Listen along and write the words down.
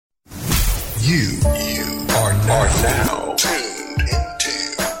You are now tuned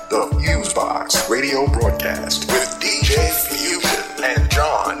into the Fusebox radio broadcast with DJ Fusion and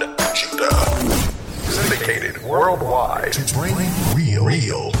John Judah. Syndicated worldwide to bring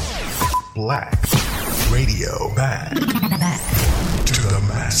real black radio back to the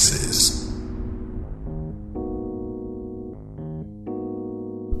masses.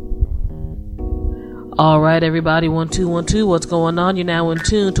 All right, everybody, 1-2-1-2, what's going on? You're now in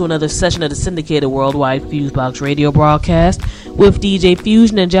tune to another session of the syndicated worldwide Fusebox radio broadcast with DJ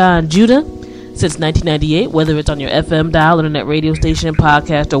Fusion and John Judah. Since 1998, whether it's on your FM dial, internet radio station,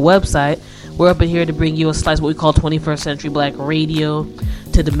 podcast, or website, we're up in here to bring you a slice of what we call 21st century black radio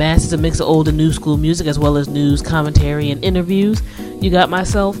to the masses, a mix of old and new school music, as well as news, commentary, and interviews. You got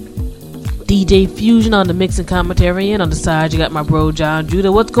myself, DJ Fusion, on the mix and commentary, and on the side, you got my bro, John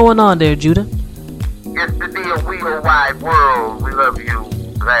Judah. What's going on there, Judah? It's the DOE wide world. We love you.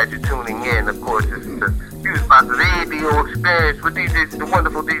 Glad you're tuning in. Of course, it's the Fusebox, the ADO experience with the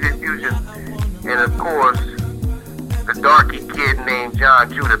wonderful DJ Fusion. And of course, the darky kid named John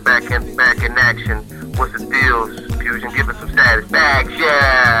Judah back in action. What's the deal, Fusion? Give us some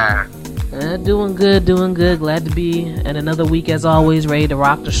satisfaction. Doing good. Glad to be in another week as always, ready to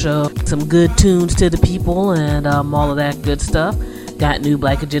rock the show. Some good tunes to the people and all of that good stuff. Got new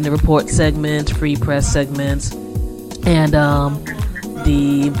Black Agenda Report segments, free press segments, and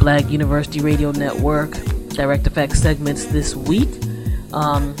the Black University Radio Network Direct Effects segments this week.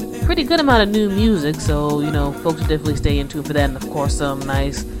 Pretty good amount of new music, so, you know, folks definitely stay in tune for that. And, of course, some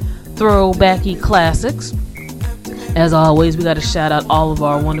nice throwbacky classics. As always, we got to shout out all of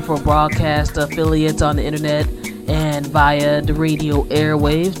our wonderful broadcast affiliates on the internet and via the radio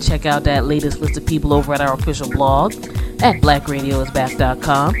airwaves. Check out that latest list of people over at our official blog at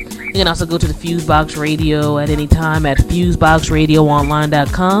blackradioisback.com. You can also go to the Fusebox Radio at any time at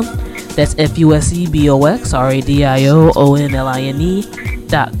fuseboxradioonline.com. That's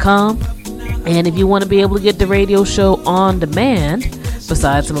FUSEBOXRADIOONLINE.com. And if you want to be able to get the radio show on demand,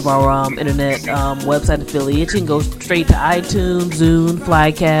 besides some of our internet website affiliates, you can go straight to iTunes, Zune,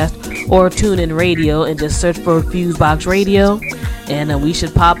 Flycast, or TuneIn Radio and just search for Fusebox Radio. And we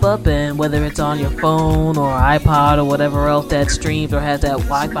should pop up, and whether it's on your phone or iPod or whatever else that streams or has that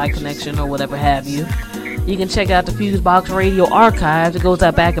Wi-Fi connection or whatever have you, you can check out the Fusebox Radio archives. It goes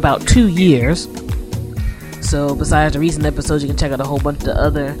back about 2 years. So besides the recent episodes, you can check out a whole bunch of the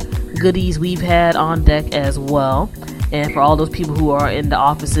other goodies we've had on deck as well. And for all those people who are in the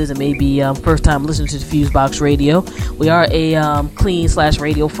offices and maybe first time listening to the Fusebox Radio, we are a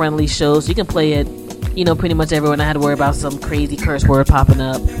clean/radio friendly show, so you can play it, you know, pretty much everyone. I had to worry about some crazy curse word popping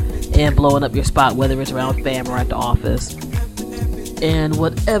up and blowing up your spot, whether it's around fam or at the office and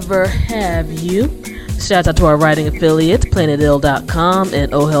whatever have you. Shout out to our writing affiliates, planetill.com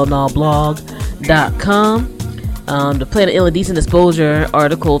and ohellnawblog.com. The Planet Ill and Decent Exposure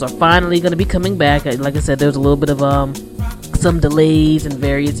articles are finally going to be coming back. Like I said, there's a little bit of some delays and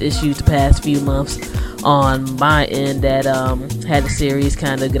various issues the past few months on my end that had the series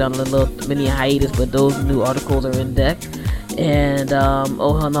kind of get on a little mini hiatus, but those new articles are in deck. And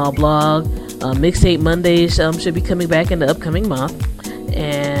Oh Hell Nah Blog Mixtape Mondays should be coming back in the upcoming month.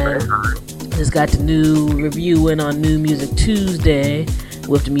 And just got the new review in on New Music Tuesday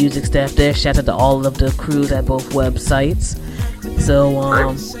with the music staff there. Shout out to all of the crews at both websites. So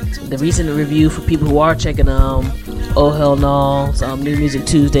the recent review for people who are checking Oh Hell Naw's New Music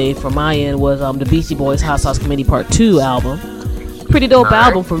Tuesday from my end was the Beastie Boys Hot Sauce Committee Part 2 album. Pretty dope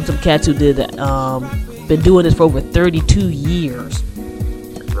album from some cats who did been doing this for over 32 years.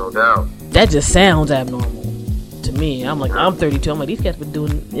 No doubt. That just sounds abnormal to me. I'm like, I'm 32. I'm like, these cats been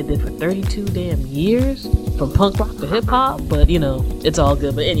doing it for 32 damn years, from punk rock to hip hop. But you know, it's all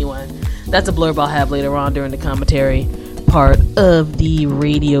good. But anyway, that's a blurb I'll have later on during the commentary part of the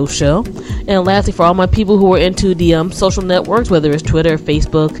radio show. And lastly, for all my people who are into the social networks, whether it's Twitter,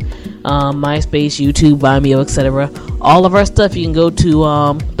 Facebook, MySpace, YouTube, Vimeo, etc., all of our stuff, you can go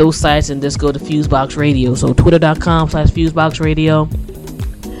to those sites and just go to Fusebox Radio. So twitter.com/Fusebox Radio,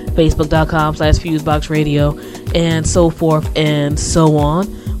 Facebook.com/Fusebox Radio, and so forth and so on.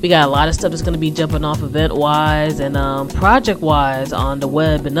 We got a lot of stuff that's going to be jumping off event-wise and project-wise on the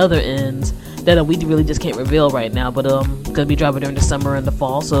web and other ends that we really just can't reveal right now, but going to be dropping during the summer and the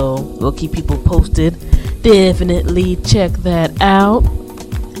fall, so we'll keep people posted. Definitely check that out.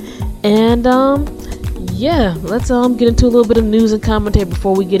 And yeah, let's get into a little bit of news and commentary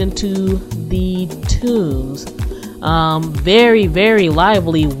before we get into the tunes. Very, very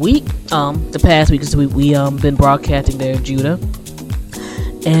lively week the past week, because we been broadcasting there, Judah.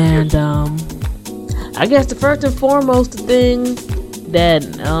 And I guess the first and foremost thing that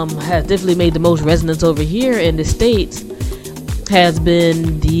has definitely made the most resonance over here in the States has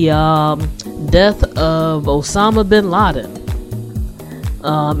been the death of Osama bin Laden.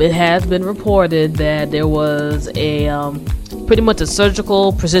 It has been reported that there was a pretty much a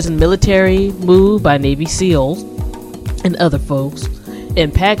surgical precision military move by Navy SEALs and other folks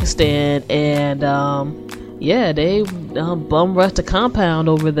in Pakistan, and they bum rushed a compound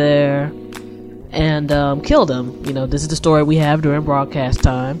over there and killed him. This is the story we have during broadcast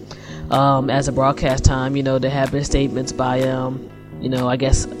time. As a broadcast time, there have been statements by I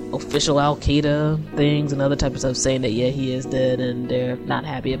guess official Al-Qaeda things and other type of stuff saying that he is dead and they're not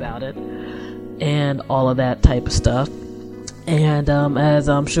happy about it and all of that type of stuff. And as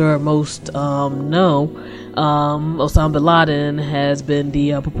I'm sure most know, Osama bin Laden has been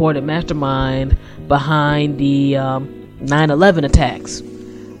the purported mastermind behind the 9/11 attacks,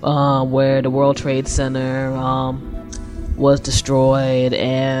 where the World Trade Center was destroyed,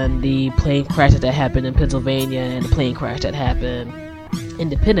 and the plane crash that happened in Pennsylvania, and the plane crash that happened in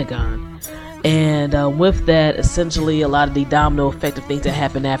the Pentagon. And with that, essentially a lot of the domino effect of things that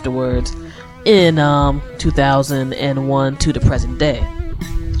happened afterwards in 2001 to the present day.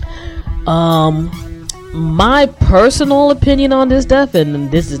 My personal opinion on this death,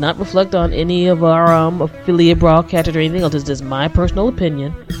 and this does not reflect on any of our affiliate broadcasters or anything else, this is my personal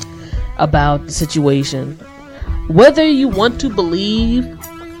opinion about the situation. Whether you want to believe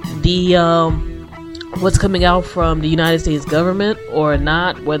the what's coming out from the United States government or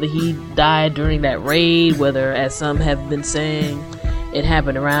not, whether he died during that raid, whether, as some have been saying, it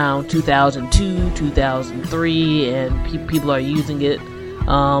happened around 2002, 2003, and people are using it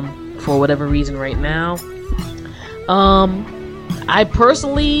for whatever reason right now. I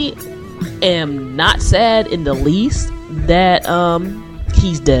personally am not sad in the least that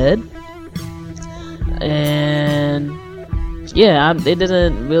he's dead. And it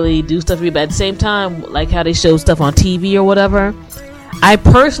doesn't really do stuff for me, but at the same time, like how they show stuff on TV or whatever, I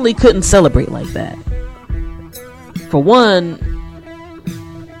personally couldn't celebrate like that. For one,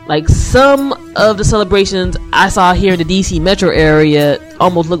 like some of the celebrations I saw here in the DC metro area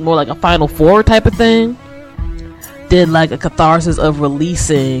almost looked more like a Final Four type of thing than like a catharsis of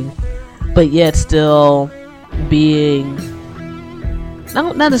releasing, but yet still being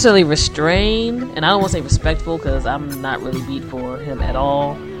not necessarily restrained, and I don't want to say respectful because I'm not really beat for him at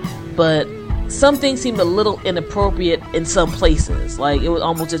all, but some things seemed a little inappropriate in some places. Like it was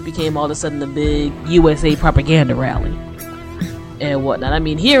almost just became all of a sudden a big USA propaganda rally and whatnot. I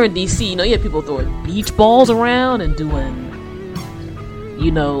mean, here in DC, you had people throwing beach balls around and doing,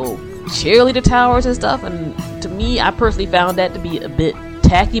 cheerleader towers and stuff, and to me, I personally found that to be a bit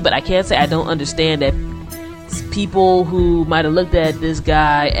tacky, but I can't say I don't understand that people who might have looked at this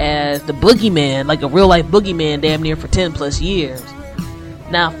guy as the boogeyman, like a real life boogeyman damn near for 10 plus years,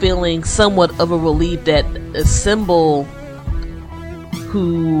 now feeling somewhat of a relief that a symbol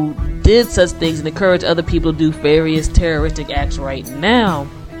who did such things and encouraged other people to do various terroristic acts right now,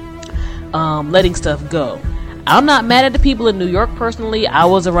 letting stuff go. I'm not mad at the people in New York personally. I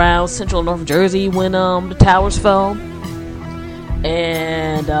was around Central North Jersey when the towers fell.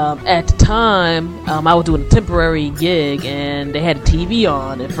 And at the time, I was doing a temporary gig, and they had a TV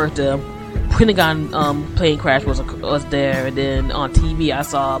on. At first, the Pentagon plane crash was there, and then on TV, I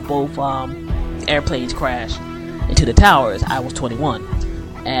saw both airplanes crash into the towers. I was 21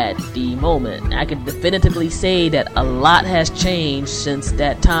 at the moment. I can definitively say that a lot has changed since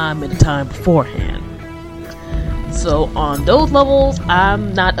that time and the time beforehand. So on those levels,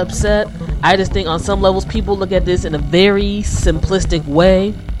 I'm not upset. I just think on some levels people look at this in a very simplistic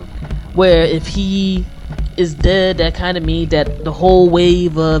way, where if he is dead, that kind of means that the whole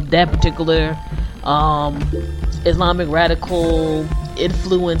wave of that particular Islamic radical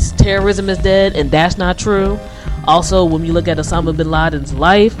influence terrorism is dead, and that's not true. Also, when you look at Osama bin Laden's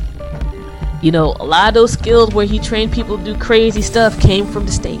life, a lot of those skills where he trained people to do crazy stuff came from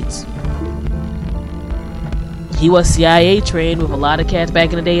the States. He was CIA trained with a lot of cats back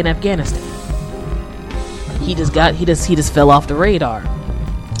in the day in Afghanistan. He just fell off the radar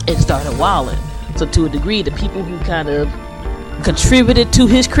and started wilding. So to a degree, the people who kind of contributed to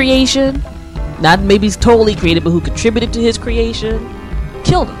his creation, not maybe totally created, but who contributed to his creation,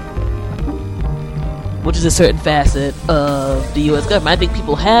 killed him. Which is a certain facet of the U.S. government. I think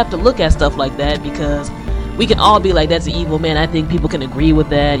people have to look at stuff like that, because we can all be like, that's an evil man. I think people can agree with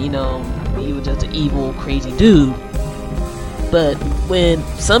that, he was just an evil, crazy dude. But when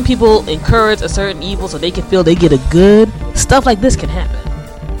some people encourage a certain evil so they can feel they get a good, stuff like this can happen.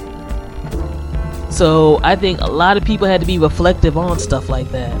 So I think a lot of people had to be reflective on stuff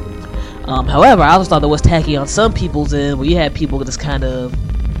like that. However, I also thought that was tacky on some people's end, where you had people just kind of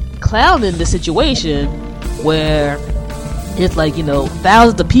clowning the situation where it's like,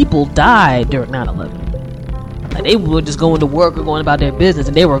 thousands of people died during 9/11. Like, they were just going to work or going about their business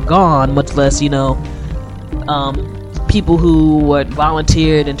and they were gone, much less, people who were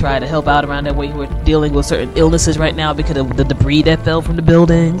volunteered and tried to help out around that way, who are dealing with certain illnesses right now because of the debris that fell from the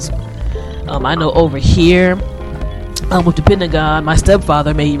buildings. I know over here, with the Pentagon, my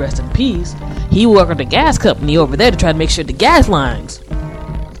stepfather, may he rest in peace, he worked at the gas company over there to try to make sure the gas lines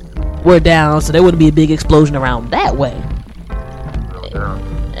were down so there wouldn't be a big explosion around that way.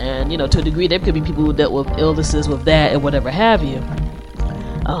 And, to a degree, there could be people who dealt with illnesses with that and whatever have you.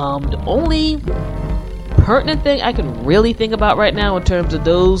 The only pertinent thing I can really think about right now in terms of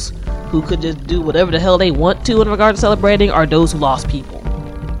those who could just do whatever the hell they want to in regard to celebrating are those who lost people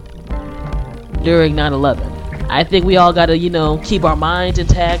during 9/11. I think we all gotta, keep our minds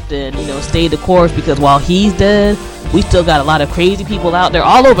intact and, stay the course, because while he's dead, we still got a lot of crazy people out there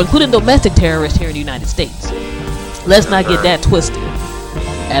all over, including domestic terrorists here in the United States. Let's not get that twisted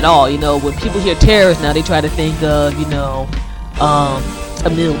at all. When people hear terrorists now, they try to think of, a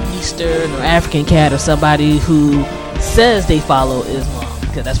Middle Eastern or African cat or somebody who says they follow Islam,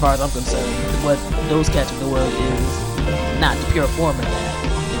 because as far as I'm concerned, what those cats in the world is not the pure form of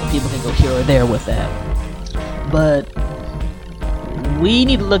that. People can go here or there with that. But we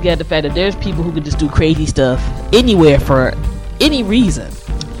need to look at the fact that there's people who can just do crazy stuff anywhere for any reason.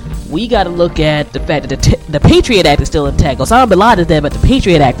 We got to look at the fact that the Patriot Act is still intact. Osama bin Laden is dead, but the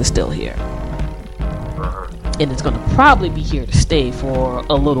Patriot Act is still here. And it's going to probably be here to stay for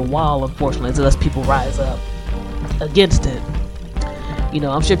a little while, unfortunately, unless people rise up against it.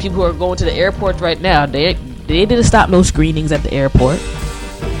 I'm sure people who are going to the airports right now, they didn't stop no screenings at the airport.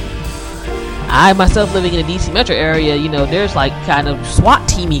 I myself, living in the DC metro area, there's like kind of SWAT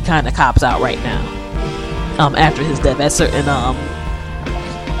teamy kind of cops out right now. After his death at certain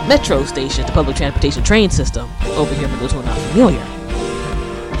metro stations, the public transportation train system over here for those who are not familiar.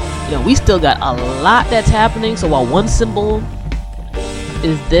 We still got a lot that's happening. So while one symbol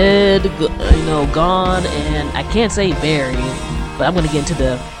is dead, gone, and I can't say buried, but I'm gonna get into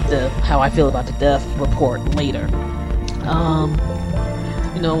the how I feel about the death report later.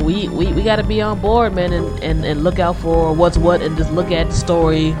 We gotta be on board, man, and look out for what's what, and just look at the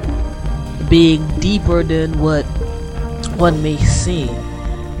story being deeper than what one may seem.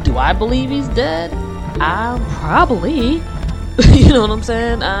 Do I believe he's dead? Probably. You know what I'm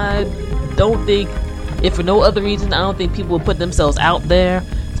saying? I don't think, if for no other reason, I don't think people would put themselves out there,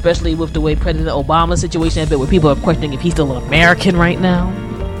 especially with the way President Obama's situation has been, where people are questioning if he's still an American right now,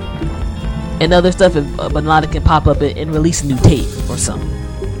 and other stuff. If Bin Laden can pop up and release a new tape or something,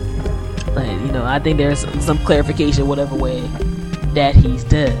 I think there's some clarification, whatever way that he's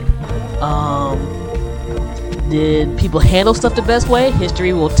dead. Did people handle stuff the best way?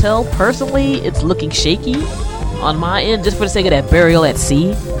 History will tell. Personally, it's looking shaky on my end, just for the sake of that burial at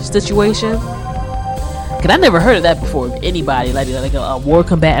sea situation. Cause I never heard of that before. Anybody like a war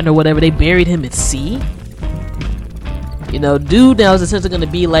combatant or whatever, they buried him at sea. Dude now is essentially going to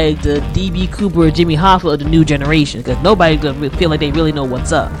be like the D.B. Cooper or Jimmy Hoffa of the new generation, because nobody's going to feel like they really know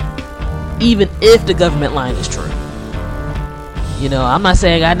what's up, even if the government line is true. I'm not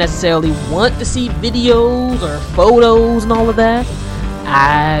saying I necessarily want to see videos or photos and all of that.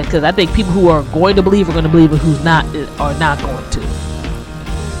 Because I think people who are going to believe are going to believe, and who's not are not going to.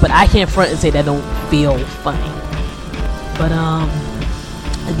 But I can't front and say that don't feel funny. But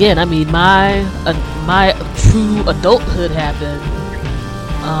again, I mean, my true adulthood happened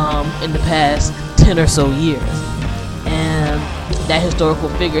in the past 10 or so years, and that historical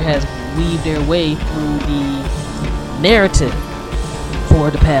figure has weaved their way through the narrative for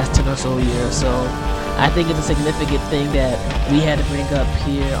the past 10 or so years. So I think it's a significant thing that we had to bring up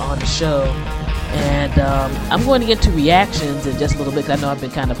here on the show. And I'm going to get to reactions in just a little bit, because I know I've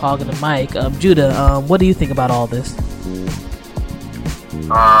been kind of hogging the mic. Judah, what do you think about all this?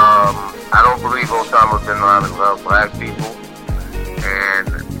 I don't believe Osama bin Laden loved black people. And,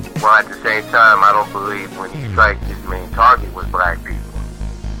 well, at the same time, I don't believe when he strikes, his main target was black people.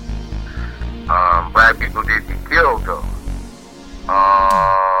 Black people did get killed, though.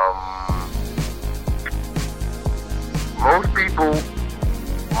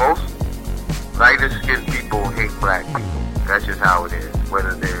 Most lighter-skinned people hate black people. That's just how it is.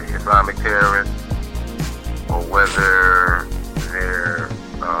 Whether they're Islamic terrorists or whether they're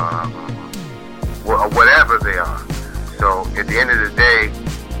whatever they are. So at the end of the day,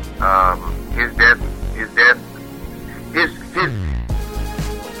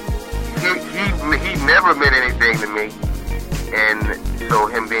 he never meant anything to me, and so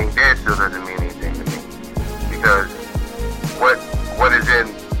him being dead still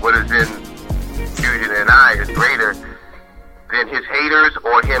is in Fusion and I is greater than his haters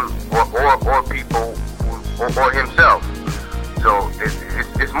or him or people or himself. So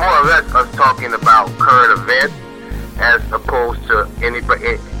it's more or less us talking about current events as opposed to him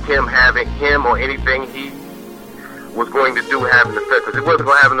or anything he was going to do have an effect, because it wasn't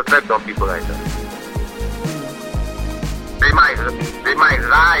going to have an effect on people like that. They might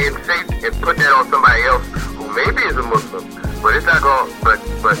lie and say and put that on somebody else who maybe is a Muslim, but it's not going. But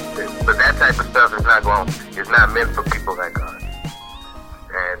that type of stuff is not going. It's not meant for people like us.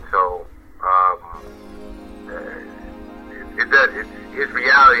 And so, his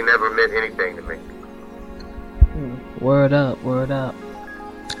reality never meant anything to me. Word up.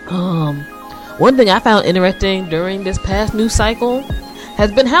 One thing I found interesting during this past news cycle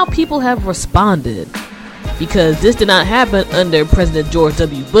has been how people have responded, because this did not happen under President George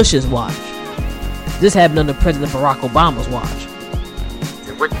W. Bush's watch. This happened under President Barack Obama's watch.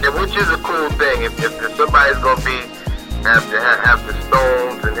 Which is a cool thing. If somebody's gonna have the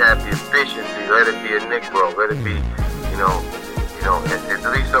stones and have the efficiency, let it be a Negro, let it be,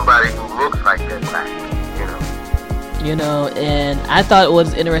 at least somebody who looks like that black, and I thought it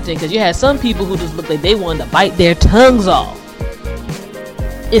was interesting because you had some people who just looked like they wanted to bite their tongues off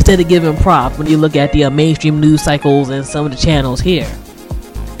instead of giving props when you look at the mainstream news cycles and some of the channels here.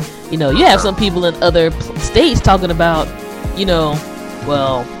 You have some people in other states talking about,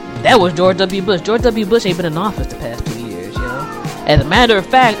 well, that was George W. Bush. George W. Bush ain't been in office the past 2 years, As a matter of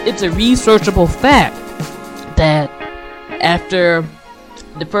fact, it's a researchable fact that after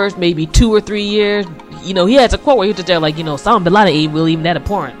the first maybe 2 or 3 years, he has a quote where he was just there like, Osama bin Laden ain't really even that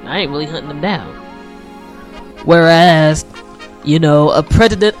important. I ain't really hunting him down. Whereas, a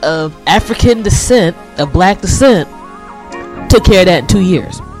president of African descent, of black descent, took care of that in 2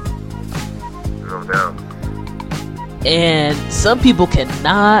 years. No doubt. And some people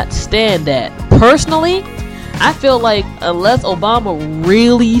cannot stand that. Personally, I feel like unless Obama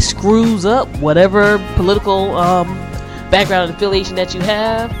really screws up whatever political background and affiliation that you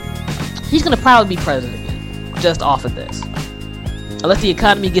have, he's going to probably be president again, just off of this. Unless the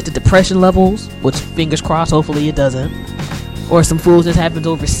economy gets to depression levels, which fingers crossed, hopefully it doesn't, or some foolishness happens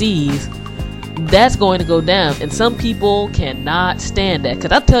overseas, that's going to go down. And some people cannot stand that.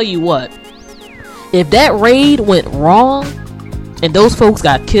 Because I'll tell you what, if that raid went wrong and those folks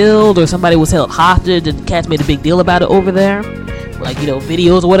got killed or somebody was held hostage and the cats made a big deal about it over there, like,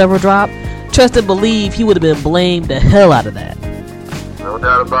 videos or whatever dropped, trust and believe he would have been blamed the hell out of that. No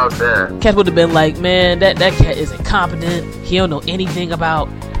doubt about that. Cats would have been like, man, that cat is incompetent. He don't know anything about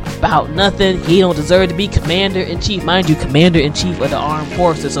nothing. He don't deserve to be commander-in-chief. Mind you, commander-in-chief of the armed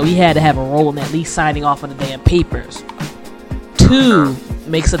forces, so he had to have a role in at least signing off on the damn papers to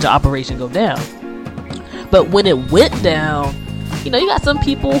make such an operation go down. But when it went down, you got some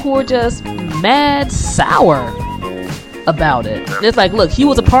people who are just mad sour about it. And it's like, look, he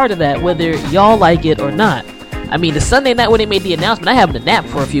was a part of that, whether y'all like it or not. I mean, the Sunday night when they made the announcement, I happened to nap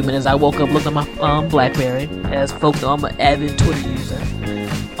for a few minutes. I woke up, looked at my BlackBerry. As folks know, I'm an avid Twitter user.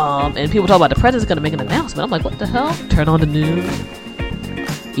 And people talk about the president's going to make an announcement. I'm like, what the hell? Turn on the news.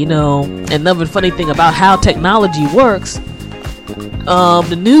 And another funny thing about how technology works,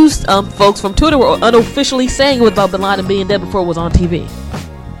 the news folks from Twitter were unofficially saying it was about Bin Laden being dead before it was on TV.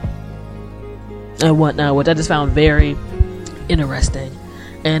 And whatnot, which I just found very interesting.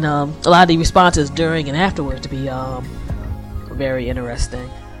 And a lot of the responses during and afterwards to be very interesting.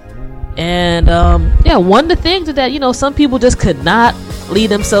 And one of the things is that some people just could not lead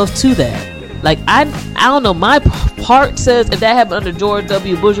themselves to that. Like I don't know. My part says if that happened under George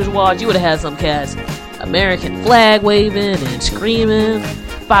W. Bush's watch, you would have had some cats American flag waving and screaming.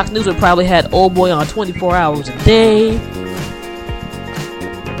 Fox News would probably had old boy on 24 hours a day.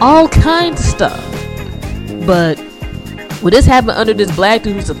 All kinds of stuff. But when this happened under this black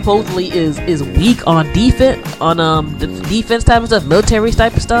dude who supposedly is weak on defense, on the defense type of stuff, military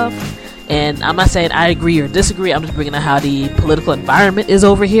type of stuff, and I'm not saying I agree or disagree, I'm just bringing up how the political environment is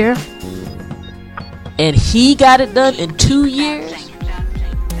over here, and he got it done in 2 years.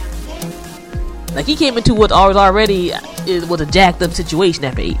 Like, he came into what already was a jacked up situation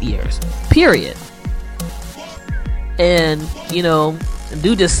after 8 years, period. And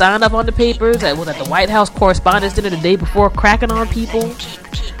dude just signed up on the papers that was at the White House Correspondents' Dinner the day before, cracking on people,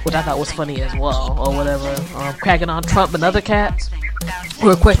 which I thought was funny as well, or whatever. Cracking on Trump and other cats who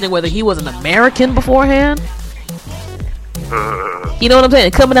were questioning whether he was an American beforehand. You know what I'm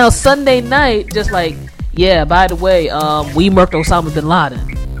saying? Coming out Sunday night, just like, yeah, by the way, we murked Osama bin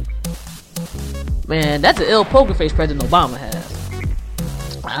Laden. Man, that's an ill poker face President Obama has.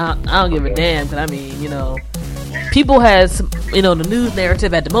 I don't give a damn, because I mean, people has, the news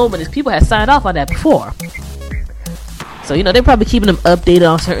narrative at the moment is people had signed off on that before. So, they're probably keeping them updated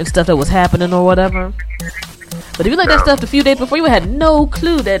on certain stuff that was happening or whatever. But if you like that stuff a few days before, you had no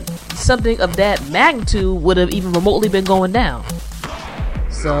clue that something of that magnitude would have even remotely been going down.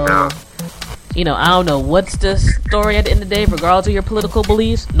 So, I don't know. What's the story at the end of the day, regardless of your political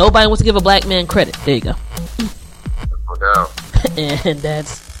beliefs? Nobody wants to give a black man credit. There you go. And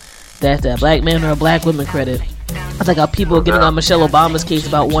that's that black man or a black woman credit. It's like how people are getting on Michelle Obama's case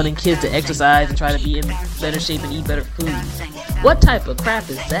about wanting kids to exercise and try to be in better shape and eat better food. What type of crap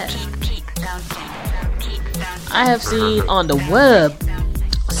is that? I have seen on the web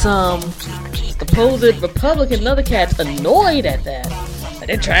some supposed Republican and other cats annoyed at that. Like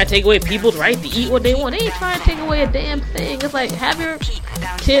they're trying to take away people's right to eat what they want. They ain't trying to take away a damn thing. It's like, have your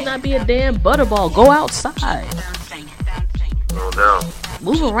kid not be a damn butterball. Go outside. No doubt.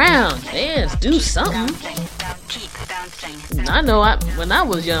 Move around. Dance. Do something. I know when I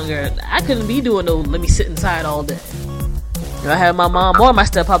was younger, I couldn't be doing no let me sit inside all day. I had my mom or my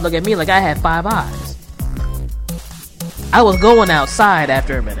stepmom look at me like I had 5 eyes. I was going outside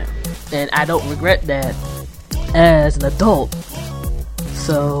after a minute. And I don't regret that as an adult.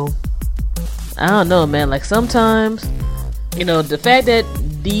 So, I don't know, man. Like, sometimes, the fact that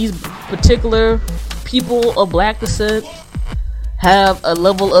these particular people of black descent have a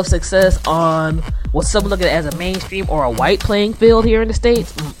level of success on what some look at as a mainstream or a white playing field here in the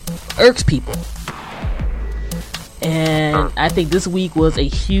States irks people. And I think this week was a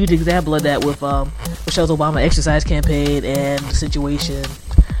huge example of that with Michelle Obama exercise campaign and the situation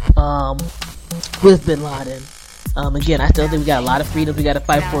with Bin Laden. Again, I still think we got a lot of freedoms we got to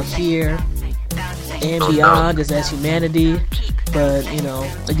fight for here and beyond just as humanity. But,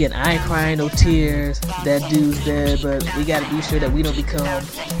 again, I ain't crying no tears. That dude's dead. But we got to be sure that we don't become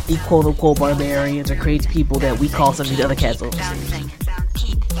the quote-unquote barbarians or crazy people that we call some of these other cats overseas.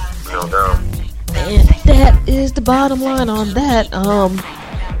 No doubt. And that is the bottom line on that.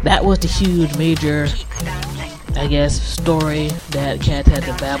 That was the huge, major, I guess, story that cats had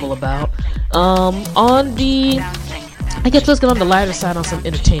to babble about. I guess let's get on the lighter side on some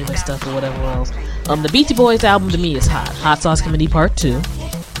entertainment stuff or whatever else. The Beastie Boys album to me is hot. Hot Sauce Committee Part 2.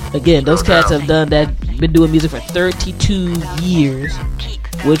 Again, those cats have been doing music for 32 years.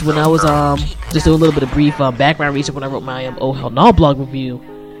 Which when I was just doing a little bit of brief background research when I wrote my Oh Hell No blog review,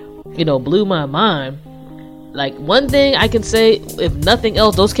 blew my mind. Like, one thing I can say, if nothing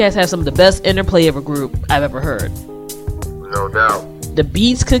else, those cats have some of the best interplay of a group I've ever heard. No doubt. The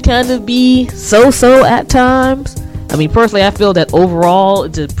beats could kind of be so-so at times. I mean, personally, I feel that overall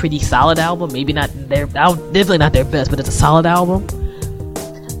it's a pretty solid album. Maybe not definitely not their best, but it's a solid album.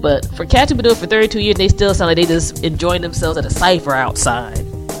 But for cats who've been doing it for 32 years, they still sound like they just enjoying themselves at a cypher outside.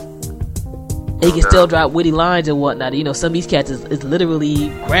 They can still drop witty lines and whatnot. Some of these cats is literally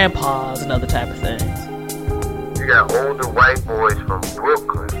grandpas and other type of things. You got older white boys from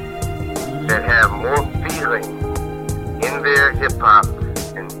Brooklyn that have more feeling in their hip hop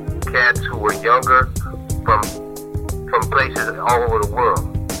than cats who are younger from places all over the world.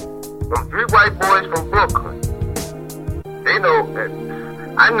 From 3 white boys from Brooklyn, they know that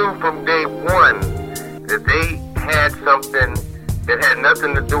I knew from day one that they had something that had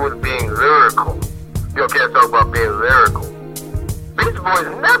nothing to do with being lyrical. Cats talk about being lyrical. These boys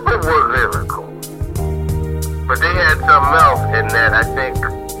never were lyrical. But they had something else in that I think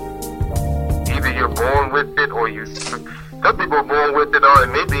either you're born with it or some people are born with it or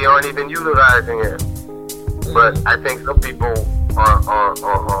maybe aren't even utilizing it. But I think some people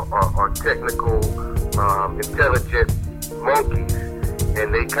are technical, intelligent monkeys,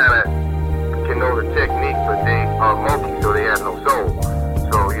 and they kind of can know the technique, but they are monkeys, so they have no soul.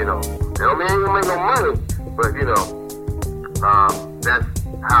 So, they don't mean they don't make no money, but, that's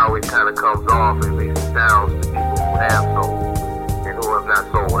how it kind of comes off, at least it sounds to people who have soul and who have not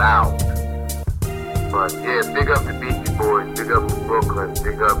sold out. But, yeah, big up to Beastie Boys, big up to Brooklyn,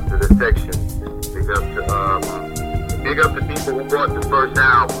 big up to the section. Big up to people who bought the first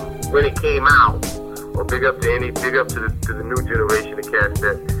album when it came out, or big up to the new generation of cats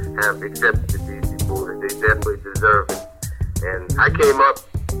that have accepted the Beastie Boys. They definitely deserve it. And I came up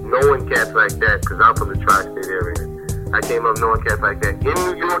knowing cats like that because I'm from the tri-state area. I came up knowing cats like that in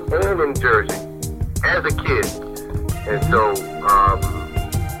New York and in Jersey as a kid. And so,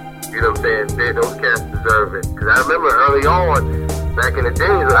 those cats deserve it. Because I remember early on, back in the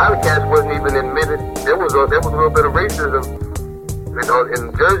days, a lot of cats wasn't even admitted. There was a little bit of racism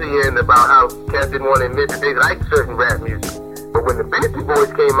in Jersey end about how cats didn't want to admit that they liked certain rap music. But when the Beastie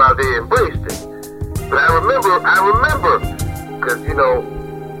Boys came out, they embraced it. But I remember, because I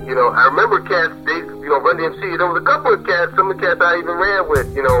remember cats. Run DMC. There was a couple of cats, some of the cats I even ran with,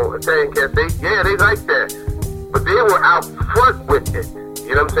 Italian cats. They liked that, but they were out front with it.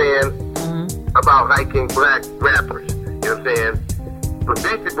 You know what I'm saying? Mm-hmm. About liking black rappers. You know what I'm saying? But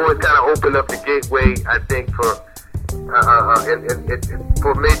Beastie Boys kind of opened up the gateway, I think, for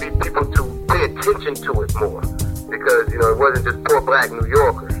maybe people to pay attention to it more, because it wasn't just poor black New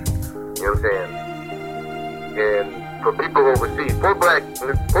Yorkers. You know what I'm saying? And for people overseas, poor black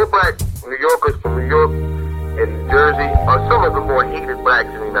New Yorkers from New York and New Jersey are some of the more hated blacks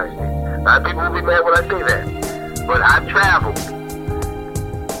in the United States. A lot of people will be mad when I say that, but I've traveled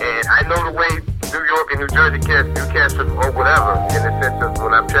and I know the way New York and New Jersey cast or whatever, in the sense of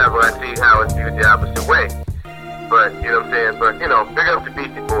when I've traveled, I see how it's viewed the opposite way. But, you know what I'm saying? But, big up to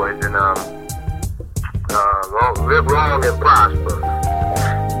Beastie Boys and live long and prosper.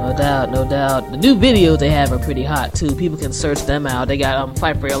 No doubt. The new videos they have are pretty hot too. People can search them out. They got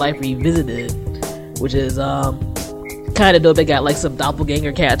Fight for Your Life Revisited, which is kind of dope. They got like some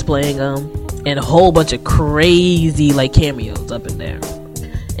doppelganger cats playing and a whole bunch of crazy like cameos up in there,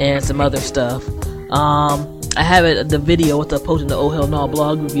 and some other stuff. I have the video with the posting the Oh Hell No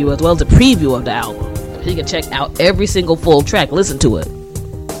blog review, as well as a preview of the album, so you can check out every single full track, listen to it,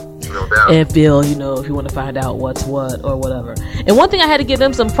 and feel, if you want to find out what's what or whatever. And one thing I had to give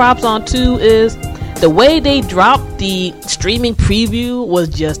them some props on too is the way they dropped the streaming preview was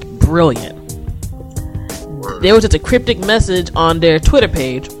just brilliant. There was just a cryptic message on their Twitter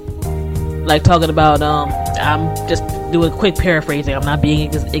page, like talking about, I'm just doing a quick paraphrasing, I'm not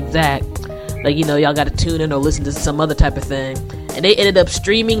being exact, like, y'all gotta tune in or listen to some other type of thing. And they ended up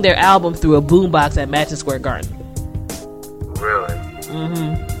streaming their album through a boombox at Madison Square Garden. Really?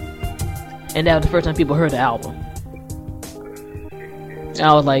 Mm-hmm. And that was the first time people heard the album.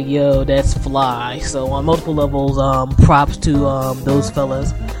 I was like, yo, that's fly. So on multiple levels, props to those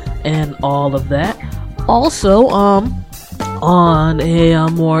fellas and all of that. Also, on a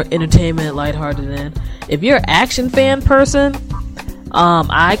more entertainment, lighthearted end, if you're an action fan person,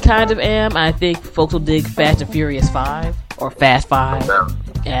 I kind of am. I think folks will dig Fast and Furious 5, or Fast 5,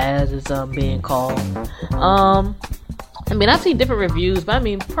 as it's being called. I've seen different reviews, but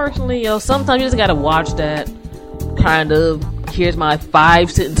personally, sometimes you just gotta watch that kind of, here's my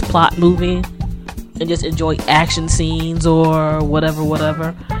 5-sentence plot movie, and just enjoy action scenes or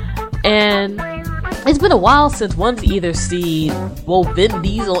whatever. And it's been a while since one's either seen both Vin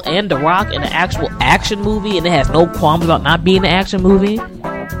Diesel and The Rock in an actual action movie, and it has no qualms about not being an action movie.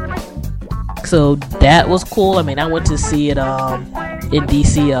 So that was cool. I went to see it in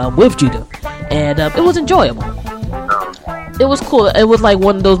DC with Judah, and it was enjoyable. It was cool. It was like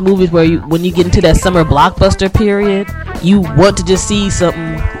one of those movies where when you get into that summer blockbuster period, you want to just see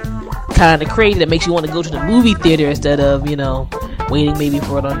something kind of crazy that makes you want to go to the movie theater instead of, waiting maybe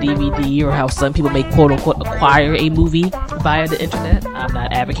for it on DVD, or how some people may quote unquote acquire a movie via the internet. I'm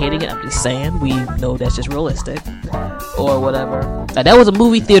not advocating it, I'm just saying we know that's just realistic or whatever. Now, that was a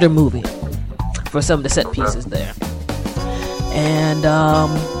movie theater movie for some of the set pieces there. And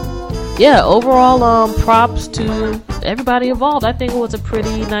overall props to everybody involved. I think it was a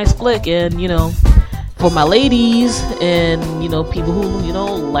pretty nice flick, and for my ladies and people who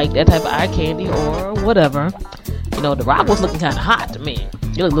like that type of eye candy or whatever, The Rock was looking kind of hot to me.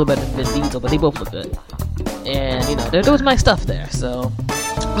 He looked a little better than Vin Diesel, but they both look good. And there was my stuff there. So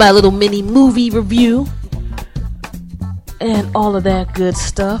my little mini movie review and all of that good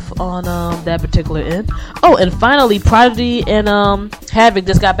stuff on that particular end. Oh, and finally, Prodigy and Havoc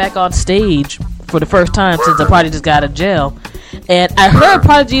just got back on stage for the first time since the Prodigy just got out of jail. And I heard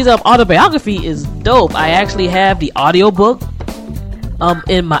Prodigy's autobiography is dope. I actually have the audiobook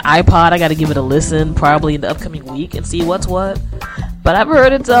in my iPod. I gotta give it a listen probably in the upcoming week and see what's what. But I've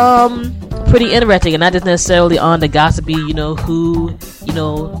heard it's pretty interesting, and not just necessarily on the gossipy, I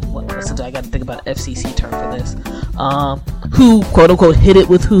gotta think about an FCC term for this. Who quote unquote hit it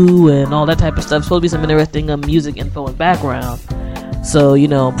with who and all that type of stuff. It's supposed to be some interesting music info and background. So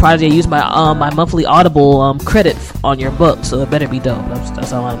Prodigy, used my my monthly Audible credit on your book, so it better be dope.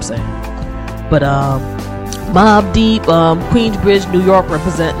 That's all I'm saying. But Mobb Deep, Queensbridge, New York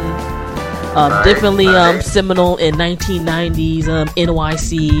representing. Definitely seminal in 1990s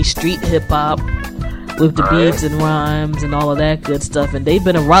NYC street hip hop with the beats and rhymes and all of that good stuff. And they've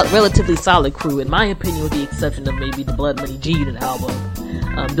been a relatively solid crew, in my opinion, with the exception of maybe the Blood Money G Unit album.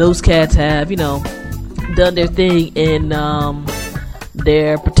 Those cats have, done their thing in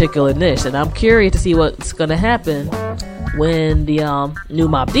their particular niche. And I'm curious to see what's going to happen when the new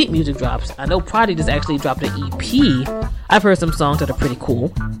Mobb Deep music drops. I know Prodigy just actually dropped an EP. I've heard some songs that are pretty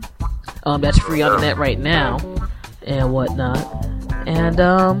cool. That's free on the net right now and whatnot. And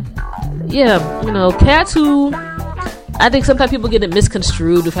yeah, you know, cats who, I think sometimes people get it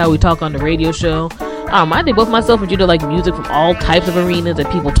misconstrued with how we talk on the radio show. I think both myself and Judah like music from all types of arenas and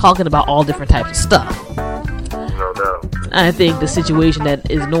people talking about all different types of stuff. No doubt. I think the situation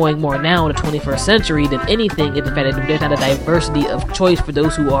that is knowing more now in the 21st century than anything is the fact that there's not a diversity of choice for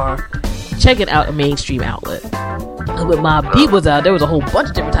those who are checking out a mainstream outlet. When Mobb Deep was out, there was a whole bunch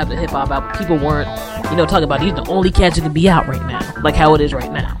of different types of hip-hop out, but people weren't, you know, talking about these are the only cats who can be out right now, like how it is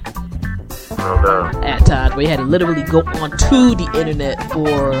right now. No doubt. At times where you had to literally go onto the internet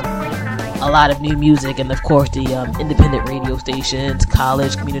for a lot of new music, and of course the independent radio stations,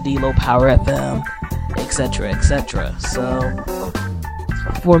 college, community, low power FM, etc., etc. So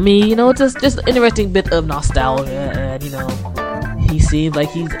for me, you know, it's just an interesting bit of nostalgia, and you know, he seems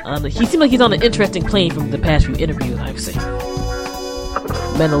like he's on an interesting plane from the past few interviews I've seen,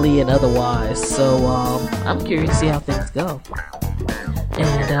 mentally and otherwise. So I'm curious to see how things go,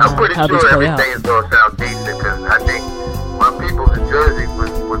 and I'm pretty how these sure play out. everything is going to sound decent, because I think my people in Jersey was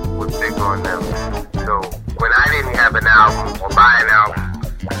big on them. So when I didn't have an album or buy an album,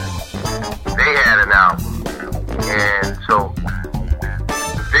 they had an album. And so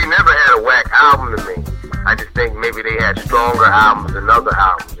they never had a whack album to me. I just think maybe they had stronger albums than other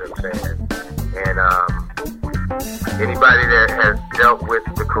albums, you know what I'm saying? And anybody that has dealt with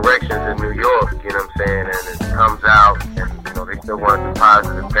the corrections in New York, you know what I'm saying, and it comes out and, you know, they still want the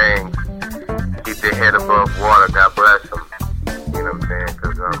positive things, keep their head above water, God bless them. You know what I'm saying?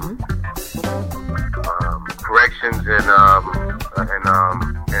 Because corrections and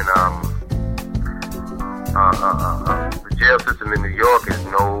the jail system in New York is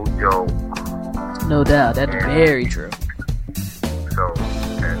no joke. No doubt, that's very true. So,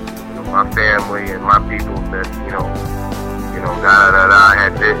 and, you know, my family and my people that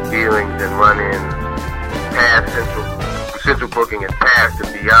had their dealings and run in past central booking and past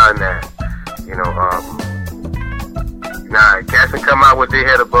and beyond that. You know, cats can come out with their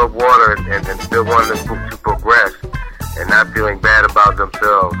head above water and still want to progress and not feeling bad about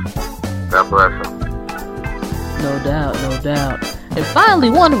themselves. God bless them. No doubt, no doubt. And finally,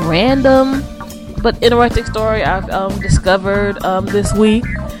 one random but interesting story I've discovered this week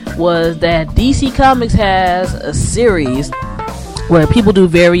was that DC Comics has a series where people do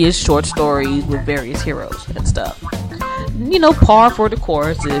various short stories with various heroes and stuff. You know, par for the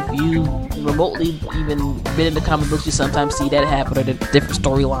course. If you remotely even been into comic books, you sometimes see that happen, or the different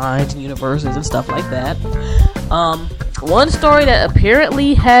storylines and universes and stuff like that. One story that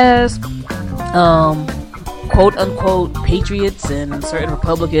apparently has quote unquote patriots and certain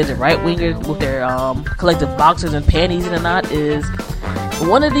Republicans and right wingers with their collective boxers and panties in a knot is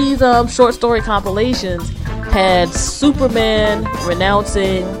one of these short story compilations had Superman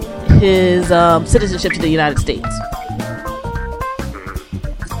renouncing his citizenship to the United States,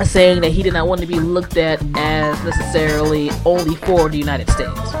 saying that he did not want to be looked at as necessarily only for the United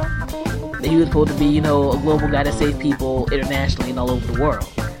States. That he was supposed to be, you know, a global guy to save people internationally and all over the world.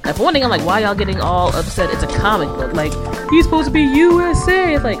 Now, for one thing, I'm like, why y'all getting all upset? It's a comic book. Like, he's supposed to be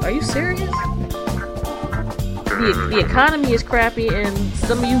USA. It's like, are you serious? The economy is crappy, and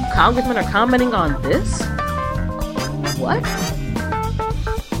some of you congressmen are commenting on this? What?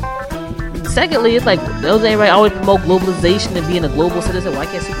 Secondly, it's like, doesn't anybody always promote globalization and being a global citizen? Why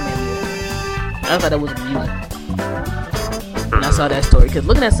can't Superman do that? I thought that was amusing when I saw that story, because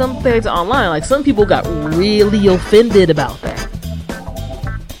looking at some things online, like, some people got really offended about that.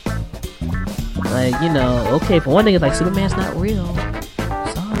 Like, you know, okay, for one thing, it's like, Superman's not real.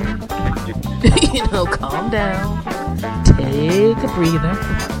 Sorry. You know, calm down. Take a breather.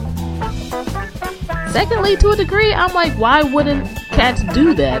 Secondly, to a degree, I'm like, why wouldn't cats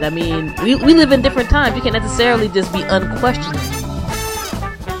do that? I mean, we live in different times. You can't necessarily just be unquestioning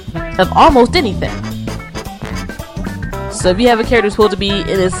of almost anything. So if you have a character who's supposed to be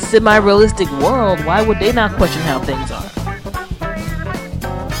in a semi-realistic world, why would they not question how things are?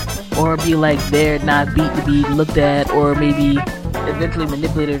 Or be like they're not beat to be looked at, or maybe eventually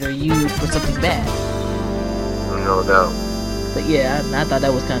manipulated or used for something bad. No doubt. But yeah, I thought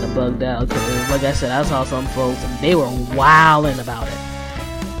that was kind of bugged out, because like I said, I saw some folks and they were wilding about it.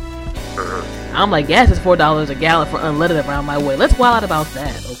 I'm like, gas is $4 a gallon for unleaded around my way. Let's wild out about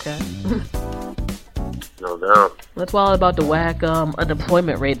that, okay? No doubt. Let's wild out about the whack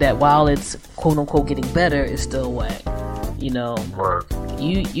unemployment rate that, while it's quote unquote getting better, is still whack. You know,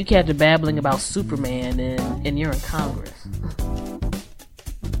 you catch a babbling about Superman and you're in Congress.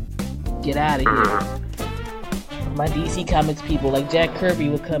 Get out of here. My DC Comics people, like Jack Kirby,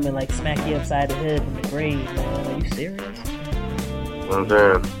 would come and like smack you upside the head from the grave. Man, are you serious?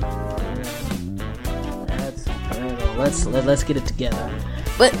 Okay. Let's get it together.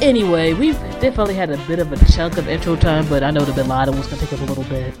 But anyway, we've definitely had a bit of a chunk of intro time, but I know the Bin Laden was going to take up a little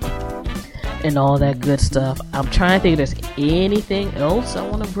bit. And all that good stuff. I'm trying to think if there's anything else I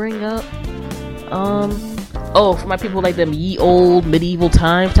want to bring up. For my people like them ye old medieval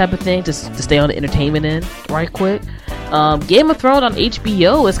times type of thing, just to stay on the entertainment end right quick. Game of Thrones on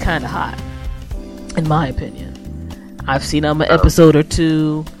HBO is kind of hot, in my opinion. I've seen an episode or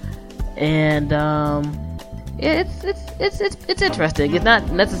two, and it's interesting. It's not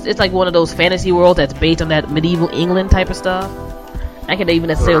it's like one of those fantasy worlds that's based on that medieval England type of stuff. I can't even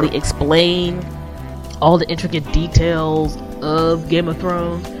necessarily explain all the intricate details of Game of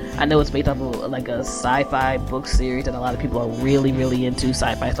Thrones. I know it's based off of like a sci-fi book series, and a lot of people are really, really into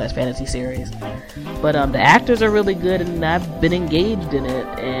sci-fi / fantasy series. But the actors are really good, and I've been engaged in it.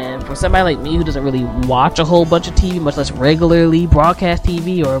 And for somebody like me who doesn't really watch a whole bunch of TV, much less regularly broadcast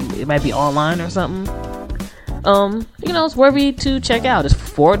TV, or it might be online or something, it's worthy to check out. It's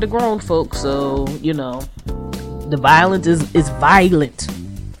for the grown folks, so the violence is violent,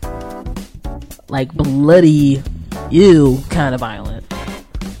 like bloody, ew kind of violent.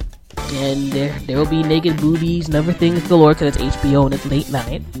 And there will be naked boobies and everything galore because it's HBO and it's late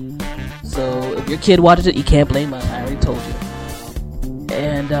night. So if your kid watches it, you can't blame us. I already told you.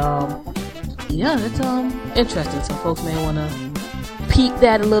 And it's interesting. So folks may want to peek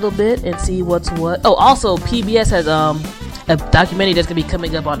that a little bit and see what's what. Oh, also PBS has a documentary that's gonna be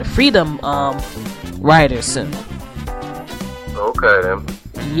coming up on the Freedom Riders soon. Okay then.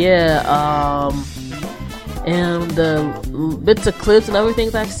 Yeah. And the bits of clips and other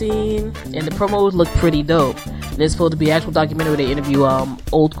things I've seen, and the promos look pretty dope. And it's supposed to be an actual documentary where they interview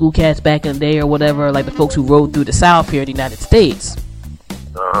old school cats back in the day or whatever, like the folks who rode through the South here in the United States.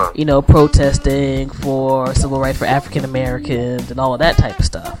 Protesting for civil rights for African Americans and all of that type of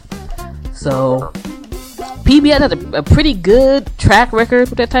stuff. So PBS has a pretty good track record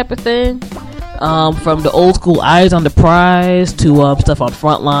with that type of thing. From the old school Eyes on the Prize to stuff on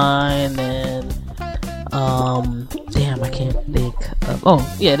Frontline and I can't think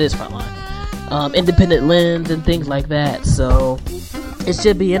of, it is Frontline. Independent Lens and things like that. So it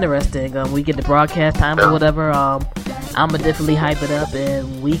should be interesting. We get the broadcast time or whatever. I'ma definitely hype it up,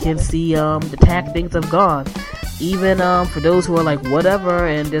 and we can see the tack things have gone. Even for those who are like whatever,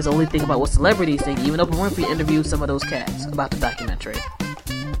 and there's only thing about what celebrities think. Even Oprah Winfrey interviewed some of those cats about the documentary.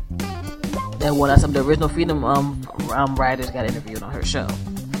 And one of some of the original Freedom writers got interviewed on her show.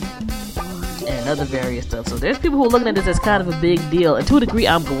 And other various stuff. So there's people who are looking at this as kind of a big deal. And to a degree,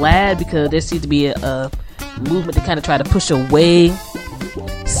 I'm glad, because there seems to be a movement to kind of try to push away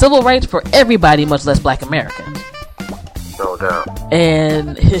civil rights for everybody, much less black Americans. No doubt.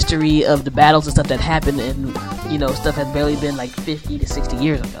 And history of the battles and stuff that happened, and stuff has barely been like 50 to 60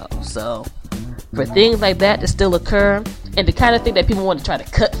 years ago. So for things like that to still occur, and the kind of thing that people want to try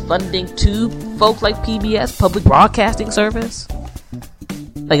to cut funding to folks like PBS, Public Broadcasting Service,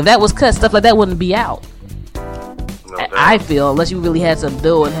 like if that was cut, stuff like that wouldn't be out. No, I feel, unless you really had some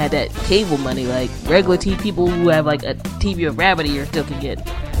dough and had that cable money. Like regular TV people who have like a TV or rabbit ear still can get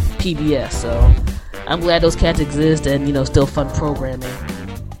PBS. So I'm glad those cats exist, and still fun programming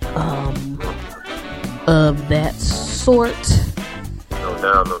of that sort. No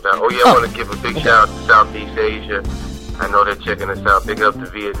doubt. Oh yeah, I want to give a big shout out to Southeast Asia. I know they're checking us out. Big up to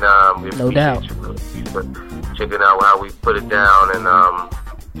Vietnam. No doubt. Checking out how we put it down, and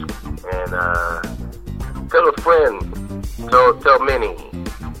tell a friend, tell many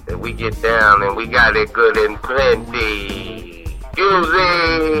that we get down and we got it good and plenty.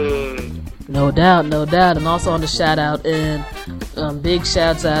 Music. No doubt. And also on the shout out, and big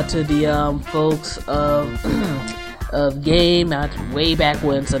shouts out to the folks of Game. Way back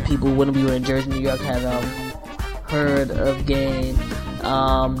when some people, when we were in Jersey, New York, had heard of Game.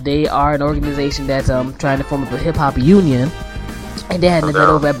 They are an organization that's trying to form up a hip hop union, and they had an event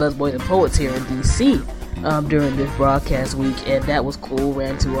over at Busboys and Poets here in DC during this broadcast week, and that was cool.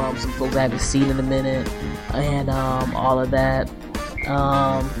 Ran to some folks I haven't seen in a minute, and all of that.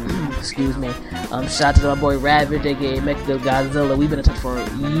 Excuse me. Shout out to my boy Ravage, aka Mexico Godzilla. We've been in touch for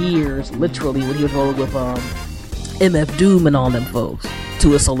years, literally, when he was rolling with MF Doom and all them folks,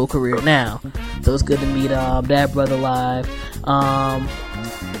 to a solo career now. So it's good to meet that brother live.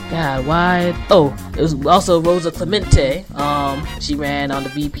 God, why? Oh, it was also Rosa Clemente. She ran on the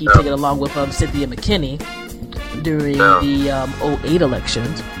VP ticket along with Cynthia McKinney during the 08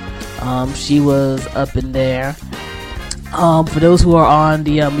 elections. She was up in there. For those who are on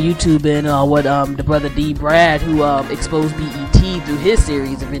the YouTube and what the brother D. Brad, who exposed BET through his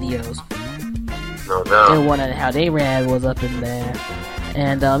series of videos, and one on how they ran, was up in there.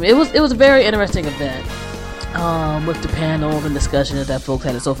 And it was a very interesting event. with the panel and discussions that folks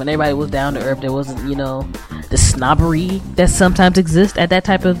had and so forth. And everybody was down to earth. There wasn't, the snobbery that sometimes exists at that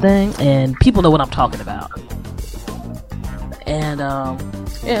type of thing. And people know what I'm talking about. And,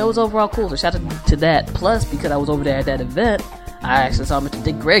 it was overall cool. So shout out to that. Plus, because I was over there at that event, I actually saw Mr.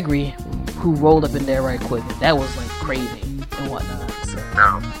 Dick Gregory, who rolled up in there right quick. That was like crazy and whatnot. So,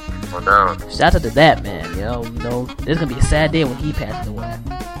 no. Shout out to that, man. There's gonna be a sad day when he passes away.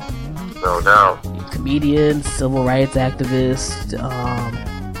 No doubt. Comedian, civil rights activist,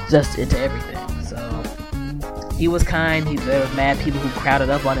 just into everything. So he was kind. There was mad people who crowded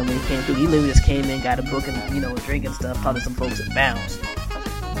up on him when he came through. He literally just came in, got a book and a drink and stuff. Talked to some folks and bounced.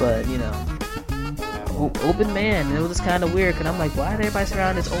 But open man. And it was just kind of weird because I'm like, why is everybody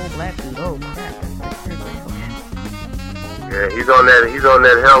surrounding this old black dude? Oh crap! Yeah, he's on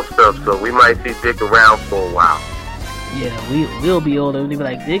that health stuff, so we might see Dick around for a while. Yeah, we'll be older. We'll be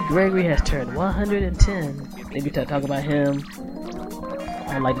like, Dick Gregory has turned 110. Maybe talk about him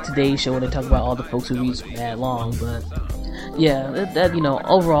on like the Today Show when they talk about all the folks who reached that long. But yeah, that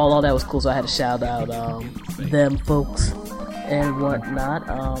overall all that was cool. So I had to shout out them folks and whatnot.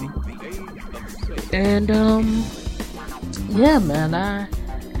 Yeah, man, I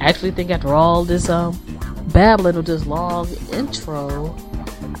actually think after all this babbling with this long intro,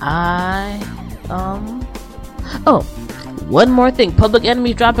 oh, one more thing. Public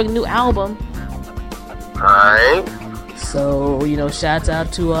Enemy dropping a new album. Alright. So, shouts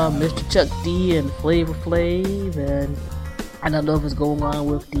out to Mr. Chuck D and Flavor Flav, and I don't know if it's going on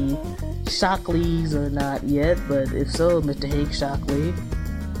with the Shockleys or not yet, but if so, Mr. Hank Shockley.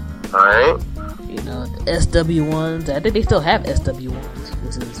 Alright. The SW1s. I think they still have SW1s,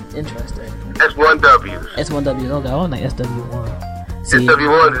 which is interesting. S1Ws. S1Ws. Okay, I want like SW1.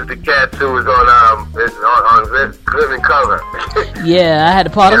 SW1 is the cat who is on Living Color. Yeah, I had to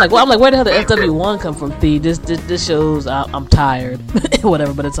pause. I'm like, where the hell did SW1 come from? This shows I'm tired,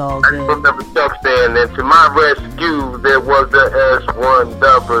 whatever. But it's all good. I remember Chuck saying, and to my rescue, there was the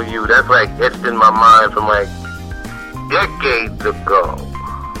S1W. That's like etched in my mind from like decades ago.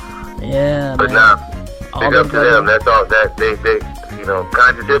 Yeah, but man. now, big up to them. That's all. That they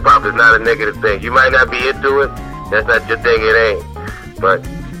conscious hip hop is not a negative thing. You might not be into it. That's not your thing. It ain't. But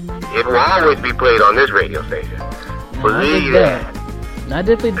it will always be played on this radio station. Believe that. I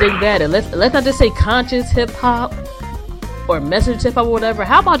definitely dig that. And let's not just say conscious hip hop or message hip hop or whatever.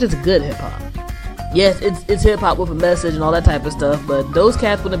 How about just good hip hop? Yes, it's hip hop with a message and all that type of stuff. But those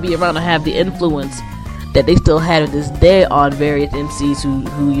cats wouldn't be around to have the influence that they still had to this day on various MCs who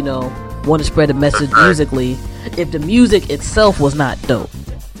want to spread a message musically. If the music itself was not dope.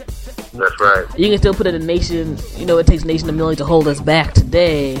 That's right. You can still put in a nation, it takes Nation of Millions to hold us back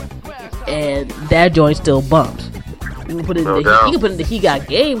today, and that joint still bumps. You can put it in the He Got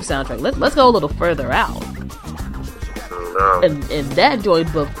Game soundtrack. Let's go a little further out. And that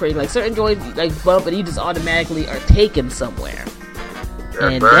joint bump crazy. Like certain joints like bump and you just automatically are taken somewhere.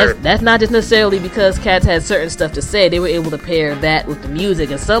 That's not just necessarily because cats had certain stuff to say. They were able to pair that with the music,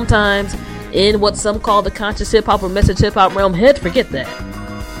 and sometimes in what some call the conscious hip hop or message hip hop realm, forget that.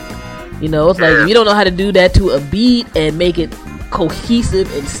 It's like if you don't know how to do that to a beat and make it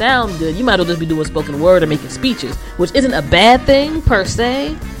cohesive and sound good, you might as well just be doing spoken word or making speeches, which isn't a bad thing per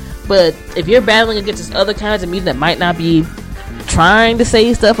se. But if you're battling against this other kinds of music that might not be trying to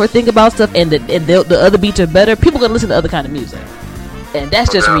say stuff or think about stuff, and the other beats are better, people are gonna listen to other kind of music, and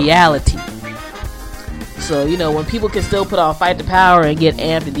that's just reality. So when people can still put on Fight the Power and get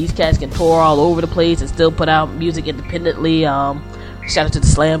amped, and these cats can tour all over the place and still put out music independently. Shout out to the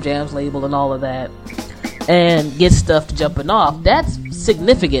Slam Jams label and all of that, and get stuff jumping off. That's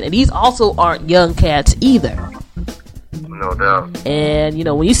significant, and these also aren't young cats either. No doubt. And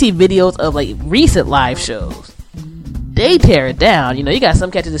when you see videos of like recent live shows, they tear it down. You got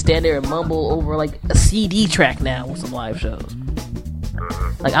some cats that just stand there and mumble over like a CD track now with some live shows.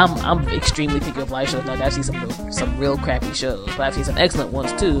 Like I'm extremely picky of live shows. Like I've seen some real crappy shows, but I've seen some excellent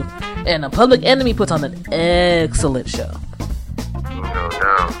ones too. And Public Enemy puts on an excellent show. No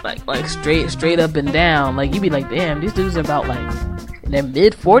doubt. Like straight up and down. Like you be like, damn, these dudes are about like in their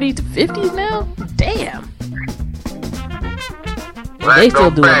mid 40s to 50s now. Damn. They still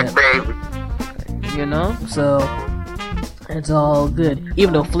doing it, baby. So it's all good.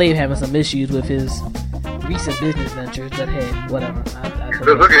 Even though Flav having some issues with his recent business ventures, but hey, whatever.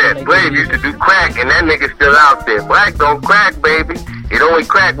 Look at that. Flav used to do crack, and that nigga's still out there. Black don't crack, baby. It only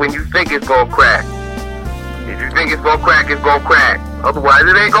crack when you think it's gonna crack. If you think it's gonna crack, it's gonna crack. Otherwise,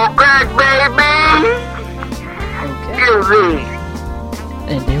 it ain't gonna crack, baby. Okay.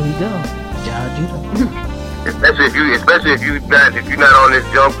 And there we go, John Judah. Especially if you're not on this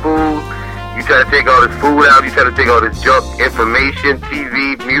junk food, You try to take all this food out. You try to take all this junk information,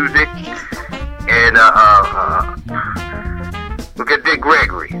 TV, music, and look at Dick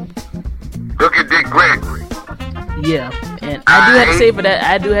Gregory. Look at Dick Gregory. Yeah, and I do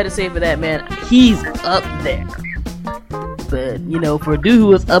have to say for that, man, he's up there. But, you know, for a dude who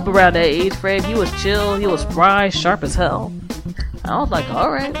was up around that age frame, he was chill, he was spry, sharp as hell. I was like,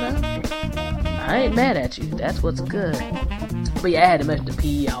 alright, man. I ain't mad at you. That's what's good. But yeah, I had to mention the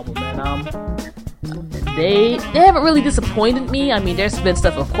PE album, man. They haven't really disappointed me. I mean, there's been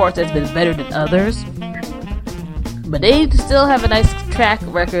stuff, of course, that's been better than others. But they still have a nice track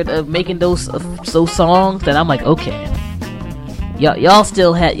record of making those songs that I'm like, okay, y'all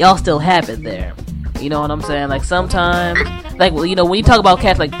still have it there. You know what I'm saying? Like sometimes, like, well, you know, when you talk about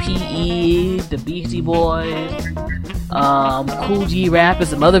cats like PE, the Beastie Boys, Cool G Rap, and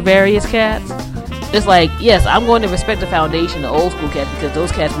some other various cats, it's like, yes, I'm going to respect the foundation, the old school cats, because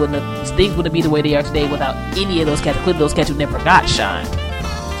those cats things wouldn't be the way they are today without any of those cats, including those cats who never got shine.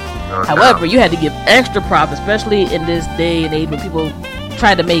 However, you had to give extra props, especially in this day and age when people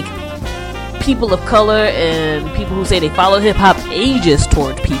try to make people of color and people who say they follow hip-hop ages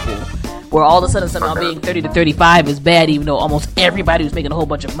towards people, where all of a sudden somehow being 30 to 35 is bad, even though almost everybody who's making a whole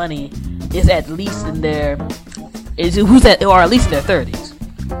bunch of money is at least in their, or at least in their 30s.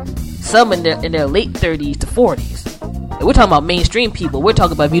 Some in their late 30s to 40s. And we're talking about mainstream people. We're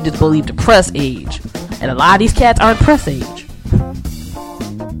talking about if you just believe the press age. And a lot of these cats aren't press age.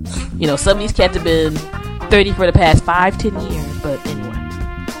 You know, some of these cats have been 30 for the past 5-10 years. But anyway,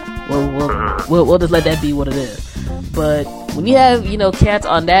 we'll just let that be what it is. But when you have, you know, cats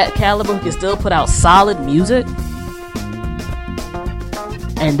on that caliber who can still put out solid music,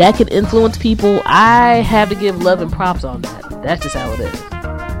 and that can influence people, I have to give love and props on that. That's just how it is.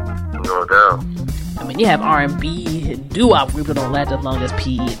 No doubt. I mean, you have R&B and doo-wop groups that don't last as long as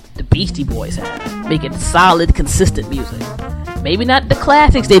PE, the Beastie Boys have, making solid, consistent music. Maybe not the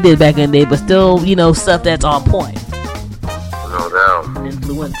classics they did back in the day, but still, you know, stuff that's on point. No doubt.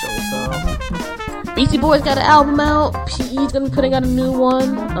 Influential, so. Beastie Boys got an album out. PE's gonna be putting out a new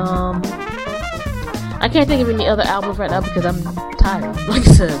one. I can't think of any other albums right now because I'm tired, like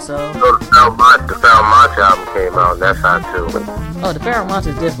I said, so. The Pharoah Monch album came out, and that's hot too. Oh, the Pharoah Monch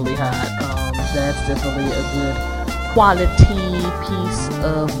is definitely hot. That's definitely a good quality piece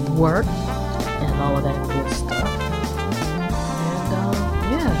of work and all of that good stuff. And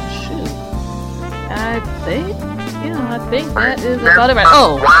yeah, shoot. I think that is about it right.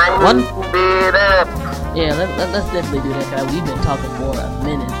 Oh, yeah, let's definitely do that, because we've been talking for a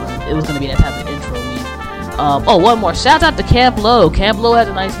minute, but it was going to be that type of intro week. One more. Shout out to Camp Lo. Camp Lo has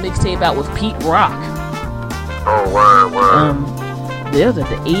a nice mixtape out with Pete Rock. Oh, word. There's the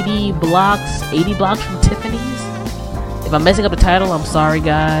 80 blocks from Tiffany's. If I'm messing up the title, I'm sorry,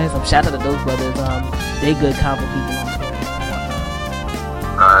 guys. Shout out to those brothers. They good combo people on Twitter.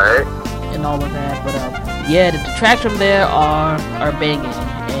 Alright. And all of that, but yeah, the tracks from there are banging,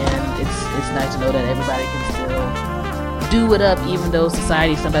 and it's nice to know that everybody can still do it up, even though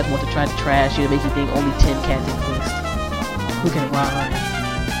society sometimes wants to try to trash you to make you think only 10 cats exist who can rhyme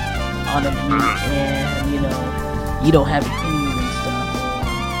on a beat, and you know, you don't have a groove and stuff,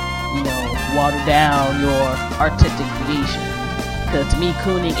 or you know, water down your artistic creation. Because to me,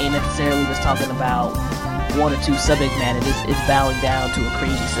 cooning ain't necessarily just talking about one or two subject matters. It's bowing down to a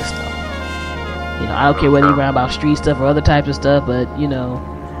crazy system. You know, I don't care whether you rhyme about street stuff or other types of stuff, but you know,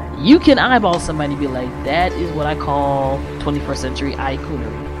 you can eyeball somebody and be like, that is what I call 21st century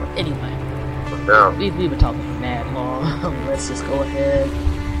icoonery. Anyway, we've been talking for mad long. Let's just go ahead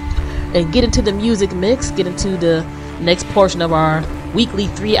and get into the music mix, get into the next portion of our weekly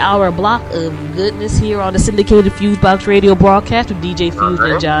 3-hour block of goodness here on the syndicated Fusebox Radio broadcast with DJ Fuse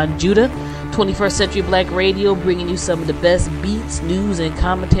and John Judah. 21st Century Black Radio, bringing you some of the best beats, news, and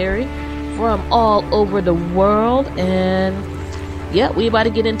commentary from all over the world. And yeah, we about to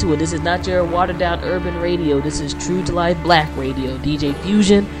get into it. This is not your watered down urban radio. This is true to life black radio. DJ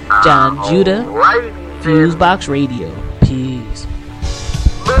Fusion, John Judah, Fusebox Radio. Peace.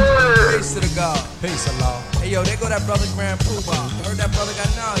 Peace to the God. Peace, Allah. Hey, yo, there go that brother Grand Poobah. Heard that brother got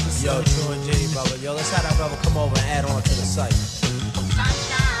knowledge. Yo, True and J, brother. Yo, let's have that brother come over and add on to the site.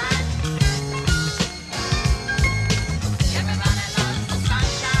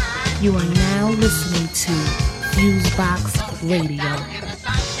 You are now listening to Fusebox Radio.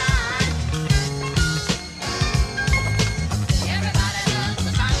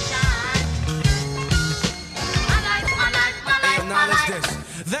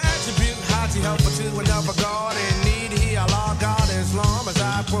 The attribute Haji helpful to another God in need. He Allah God Islam as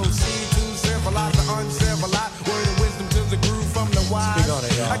I proceed to civilize the uncivilized. Word of wisdom to the groove from the wise.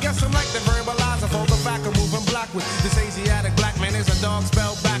 I guess I'm like the verb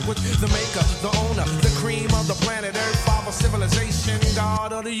maker, the owner, the cream of the planet Earth, father civilization,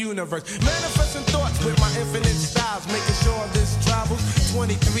 God of the universe. Manifesting thoughts with my infinite styles, making sure this travels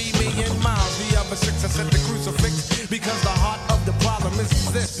 23 million miles. The other 6 I set the crucifix, because the heart of the problem is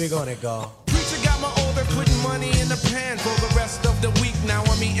this. Big on it, God. Preacher got my older, putting money in the pan for the rest of the week. Now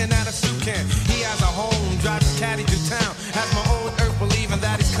I'm eating out of soup can. He has a home, drives a caddy through town. Has my old earth believing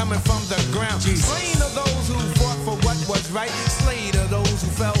that he's coming from the ground. Slain are those who fought for what was right. Slayed are those who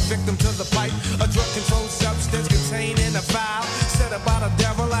fell victim to the pipe. A drug-controlled substance containing a vial. Said about a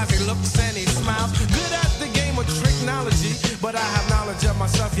devil as he looks and he smiles. Good at the game of tricknology, but I have knowledge of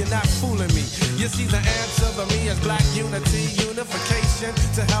myself, you're not fooling me. You see the answer to me is black unity, unification,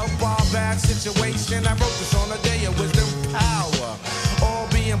 to help our bad situation. I wrote this on a day of wisdom, power, all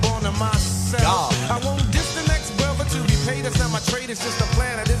being born of myself. I won't diss the next brother to be paid. It's not my trade, it's just a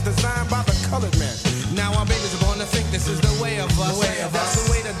plan that is designed by the colored man. Now our babies are born to think this is the way of us. That's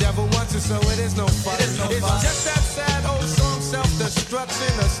the way the devil wants it, so it is no fuss. It's just that sad old song,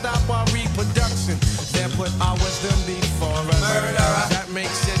 self-destruction, to stop our reproduction. Then put our wisdom before us. Murderer. That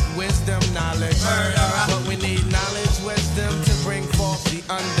makes it wisdom, knowledge. Murderer. But we need knowledge, wisdom to bring forth the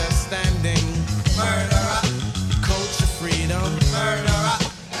understanding. Murderer. Culture, freedom. Murderer.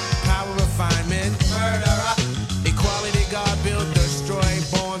 Power, refinement. Murderer. Equality, God build, destroy,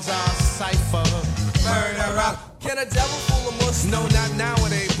 borns our cipher. Murderer. Can a devil fool a Muslim? No, not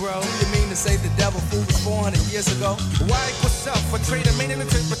nowadays, bro. Do you mean to say the devil fooled us 400 years ago? Why equal self? A trader made an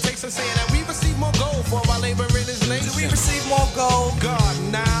interpretation saying that we receive more gold for our labor in his nation. Do we receive more gold? God,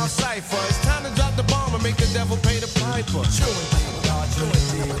 now cipher. It's time to drop the bomb and make the devil pay the piper. True indeed, God. True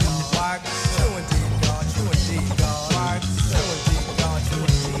indeed, God. Why? True indeed, God. True indeed, God. Why? True indeed, God. True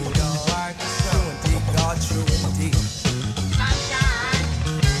indeed, God. Why? True indeed, God. True indeed.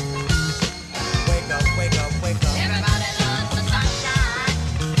 Wake up, wake up, wake up. Everybody loves the sunshine.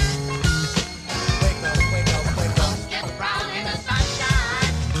 Wake up, wake up, wake up. Get brown in the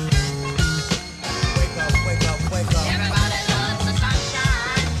sunshine. Wake up, wake up, wake up. Everybody loves the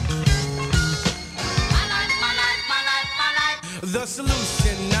sunshine. My life, my life, my life, my life. The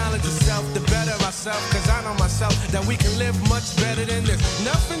solution, knowledge of self, to better ourselves, cause I know myself that we can live much better than this.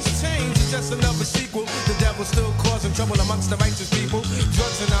 Nothing's changed, it's just another sequel. The devil's still causing trouble amongst the righteous people.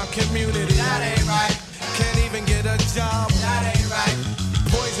 Drugs in our community. That ain't right. Can't even get a job. That ain't right.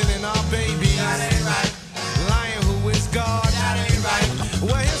 Poisoning our babies. That ain't right. Lying, who is God. That ain't right.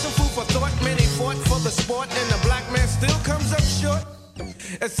 Well, here's some food for thought. Many fought for the sport, and the black man still comes up short.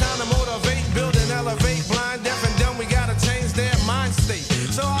 It's time to motivate, build and elevate. Blind, deaf, and dumb, we gotta change their mind state.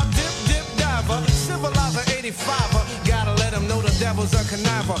 So our dip, diver, civilizer 85er, gotta let them know the devil's a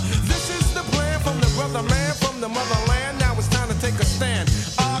conniver. This is the plan from the brother man, from the motherland. Now it's time to take a stand.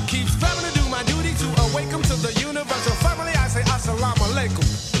 I keep striving to do my duty to awaken to the universal family. I say assalamu alaikum.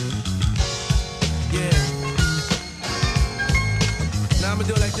 Yeah. Now I'ma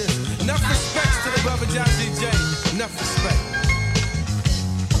do it like this. Enough respect to the brother John DJ. Enough respect.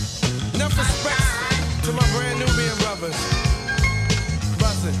 Enough respect to my brand Nubian brothers.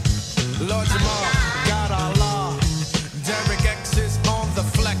 Buzzin', Lord Jamal, God Allah. Derek X is on the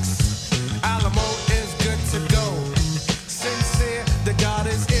flex. Alamo is good to go. Sincere, the God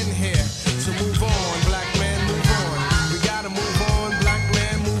is in here. So move on, black man, move on. We gotta move on, black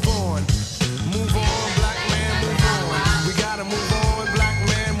man, move on. Move on, black man, move on. We gotta move on, black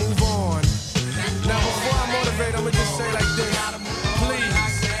man, move on. Now before I motivate, I'ma just say like this.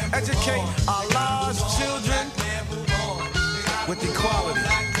 Please, educate our lost children with equality.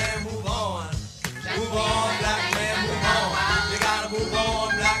 Move on, black man, move on. You gotta move on,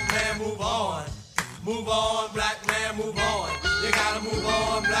 black man, move on. Move on, black man, move on. You gotta move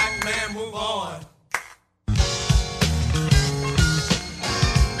on, black man, move on.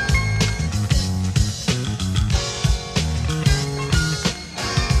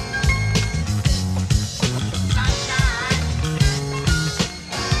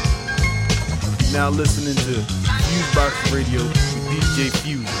 Now listening to Fusebox Radio with DJ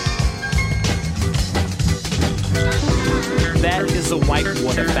Fuse. That is a white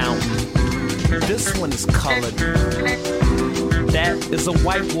water fountain. This one is colored. That is a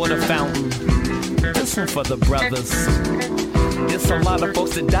white water fountain. This one for the brothers. There's a lot of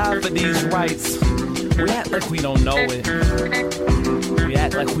folks that die for these rights. We act like we don't know it. We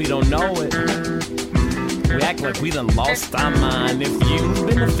act like we don't know it. We act like we done lost our mind. If you've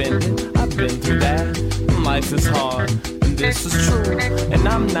been offended, I've been through that. Life is hard, and this is true. And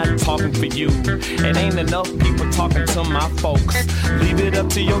I'm not talking for you. It ain't enough people talking to my folks. Leave it up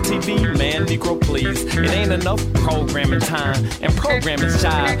to your TV, man, Negro, please. It ain't enough programming time and programming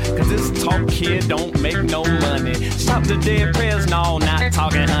shy. Cause this talk here don't make no money. Stop the dead prayers, no, not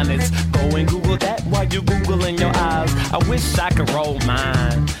talking hundreds. Go and Google that while you Googling your eyes. I wish I could roll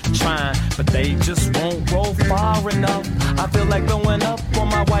mine, trying, but they just won't roll far enough. I feel like going up on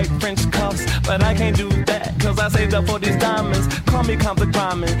my white French cuffs, but I can't do that, cause I saved up for these diamonds. Call me conflict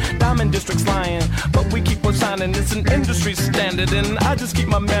rhyming, Diamond District's lying, but we keep on shining, it's an industry standard, and I just keep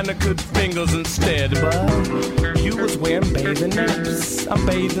my manicured fingers instead. But you was wearing bathing apes, I'm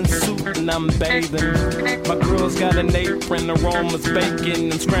bathing suit and I'm bathing. My girl's got an apron, aromas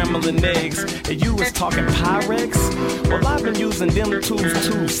bacon and scrambling eggs, and you was talking Pyrex? Well, I've been using them tools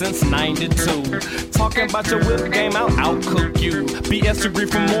too since 92. Talking about your whip game, I'll outcook you. BS degree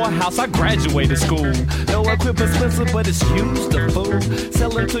from Morehouse, I graduated school. No equipment expensive, but it's used the food.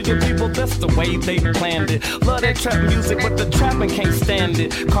 Selling to your people, that's the way they planned it. Love that trap music, but the trapping can't stand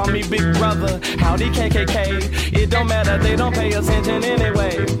it. Call me Big Brother, howdy KKK. It don't matter, they don't pay attention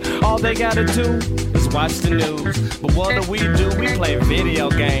anyway. All they gotta do is watch the news. But what do? We play video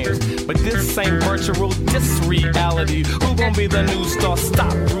games. But this ain't virtual, this reality. Who gon' be the new star?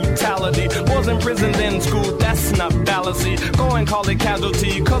 Stop brutality. Was in prison then school, that's not fallacy. Go and call it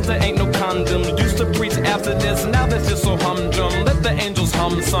casualty, cause there ain't no condom. Used to preach after this, now that's just so humdrum. Let the angels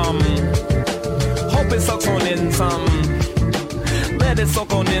hum some. Hope it sucks on in some. Let it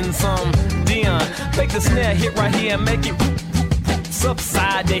soak on in some. Dion, make the snare hit right here and make it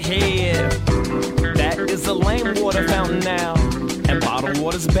subside the head. That is a lame water fountain now, and bottled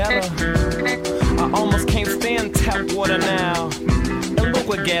water's better. I almost can't stand tap water now, and look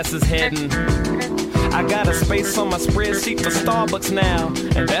where gas is heading. I got a space on my spreadsheet for Starbucks now,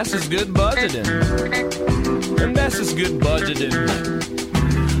 and that's just good budgeting. And that's just good budgeting.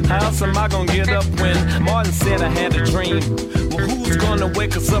 How else am I gonna get up when Martin said I had a dream? Well, who's gonna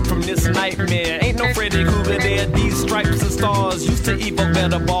wake us up from this nightmare? Ain't no Freddy Krueger there, these stripes and stars used to evoke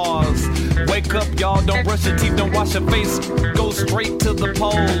better bars. Wake up, y'all, don't brush your teeth, don't wash your face, go straight to the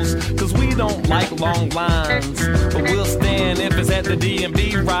polls. Cause we don't like long lines, but we'll stand if it's at the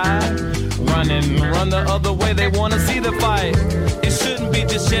DMV ride. Run the other way, they wanna see the fight. It shouldn't be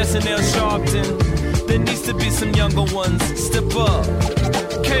just Chanel Sharpton, there needs to be some younger ones, step up.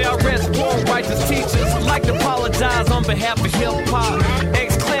 KRS One righteous teachers like to apologize on behalf of hip-hop.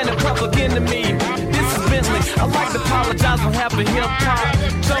 Ex-Clan and Public Enemy, this is Bentley. I like to apologize on behalf of hip-hop.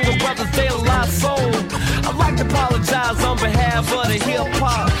 Jungle Brothers, De La Soul. I like to apologize on behalf of the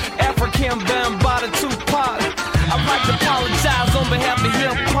hip-hop. African Bambaataa Tupac. I like to apologize on behalf of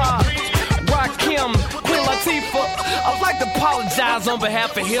hip-hop. Rakim, Queen Latifah. I like to apologize on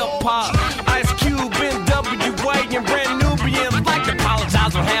behalf of hip-hop. Ice Cube, NWA, and Brand Nubian. I like to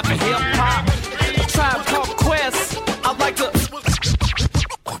apologize on behalf of hip-hop. A Tribe Called Quest. I like to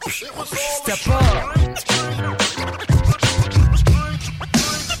step up.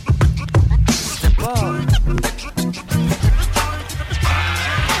 Step up.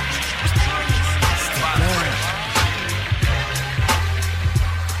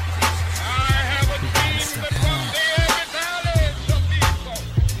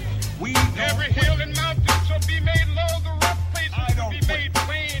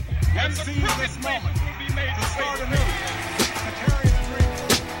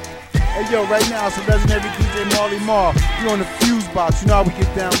 Hey yo, right now it's a legendary DJ Marley Marl. You on the Fuse Box, you know how we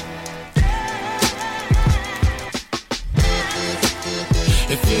get down.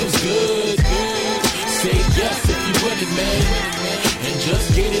 It feels good. Say yes if you with it, man. And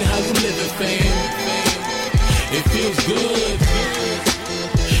just get it how you live it, fam. It feels good.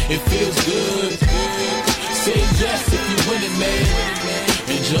 It feels good. Say yes if you with it, man.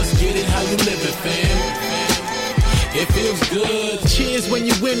 And just get it how you live it, fam. It feels good. Cheers when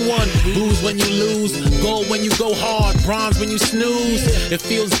you win one, booze when you lose, gold when you go hard, bronze when you snooze. It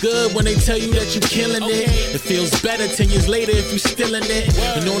feels good when they tell you that you're killing it. It feels better 10 years later if you're still in it.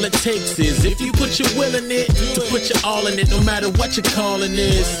 And all it takes is if you put your will in it, to put your all in it, no matter what your calling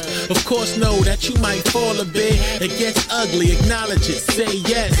is. Of course, know that you might fall a bit. It gets ugly, acknowledge it, say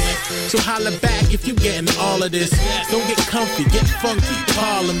yes. So holla back if you getting all of this. Don't get comfy, get funky,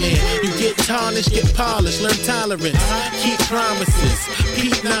 parliament. You get tarnished, get polished, learn tolerance. Keep promises,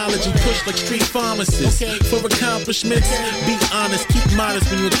 keep knowledge and push like street pharmacists. For accomplishments, be honest, keep modest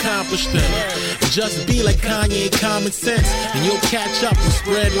when you accomplish them. Just be like Kanye, common sense, and you'll catch up and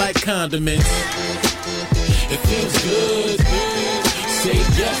spread like condiments. It feels good. Say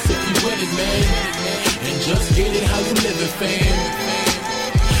yes if you with it, man. And just get it how you live it, fam.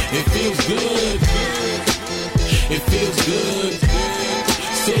 It feels good. It feels good.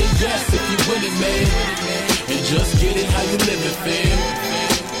 Say yes if you winning, man. And just get it how you living, fam.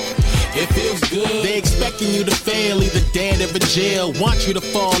 It feels good. They expecting you to fail, either dead or in jail. Want you to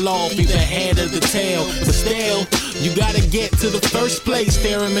fall off, either head or the tail. But still, you gotta get to the first place.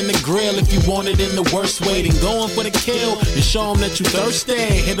 Stare him in the grill if you want it in the worst way. Then going for the kill and show him that you thirsty.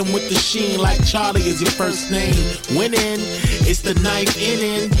 Hit him with the sheen like Charlie is your first name. Winning, it's the ninth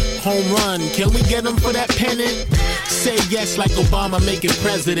inning. Home run, can we get him for that pennant? Say yes like Obama making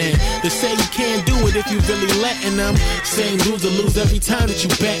president. They say you can't do it if you really letting them. Same loser lose every time that you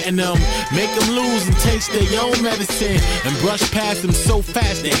betting them. Make them lose and taste their own medicine. And brush past them so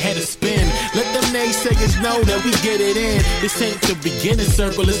fast their head will spin. Let them naysayers know that we get it in. This ain't the beginner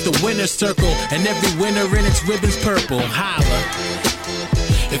circle, it's the winner circle. And every winner in its ribbon's purple. Holla.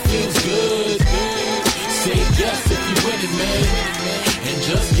 It feels good. Say yes if you winning, man. And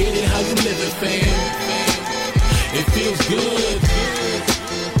just get it how you living, fam. It feels good.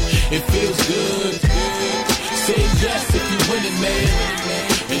 It feels good. Say yes if you winning, man.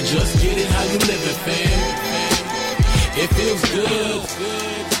 And just get it how you living, fam. It feels good.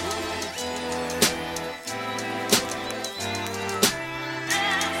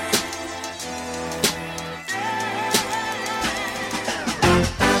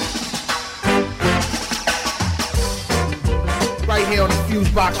 Right here on the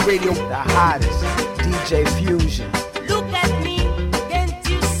Fusebox Radio, the hottest DJ Fusion. Look at me, can't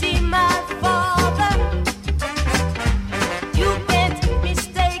you see my father? You can't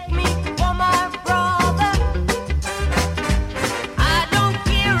mistake me for my brother. I don't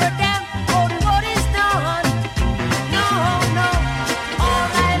care a damn about what is done. No, no, all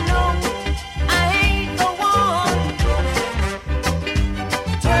I know, I ain't the one.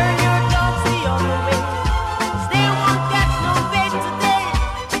 Turn your thoughts the other way. They won't catch no bait today.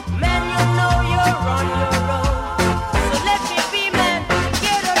 Man, you know you're on your own. So let me be man,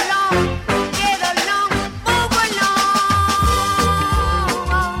 get along, move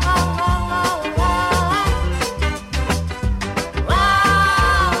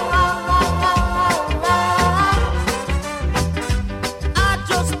I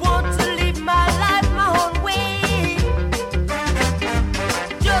just want to live my life my own way.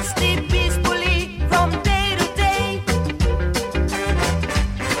 Just live peacefully from day to day.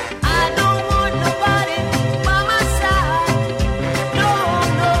 I don't want nobody by my side. No,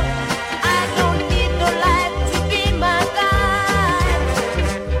 no, I don't need no life to be my guide.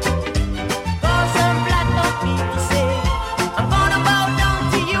 'Cause I'm black, don't need to say. I'm gonna bow down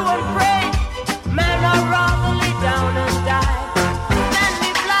to you and pray. Man, I'd rather lay down and die than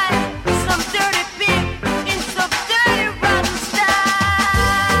live life with some dirty pig in some dirty rotten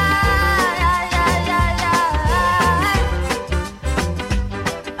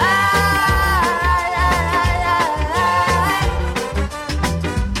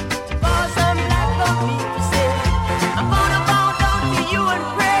Cause I'm black, don't need to say. I'm gonna bow down to you and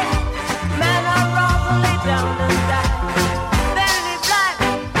pray. Man, I'd rather lay down and die than live life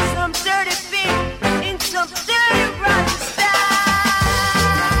with some dirty pig in some dirty rotten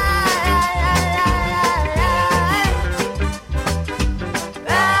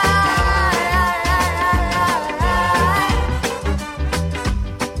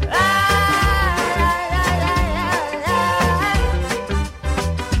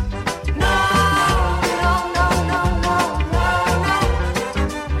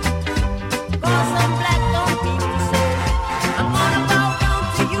Cause I'm black, don't need to say. I'm gonna bow down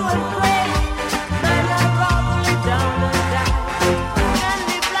to you and pray. Man, I'd rather lay down and die than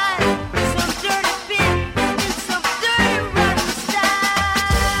live life with some dirty pig in some dirty rotten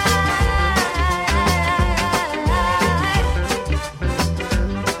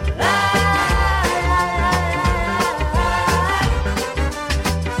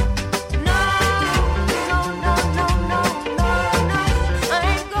I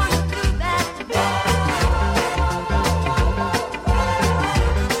ain't gonna do that.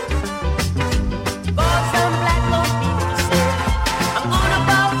 Cause I'm black, don't need to say. I'm gonna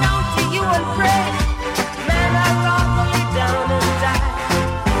bow down to you and pray. Man, I'd rather lay down and die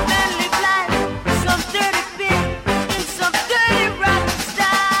than live life with some dirty pig in some dirty rotten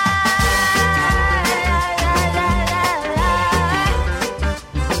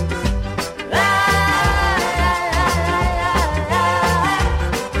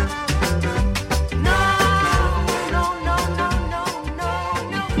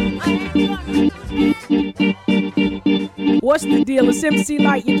What's the deal? It's MC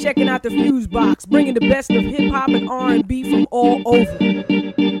Light. You're checking out the Fusebox, bringing the best of hip hop and R&B from all over.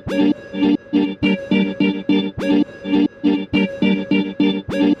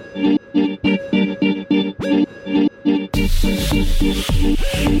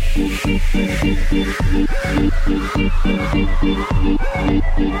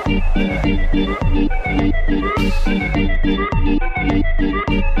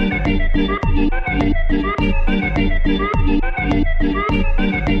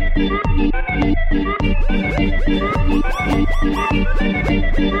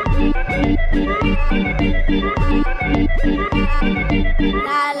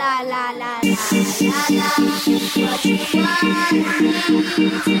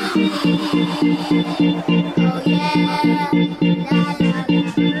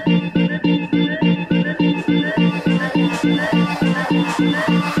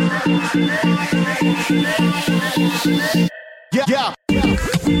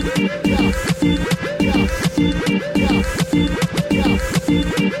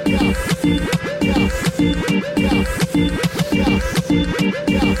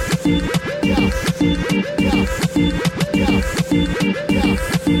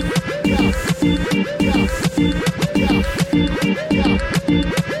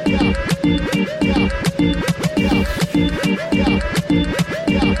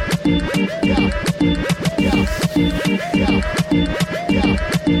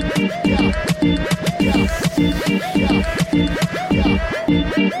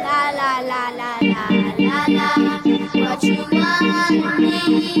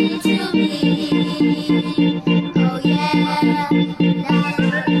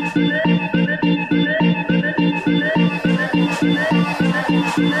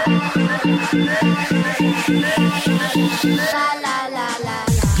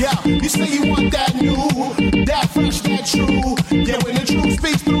 You say you want that new, that fresh, that true. Yeah, when the truth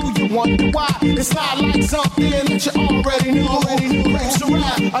speaks through, you wonder why. It's not like something that you already knew. Grapes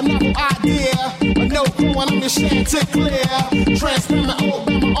around, a novel idea. A no growing on the Chanticleer. Transparent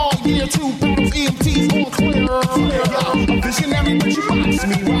Alabama all year. 2 battles, EMTs on clear. Yeah, a visionary, but you box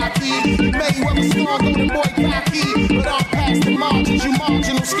me, Rocky. Mayweather star, golden boy cocky. But I'm past the margins, you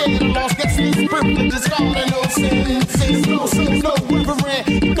marginal, scared of lost. Guessing this privilege is all in no sense. No soul, no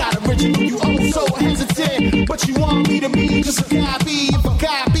reverend. You not original, you oh so hesitant. But you want me to be just a copy of a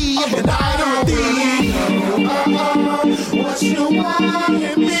copy of an identity. What you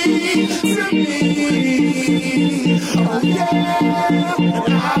wanted me to be. Oh yeah,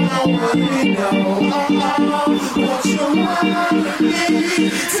 and I don't really know what you wanted me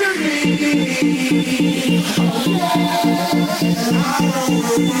to be. Oh yeah, I don't really know.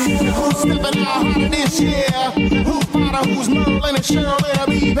 Who's stepping out harder this year? Who's Potter, who's Merlin and Shirley?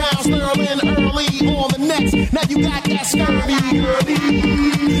 Rebound Sterling early on the next. Now you got that scurvy, girly.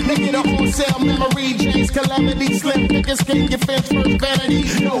 They get a wholesale memory. James Calamity, Slim Pickens, King, your fence first vanity.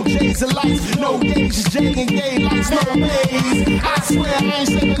 No J's and lights, no gauges, J and gay lights, no maze. I swear I ain't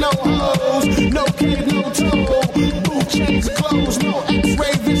saving no hoes. No cave, no toe. Boot chains closed, no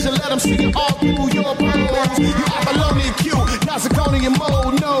X-ray vision. Let them see it all through your bones. You Apollonian cute, not Zirconian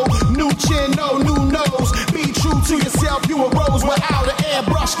mode. No new chin, no new nose. Be true to yourself, you arose without an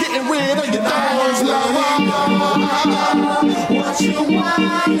airbrush, getting rid of your thorns. What you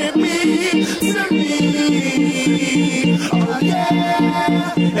wanted me to be. Oh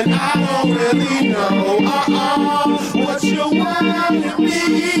yeah, and I don't really know what you wanted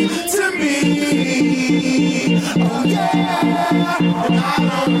me to be. Oh yeah, and I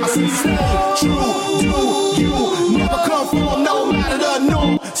don't really stay true. Do you never conform, no matter the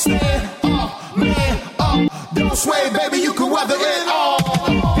norm. Stand up, man up, don't sway, baby, you can weather it all.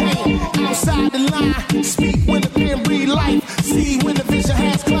 Hey, outside the line, speak when the pen breathe life. See when the vision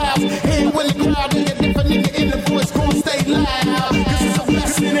has clouds. Hear when the crowd in the different nigga in the voice gon' stay loud. Cause it's a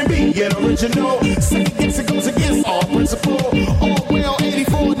blessing in being original. Second guess it goes against all principle. All well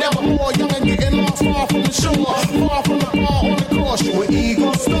 84, never more. Young and getting lost, far from the shore. Far from the ball on the course. You an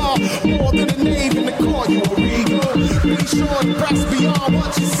eagle star. More than a name in the court, you a regal. Be sure to press beyond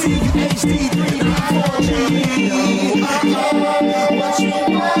what you see. You HD 3D 4G. What you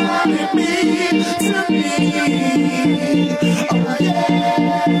wanted me to be. Oh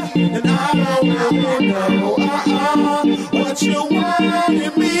yeah, and I don't really know what you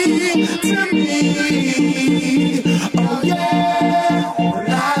wanted me to be. Oh yeah,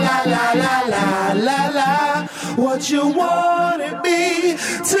 la la la la la la la. What you wanted me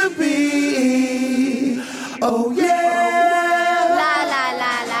to be. Oh yeah, la la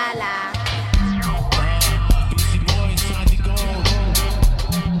la la la.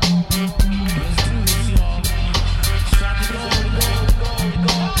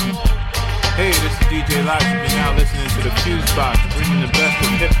 Hey, this is DJ Logic. You're now listening to the Fuse Box, bringing the best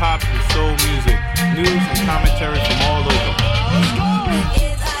of hip hop and soul music, news and commentary from all over.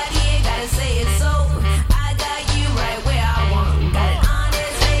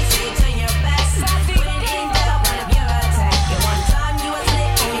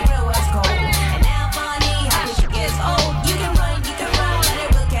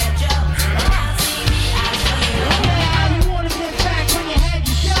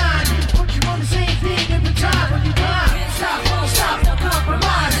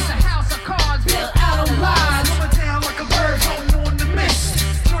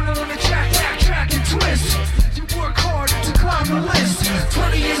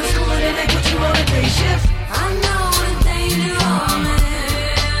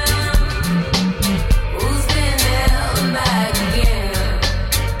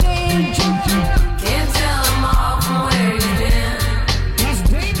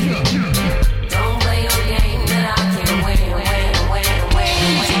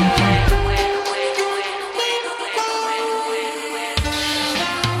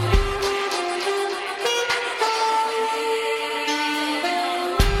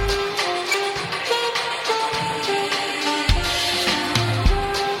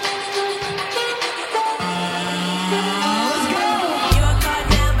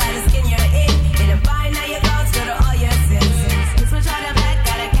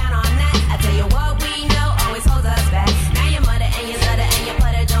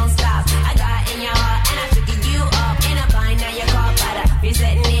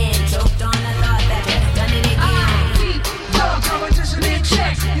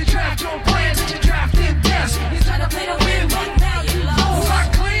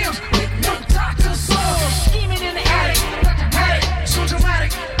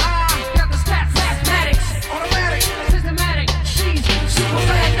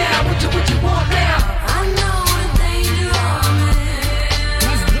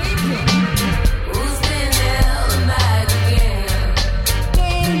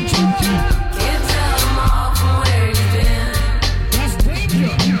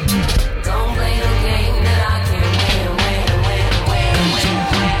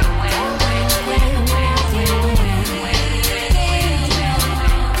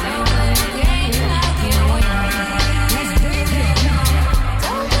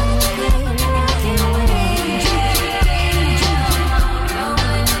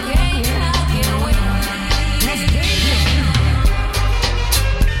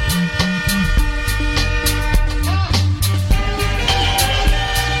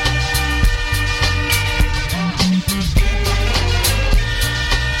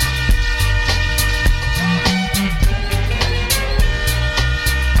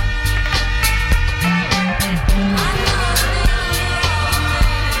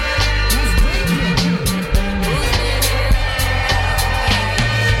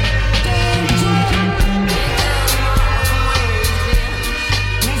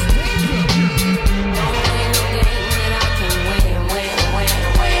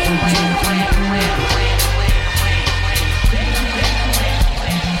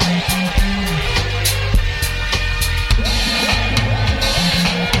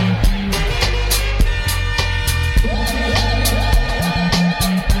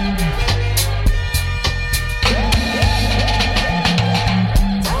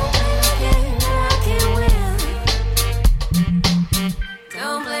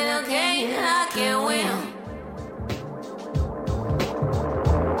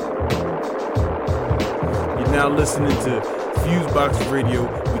 listening to Fusebox Radio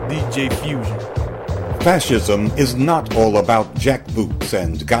with DJ Fusion. Fascism is not all about jackboots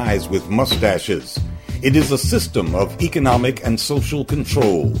and guys with mustaches. It is a system of economic and social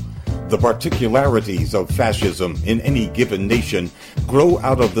control. The particularities of fascism in any given nation grow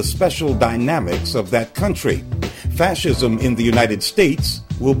out of the special dynamics of that country. Fascism in the United States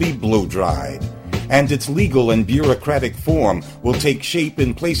will be blow-dried, and its legal and bureaucratic form will take shape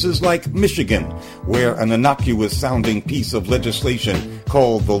in places like Michigan, where an innocuous-sounding piece of legislation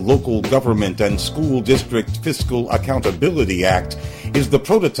called the Local Government and School District Fiscal Accountability Act is the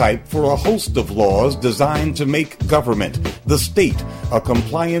prototype for a host of laws designed to make government, the state, a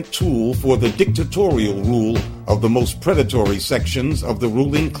compliant tool for the dictatorial rule of the most predatory sections of the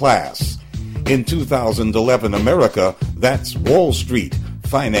ruling class. In 2011 America, that's Wall Street,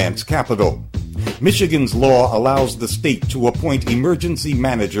 finance capital. Michigan's law allows the state to appoint emergency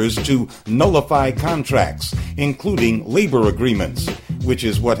managers to nullify contracts, including labor agreements, which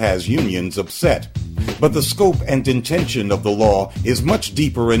is what has unions upset. But the scope and intention of the law is much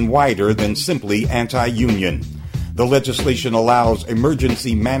deeper and wider than simply anti-union. The legislation allows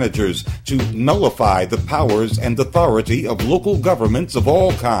emergency managers to nullify the powers and authority of local governments of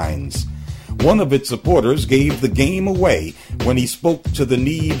all kinds. One of its supporters gave the game away when he spoke to the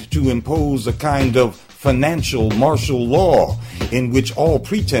need to impose a kind of financial martial law in which all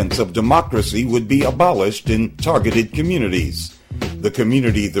pretense of democracy would be abolished in targeted communities. The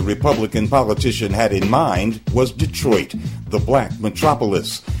community the Republican politician had in mind was Detroit, the black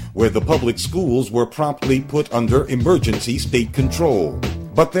metropolis, where the public schools were promptly put under emergency state control.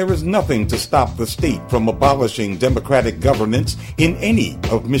 But there is nothing to stop the state from abolishing democratic governance in any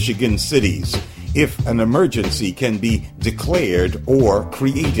of Michigan's cities, if an emergency can be declared or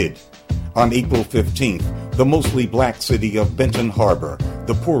created. On April 15th, the mostly black city of Benton Harbor,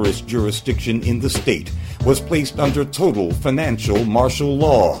 the poorest jurisdiction in the state, was placed under total financial martial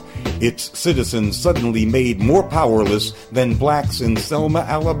law. Its citizens suddenly made more powerless than blacks in Selma,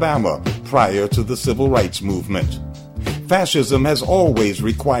 Alabama, prior to the Civil Rights Movement. Fascism has always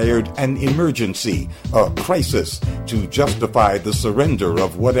required an emergency, a crisis, to justify the surrender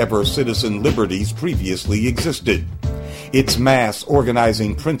of whatever citizen liberties previously existed. Its mass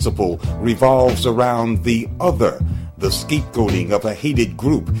organizing principle revolves around the other, the scapegoating of a hated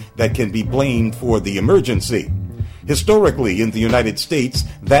group that can be blamed for the emergency. Historically, in the United States,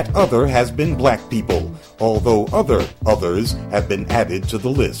 that other has been black people, although others have been added to the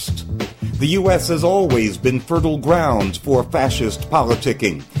list. The U.S. has always been fertile ground for fascist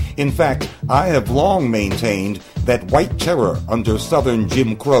politicking. In fact, I have long maintained that white terror under Southern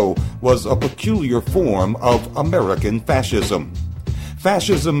Jim Crow was a peculiar form of American fascism.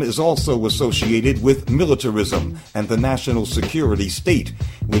 Fascism is also associated with militarism and the national security state,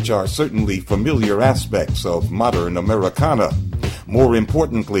 which are certainly familiar aspects of modern Americana. More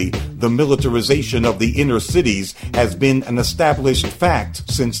importantly, the militarization of the inner cities has been an established fact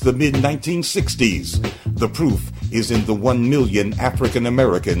since the mid-1960s. The proof is in the 1 million African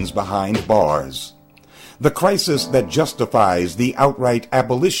Americans behind bars. The crisis that justifies the outright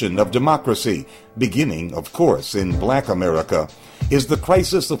abolition of democracy, beginning, of course, in black America, is the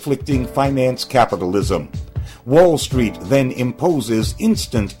crisis afflicting finance capitalism. Wall Street then imposes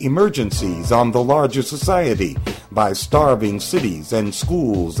instant emergencies on the larger society by starving cities and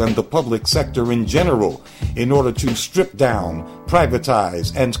schools and the public sector in general in order to strip down,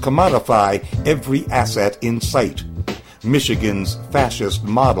 privatize, and commodify every asset in sight. Michigan's fascist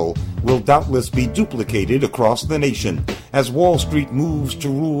model will doubtless be duplicated across the nation as Wall Street moves to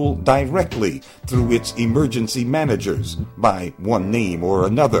rule directly through its emergency managers by one name or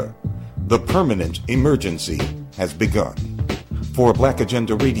another. The permanent emergency has begun. For Black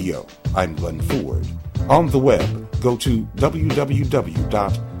Agenda Radio, I'm Glenn Ford. On the web, go to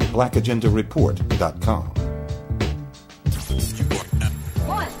www.blackagendareport.com.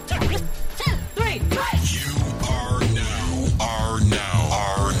 1, 2, 3, 4. You are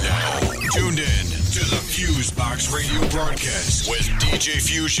now tuned in to the Fusebox Radio broadcast with DJ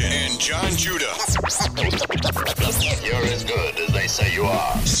Fusion and John Judah. You're as good as they say you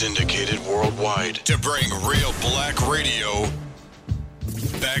are. Syndicated worldwide to bring real black radio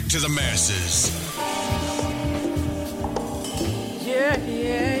back to the masses. Yeah.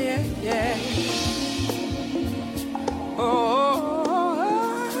 Yeah.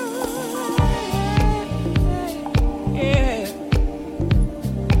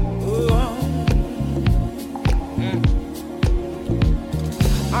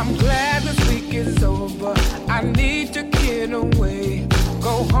 I'm glad this week is over. I need to get away.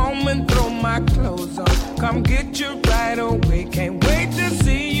 Go home and throw my clothes on. Come get you right away. Can't wait to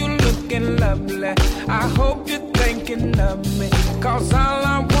see you looking lovely. I hope you thinking of me. Cause all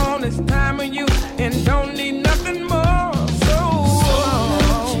I want is time with you and don't need nothing more.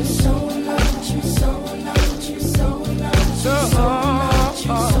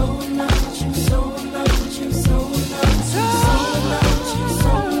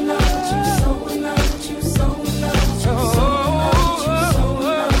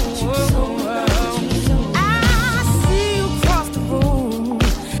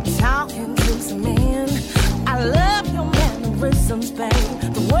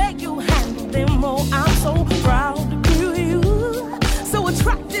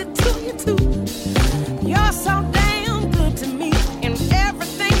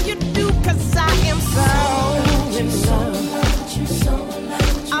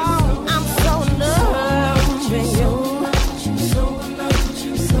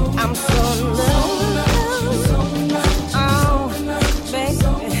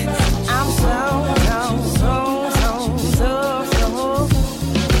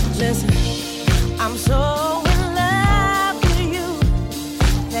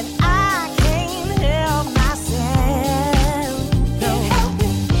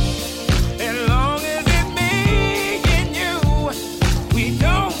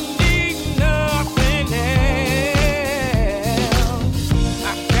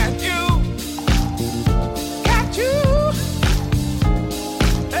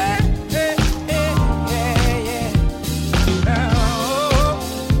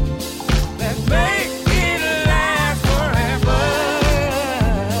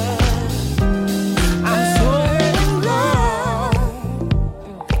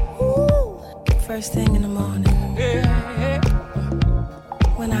 First thing in the morning,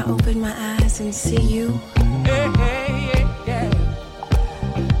 when I open my eyes and see you,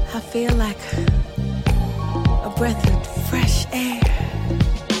 I feel like a breath of fresh air.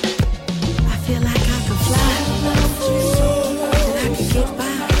 I feel like I could fly, that I could get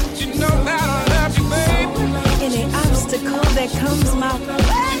by. You know that I love you, baby. Any obstacle that comes my way,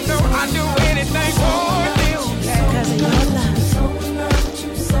 you know I do anything for you. Because of your love.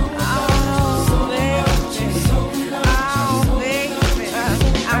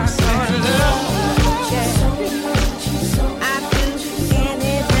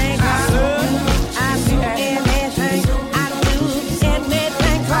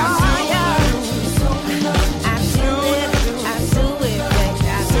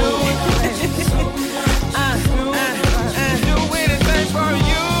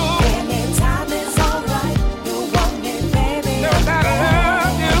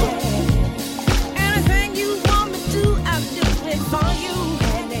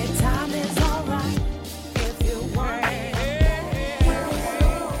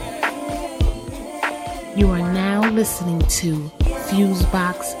 You are now listening to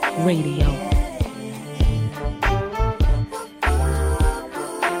Fusebox Radio.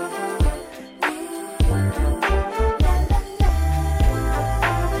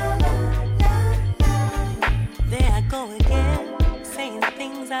 There I go again, saying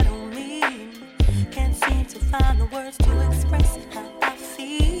things I don't mean. Can't seem to find the words to express how I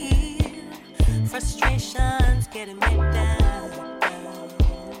feel. Frustration's getting me down.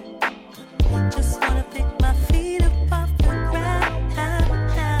 Just wanna pick my feet up off the ground,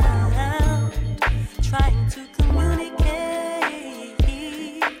 trying to communicate,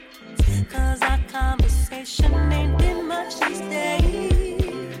 'cause our conversation ain't been much these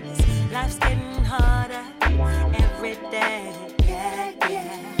days. Life's getting harder every day, yeah,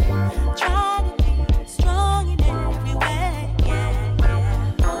 yeah. Try to be strong in every way, yeah,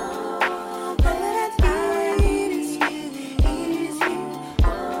 yeah. Oh, but I need is you, is you. Oh,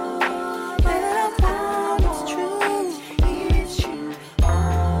 but I found it's true, it's true. Oh,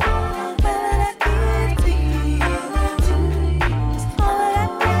 but I give to you, to you. All that I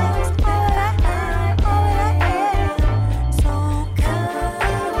give is all that I have, all that I am. So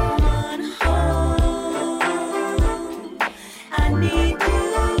come on home. I need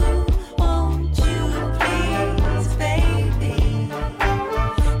you, won't you please, baby,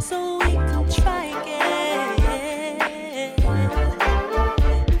 so we can try again,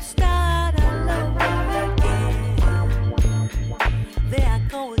 start all over again. There I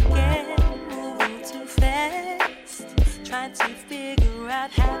go again, moving too fast, trying to figure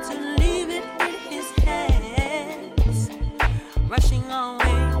out how to leave it in his hands. Rushing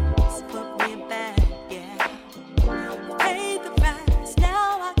always put me back, yeah. Paid the price,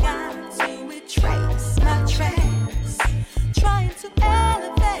 now I got to retrace my tracks, trying to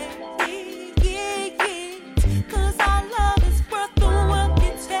elevate, yeah, 'cause our love is worth the work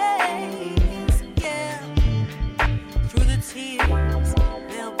it takes, yeah. Through the tears,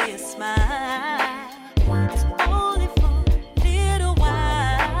 there'll be a smile. It's only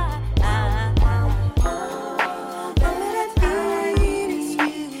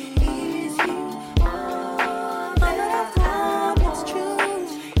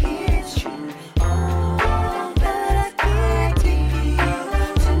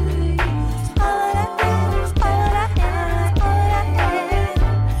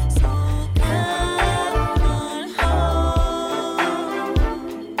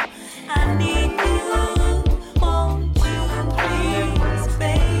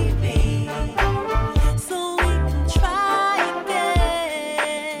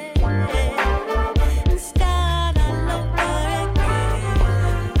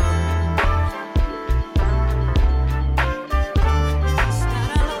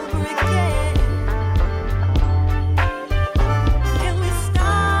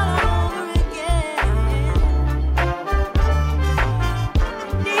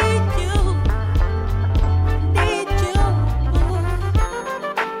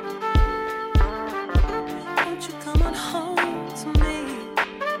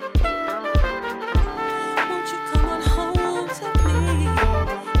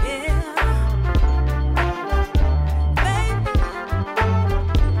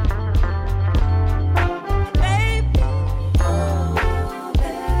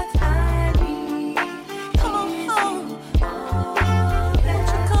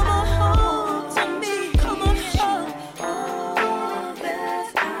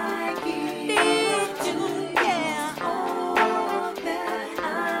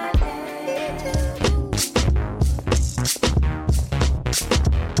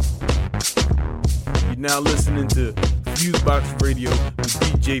listening to Fusebox Radio with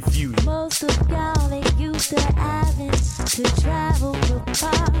DJ Fusion. Most of y'all ain't used to having to travel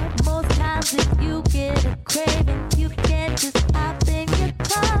apart. Most times if you get a craving, you can't just hop in your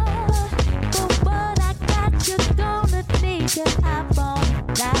car. But what I got, you're gonna need to hop on a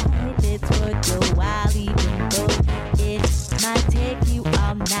ride. It's worth your while, even though it might take you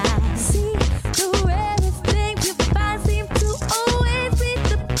all night. See, the rarest things you find seem to always be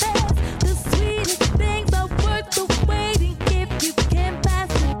the best. The sweetest things are worth the waiting if you can pass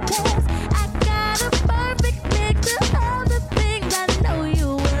the test. I got a perfect mix of all the things I know you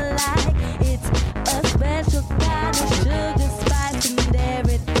will like. It's a special kind of sugar spice and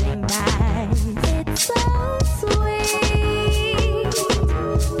everything nice. It's so sweet,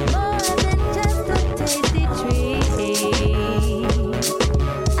 more than just a tasty treat.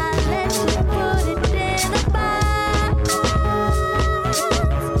 I let you put it in a box.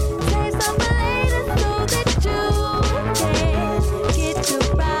 Save some for later so that you can get your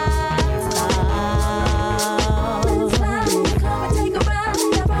rocks on. Let's ride, come and take a ride.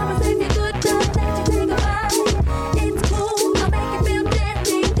 I promise if you're good, don't let you take a ride. It's cool, I'll make you feel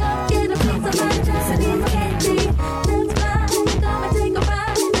dandy. Come get a piece of my Japanese candy. Let's ride, come and take a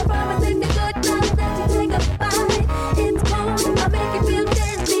ride. I promise if you're good, don't let you take a bite. It's cool, I'll make you feel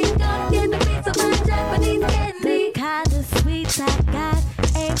dandy. Come get a piece of my Japanese candy. The kind of sweets I got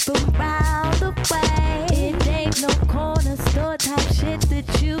ain't from round the way. It ain't no corner store type shit that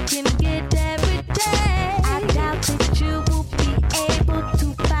you can get every day. I doubt that you will be able to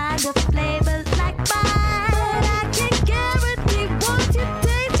find a flavor like mine. But I can guarantee once you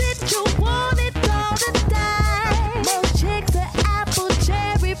taste it, you want it all the time. Most chicks are apple,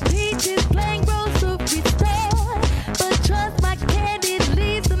 cherry, peaches, plain grocery store. But trust my candy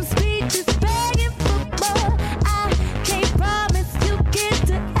leaves them speechless, begging for more. I can't promise you get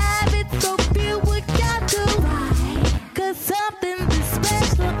to have it, so feel what y'all do. Cause something this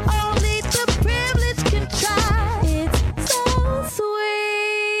special only the privileged can try. It's so sweet,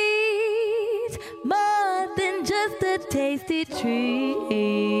 more than just a tasty treat.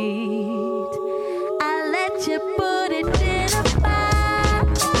 I let you put it in a box.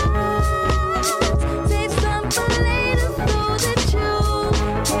 Save some for later so that you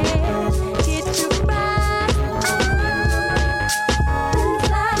can get your rocks on. Let's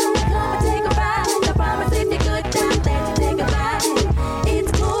ride, come and take a ride. I promise if you're good, I'll let you take a ride.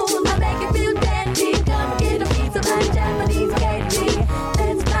 It's cool, I'll make you feel dandy. Come get a piece of my Japanese candy.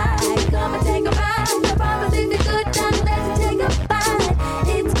 Let's ride, come and take a ride. I promise if you're good, I'll let you take a bite.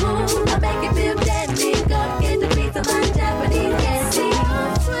 It's cool, I'll make you feel dandy. Come get a piece of my Japanese candy.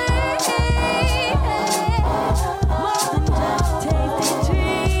 Sweet, more than just a tasty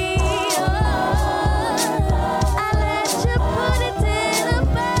treat. I let you put it in a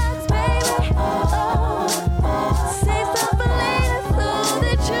box, baby. Save some for later so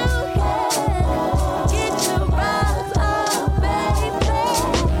that you can get your rocks on, baby.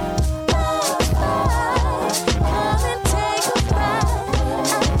 Come and take a ride.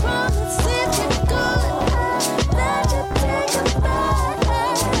 I promise if you're good, I'll let you take a bite.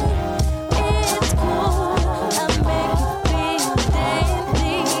 It's cool, I'll make you feel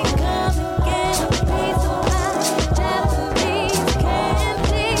dandy. Come and get a piece of my Japanese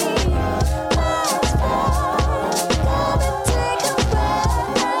candy. Let's ride, come and take a ride.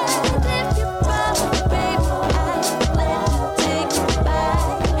 If you promise, baby, I'll let you take a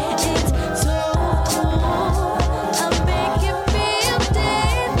bite. It's so cool, I'll make you feel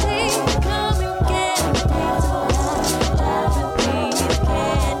dandy. Come and get a piece of my Japanese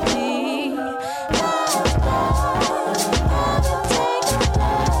candy. Let's ride, come and take a ride. Promise if you're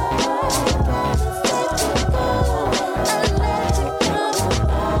good, I'll let you come.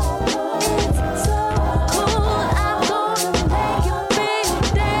 It's so cool, I'm gonna make you feel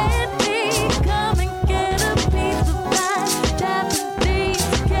dandy. Come and get a piece of my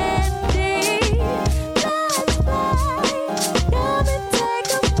Japanese candy. Let's ride, come and take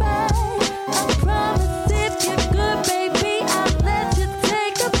a ride. I promise if you're good, baby, I'll let you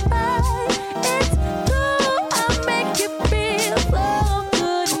take a bite. It's cool, I'll make you feel so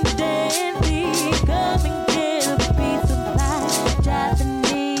good and dandy. Come and get a piece of my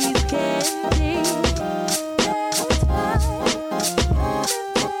Japanese candy. Let's ride,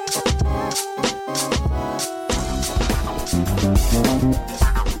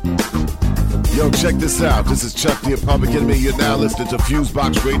 Yo, check this out. This is Chuck the Public Enemy. You're now listening to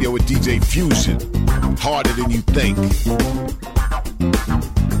Fusebox Radio with DJ Fusion. Harder than you think.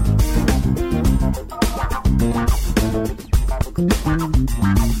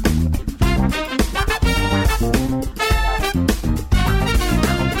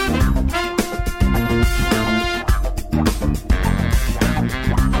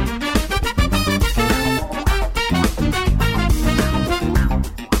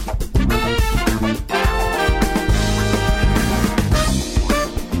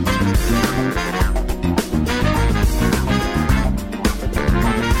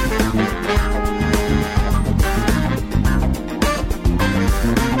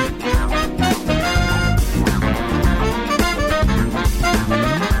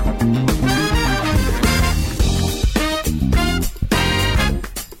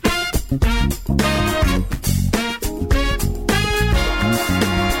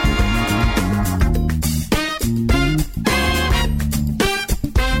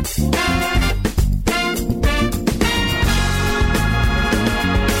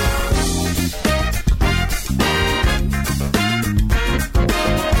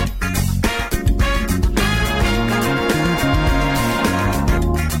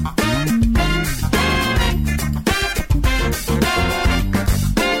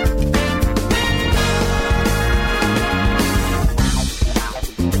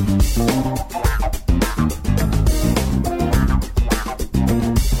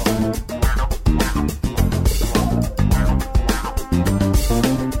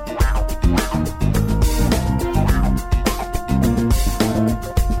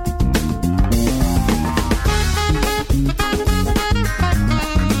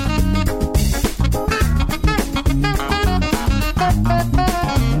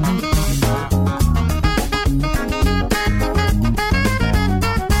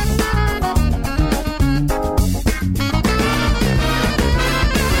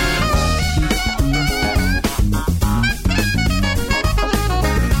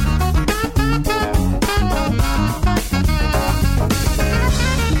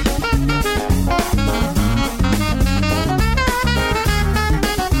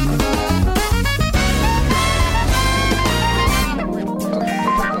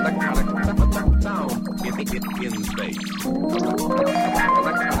 in space.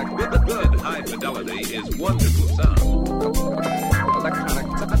 Good high fidelity is wonderful sound. Electronic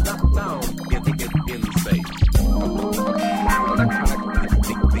sound in space.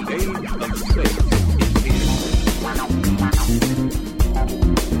 The age of space is here.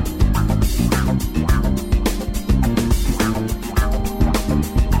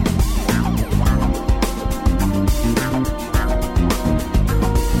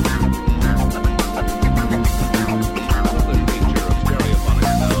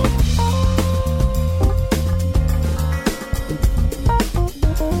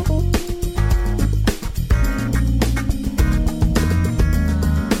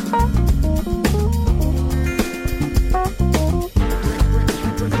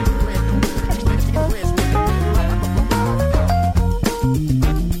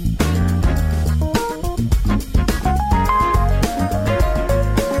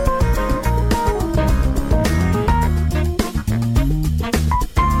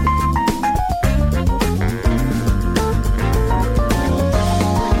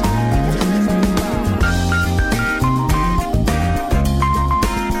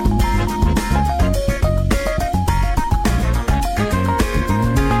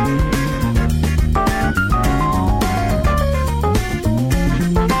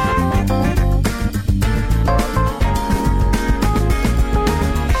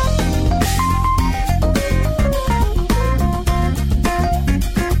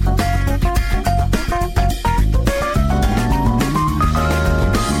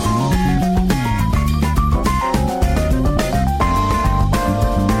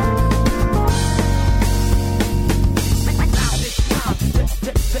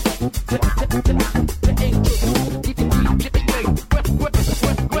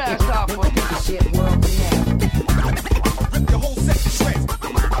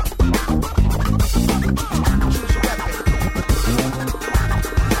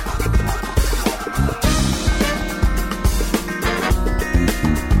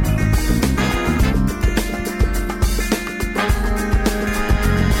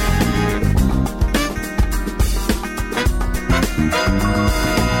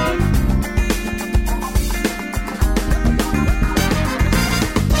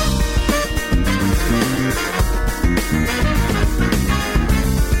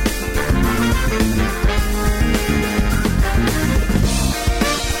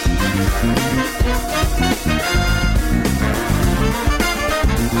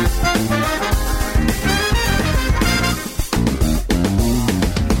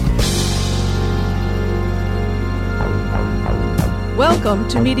 Welcome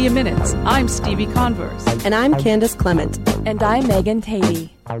to Media Minutes. I'm Stevie Converse. And I'm Candace Clement. And I'm Megan Tatey.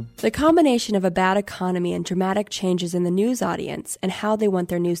 The combination of a bad economy and dramatic changes in the news audience and how they want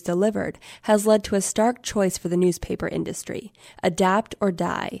their news delivered has led to a stark choice for the newspaper industry: adapt or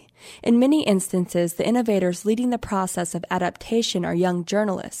die. In many instances, the innovators leading the process of adaptation are young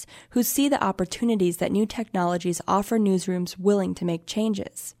journalists who see the opportunities that new technologies offer newsrooms willing to make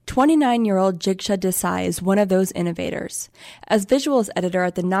changes. 29-year-old Jigsha Desai is one of those innovators. As visuals editor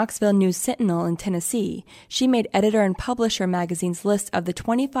at the Knoxville News Sentinel in Tennessee, she made Editor and Publisher magazine's list of the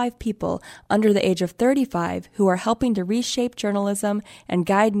 25 people under the age of 35 who are helping to reshape journalism and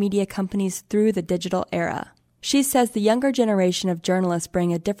guide media companies through the digital era. She says the younger generation of journalists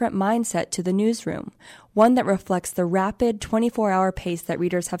bring a different mindset to the newsroom, one that reflects the rapid 24-hour pace that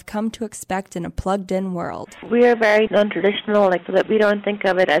readers have come to expect in a plugged-in world. We are very non-traditional, like so that we don't think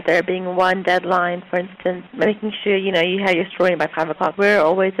of it as there being one deadline, for instance, making sure, you have your story by 5 o'clock. We're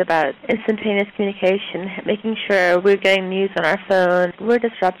always about instantaneous communication, making sure we're getting news on our phone. We're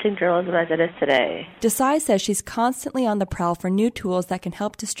disrupting journalism as it is today. Desai says she's constantly on the prowl for new tools that can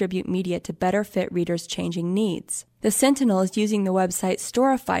help distribute media to better fit readers' changing needs. The Sentinel is using the website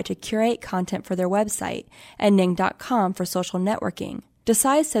Storify to curate content for their website, and Ning.com for social networking.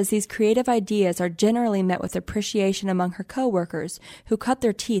 Desai says these creative ideas are generally met with appreciation among her coworkers who cut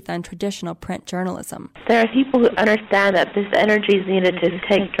their teeth on traditional print journalism. There are people who understand that this energy is needed to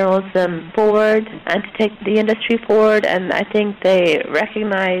take journalism forward and to take the industry forward, and I think they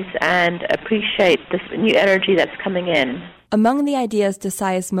recognize and appreciate this new energy that's coming in. Among the ideas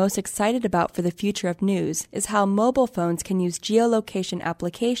Desai is most excited about for the future of news is how mobile phones can use geolocation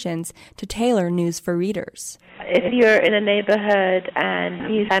applications to tailor news for readers. If you're in a neighborhood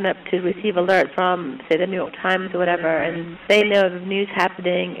and you sign up to receive alerts from, say, the New York Times or whatever, and they know of news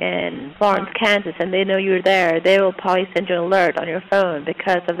happening in Florence, Kansas, and they know you're there, they will probably send you an alert on your phone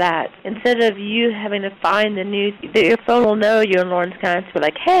because of that. Instead of you having to find the news, your phone will know you're in Lawrence, Kansas. We're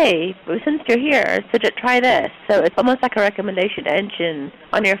like, hey, since you're here, so try this. So it's almost like a recommendation recommendation engine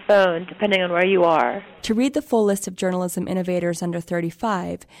on your phone, depending on where you are. To read the full list of journalism innovators under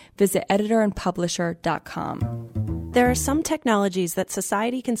 35, visit editorandpublisher.com. There are some technologies that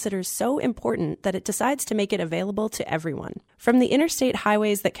society considers so important that it decides to make it available to everyone. From the interstate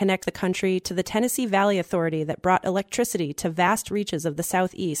highways that connect the country to the Tennessee Valley Authority that brought electricity to vast reaches of the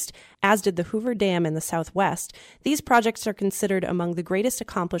Southeast, as did the Hoover Dam in the Southwest, these projects are considered among the greatest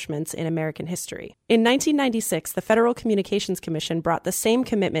accomplishments in American history. In 1996, the Federal Communications Commission brought the same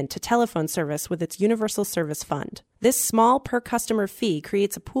commitment to telephone service with its Universal Service Fund. This small per-customer fee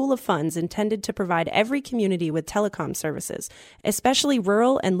creates a pool of funds intended to provide every community with telecom services, especially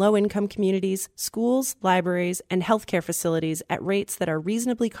rural and low-income communities, schools, libraries, and healthcare facilities at rates that are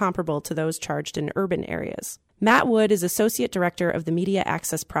reasonably comparable to those charged in urban areas. Matt Wood is Associate Director of the Media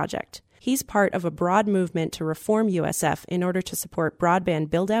Access Project. He's part of a broad movement to reform USF in order to support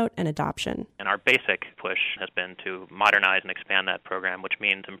broadband build-out and adoption. And our basic push has been to modernize and expand that program, which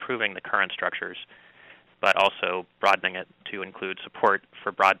means improving the current structures, but also broadening it to include support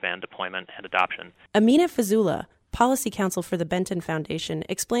for broadband deployment and adoption. Amina Fazula, Policy Counsel for the Benton Foundation,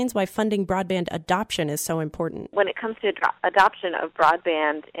 explains why funding broadband adoption is so important. When it comes to adoption of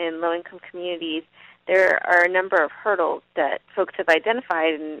broadband in low-income communities, there are a number of hurdles that folks have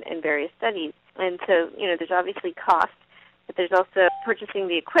identified in various studies. And so, there's obviously cost, but there's also purchasing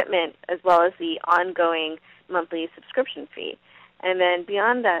the equipment as well as the ongoing monthly subscription fee. And then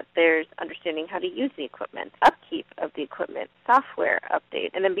beyond that, there's understanding how to use the equipment, upkeep of the equipment, software update.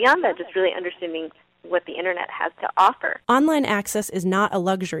 And then beyond that, just really understanding what the Internet has to offer. Online access is not a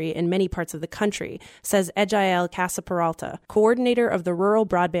luxury in many parts of the country, says Ejael Casaperalta, coordinator of the Rural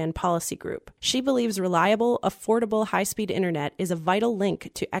Broadband Policy Group. She believes reliable, affordable, high-speed Internet is a vital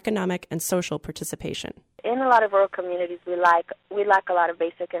link to economic and social participation. In a lot of rural communities, we lack a lot of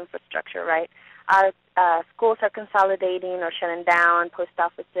basic infrastructure, right? Our schools are consolidating or shutting down, post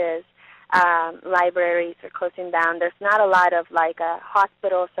offices, libraries are closing down. There's not a lot of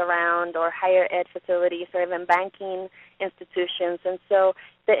hospitals around or higher ed facilities or even banking institutions. And so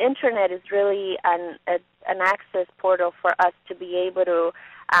the Internet is really an access portal for us to be able to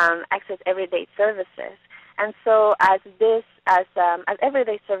access everyday services. And so as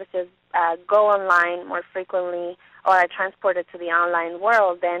everyday services go online more frequently or are transported to the online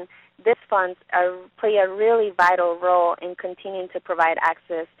world, then these funds play a really vital role in continuing to provide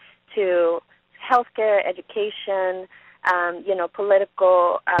access to healthcare, education,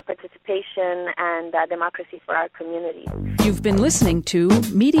 political participation, and democracy for our communities. You've been listening to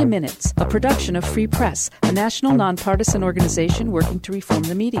Media Minutes, a production of Free Press, a national nonpartisan organization working to reform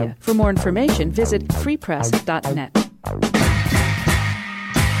the media. For more information, visit freepress.net. You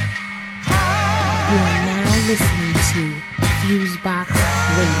are now listening to Fusebox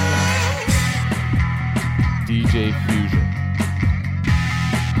Radio. DJ Fusion.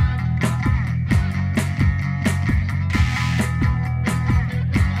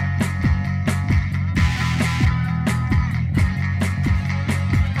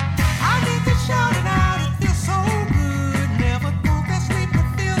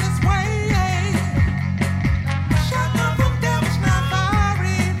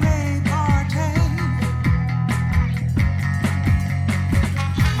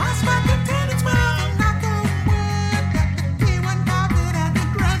 I spent the tenants, mother, not the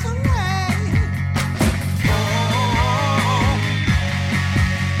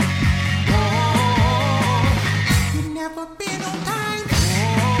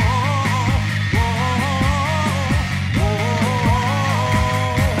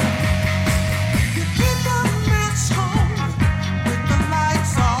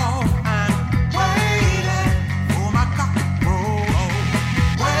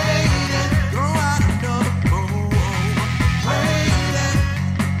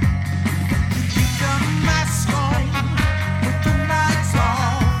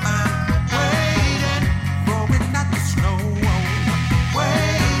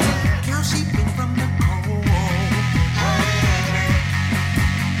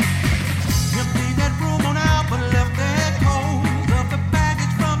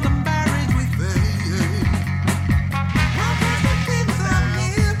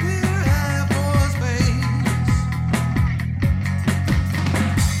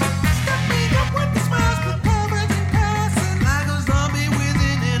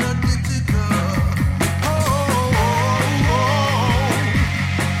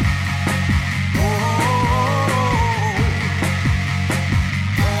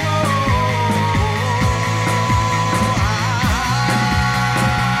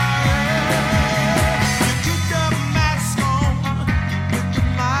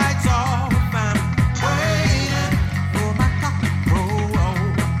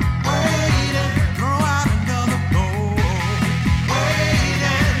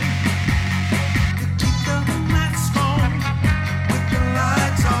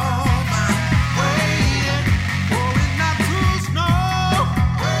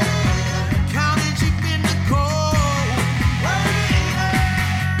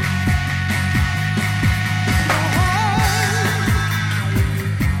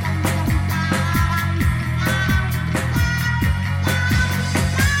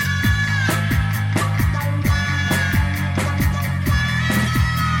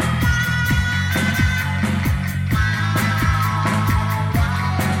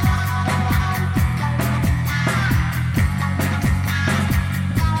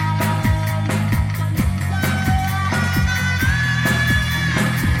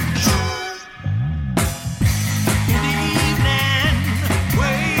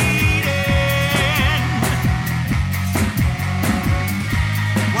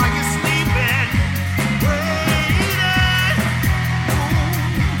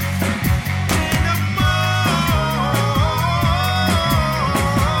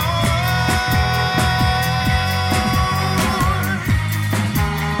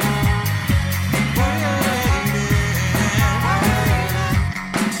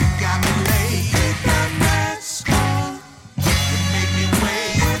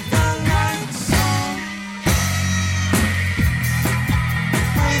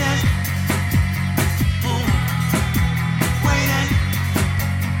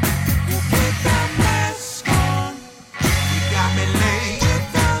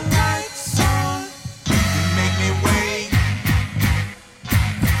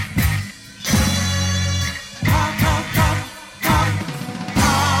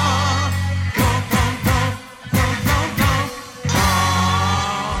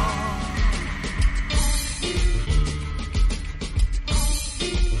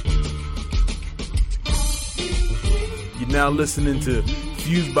Now listening to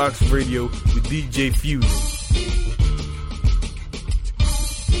Fusebox Radio with DJ Fusion.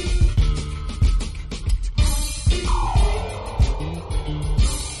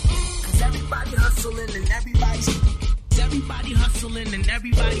 Everybody hustling and everybody's hustling and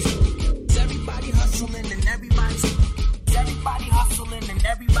everybody's everybody hustling and everybody's hustling and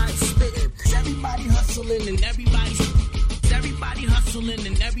everybody's spitting. Everybody hustling and everybody's hustling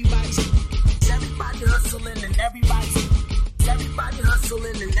and everybody's hustling and everybody's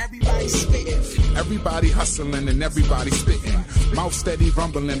hustling and everybody's spitting. Everybody hustling and everybody spitting. Mouth steady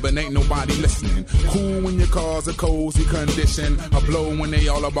rumbling, but ain't nobody listening. Cool when your car's a cozy condition. A blow when they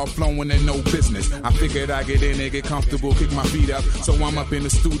all about flowing and no business. I figured I get in there, get comfortable, kick my feet up. So I'm up in the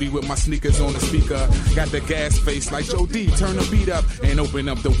studio with my sneakers on the speaker. Got the gas face like Joe D, turn the beat up and open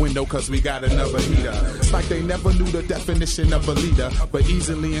up the window cause we got another heater. It's like they never knew the definition of a leader, but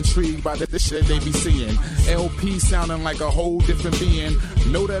easily intrigued by the shit they be seeing. LP sounding like a whole different being.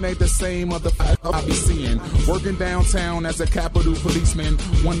 No, that ain't the same other I be seeing. Working downtown as a Capitol policeman.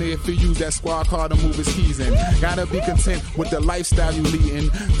 Wonder if he use that squad car to move his keys in. Gotta be content with the lifestyle you leading.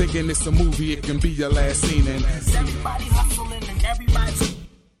 Thinking it's a movie, it can be your last scene in. Everybody hustling and everybody's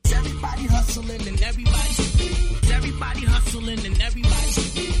everybody hustling and everybody's everybody hustling and everybody's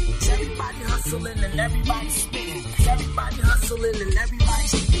everybody hustling and everybody's spitting. Everybody hustling and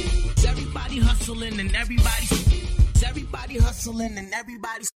everybody's everybody hustling and everybody's everybody hustling and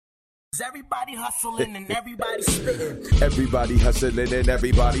everybody's everybody hustling and everybody spitting. Everybody hustling and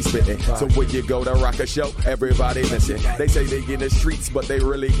everybody spitting. So when you go to rock a show, everybody listen. They say they in the streets, but they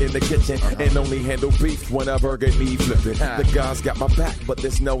really in the kitchen. And only handle beef when a burger need flipping. The guys got my back, but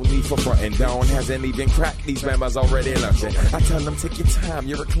there's no need for fronting. Dawn hasn't even cracked, these members already lunching. I tell them take your time,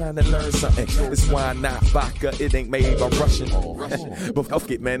 you're reclined to learn something. It's why not vodka, it ain't made by Russian. But fuck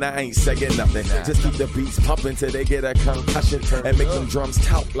it, man, I ain't saying nothing. Just keep the beats pumping till they get a concussion. And make them drums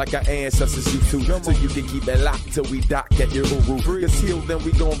tout like I am. Ancestors used to, so you can keep it locked till we dock at your uru. Cause heal, then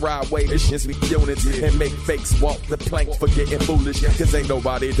we gon' ride way missions, we units and make fakes walk the plank for getting foolish. Cause ain't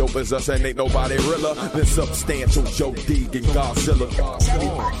nobody dope as us and ain't nobody realer than substantial Joe D and Godzilla.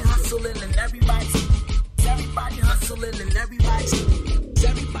 Everybody hustling and everybody's everybody hustling and everybody's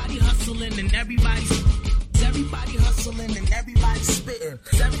everybody hustling and everybody's everybody hustling and everybody's spitting.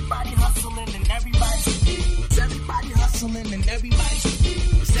 Everybody hustling and everybody's everybody hustling and everybody's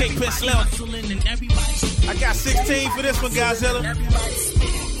Kingpin Slim. I got 16 for this one, Godzilla.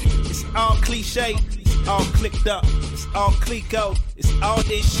 It's all cliche, it's all clicked up, it's all clico, it's all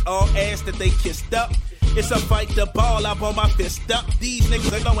ish, all ass that they kissed up. It's a fight the ball up on my fist up. These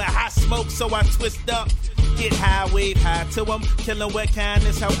niggas are blowing hot smoke, so I twist up. Get high, wave high to them. Killing with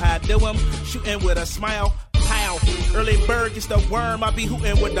kindness, how I do them. Shooting with a smile. Pow. Early bird gets the worm, I be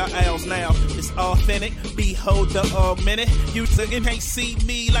hooting with the owls now. It's authentic, behold the augmented. You can't see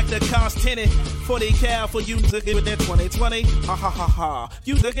me like the constantly. 40 cal for you looking with that 2020. Ha ha ha ha.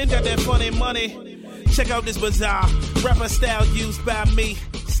 You looking at that funny money. Check out this bizarre rapper style used by me.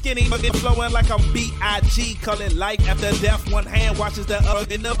 Skinny fucking flowing like I'm B.I.G. Call it life after death. One hand watches the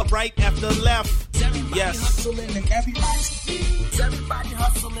other and up right after left. Yes. Hustling and everybody's everybody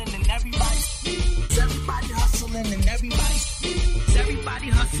hustling and everybody's everybody hustling and everybody's everybody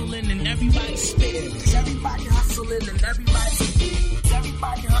hustling and everybody's spitting. Everybody hustling and everybody's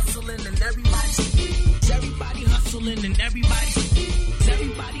everybody hustling and everybody's everybody hustling and everybody's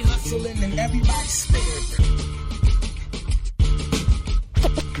everybody hustling and everybody's spitting.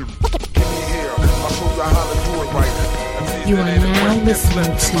 You are now listening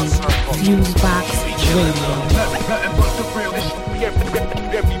to Fusebox Radio.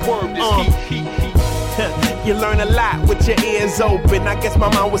 Every word is heat. You learn a lot with your ears open. I guess my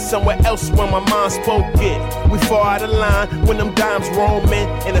mind was somewhere else when my mind spoke it. We fall out of line when them dimes roaming,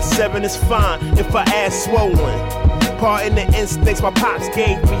 and a 7 is fine if I ass swollen. Pardon the instincts my pops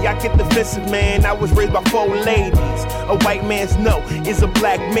gave me. I get defensive, man. I was raised by 4 ladies. A white man's no is a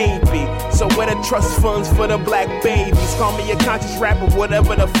black maybe. So where the trust funds for the black babies? Call me a conscious rapper,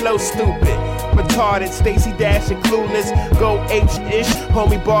 whatever the flow stupid. Retarded, Stacey Dash and clueless. Go H-ish,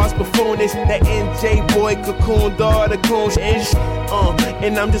 homie bars buffoonish. That NJ boy cocoon dog, the coon-ish.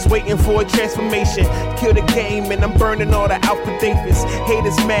 And I'm just waiting for a transformation. Kill the game and I'm burning all the Alpha Davis.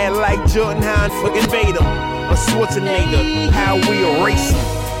 Haters mad like Jordan Hines, fucking Vader. A Schwarzenegger, how we erase him.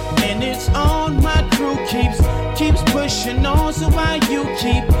 And it's on, my crew keeps pushing on, so why you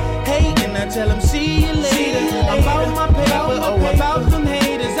keep hating? I tell them see you later. About my paper, about them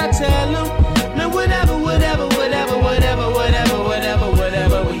haters. I tell them, man, whatever we on.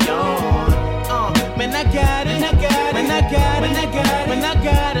 Man, I got it, man, I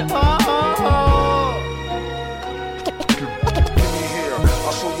got it, oh.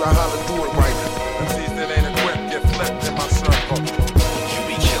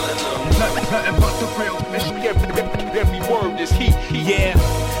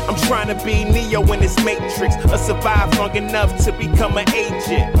 trying to be Neo in this matrix, or survive long enough to become an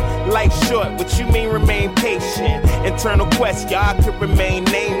agent. Life short, what you mean remain patient? Internal quest, y'all could remain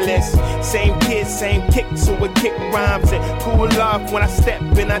nameless. Same kid, same kick, so it kick rhymes and cool off when I step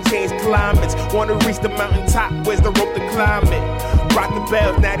in, I change climates. Wanna reach the mountaintop, where's the rope to climb it? Rock the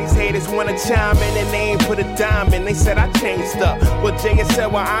bells, now these haters wanna chime in and they ain't put a dime in. They said I changed up, well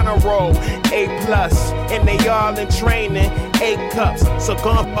JSL with honor roll, A+, and they all in training, A cups. So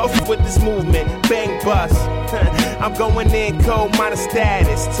gone off with this movement, bang bust. I'm going in cold, minus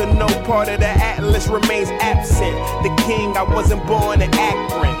status, to no part of the atlas remains absent. The king, I wasn't born in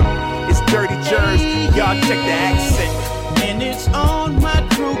Akron. It's dirty Jersey, y'all check the accent. And it's on, my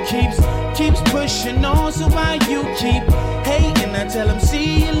crew keeps pushing on, so why you keep hating? I tell them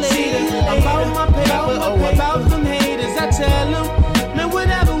see you later. About my paper, oh about them haters, I tell them, man,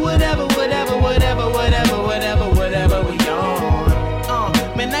 whatever we on.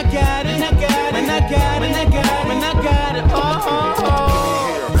 Man, I got it,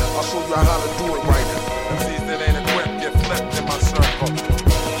 I'll show you how to do it right. MCs that ain't equipped get flipped in my circle.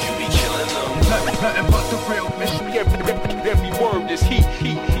 You be chillin' them. Nothing but the real mission. Every word is heat.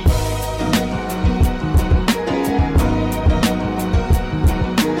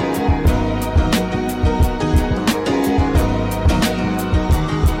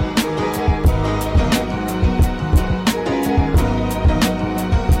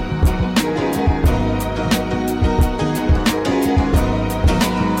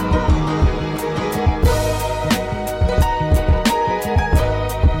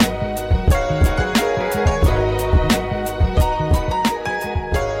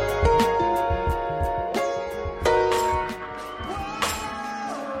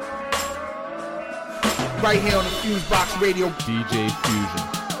 Right here on the Fusebox Radio. DJ Fusion.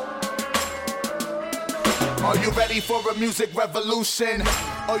 Are you ready for a music revolution?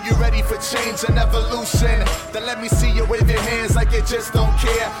 Are you ready for change and evolution? Then let me see you wave your hands like you just don't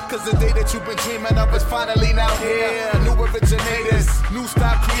care. Cause the day that you've been dreaming of is finally now here. New originators, new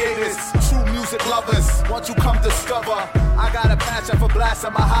style creators, true music lovers. Won't you come discover? I got a passion for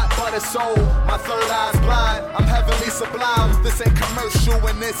blasting my hot butter soul. My third eye's blind, I'm heavenly sublime. This ain't commercial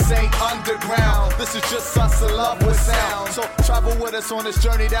and this ain't underground. This is just us in love with sound. So travel with us on this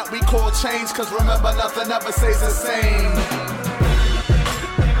journey that we call change. Cause remember, nothing ever stays the same.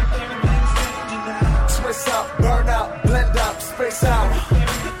 Twist up, burn up, blend up, space out.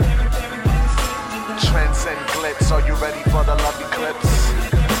 Transcend glitz, are you ready for the love eclipse?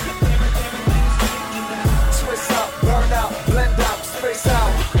 Twist up, burn up, blend up, space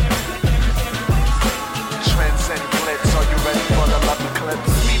out. Transcend glitz, are you ready for the love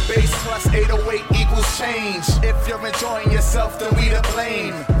eclipse? Sweet bass plus 808 equals change. If you're enjoying yourself, then we to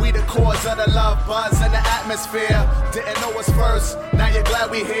blame. We the cause of the love buzz in the atmosphere. Didn't know us first, now you're glad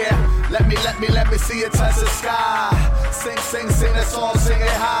we here. Let me see you touch the sky. Sing the song, sing it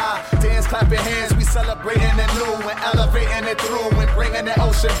high. Dance, clap your hands, we celebrating the new and elevating it through and bringing the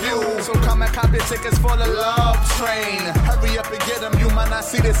ocean view. So come and cop your tickets for the love train. Hurry up and get them, you might not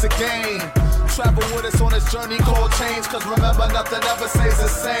see this again. Travel with us on this journey called change. Cause remember, nothing ever stays the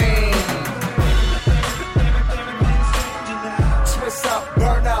same. Twist up,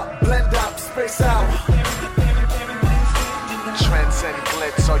 burn up, blend up, space out. Transcend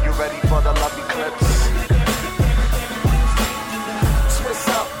glitz, are you ready for the love eclipse? Twist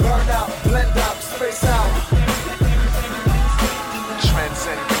up, burn up, blend up, space out.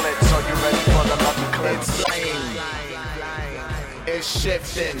 Transcend glitz, are you ready for the love eclipse? It's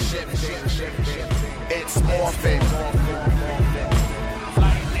shifting, it's morphing.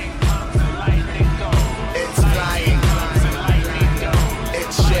 It's flying,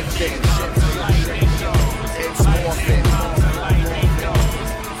 it's shifting, it's morphing.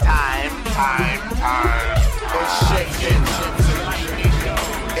 Time. It's shifting.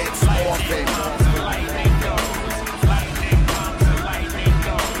 It's morphing.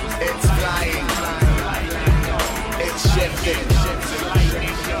 It's flying. It's shifting.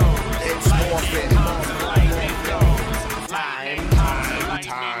 It's morphing. Time.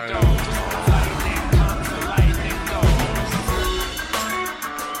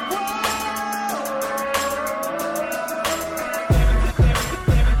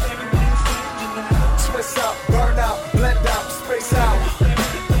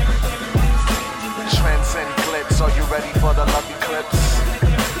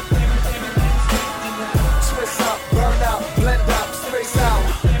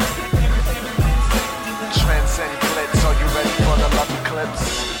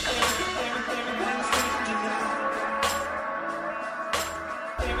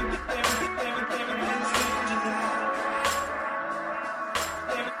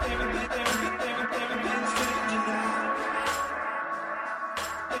 You're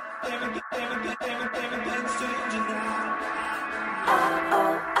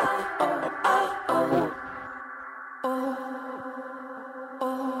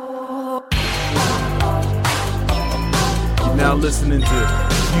now listening to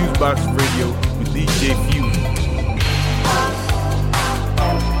Fusebox Radio with DJ Fusion.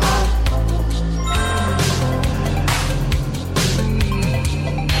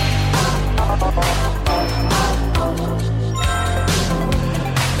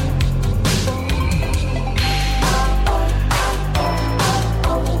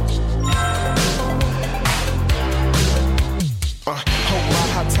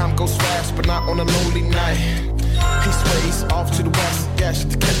 Time goes fast, but not on a lonely night. He sways off to the west, yeah,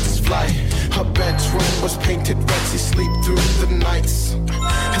 to catch this flight. Her bedroom was painted red, she sleep through the nights.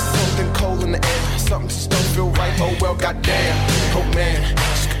 There's something cold in the air, something just don't feel right. Oh well, goddamn, oh man,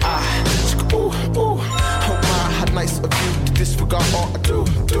 ooh, ooh. Oh my, how nice of you to disregard all I do.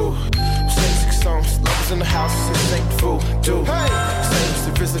 Sing 6 songs, lovers in the house, this ain't voodoo. Hey, same's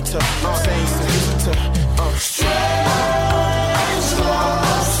the visitor, same's the visitor. Strange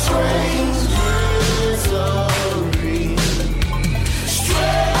love, strange misery.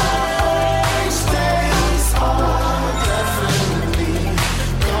 Strange days are definitely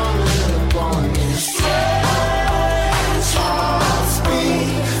coming upon me. Strange hearts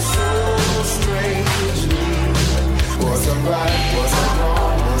beat so strangely. Was I right? Was I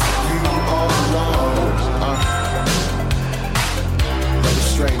wrong? Was it you all along? Love is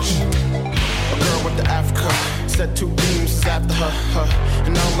strange. A girl went to Africa. Said 2 beams after her,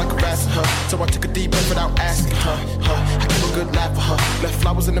 and now I'm like harassing her. So I took a deep breath without asking her. I gave a good laugh for her. Left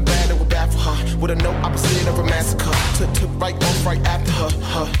flowers in the bag that were bad for her. With a note opposite of a massacre. Took right off right after her.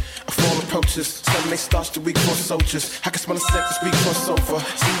 A fall approaches. Suddenly they starts the week for soldiers. I can smell the scent this week for sofa.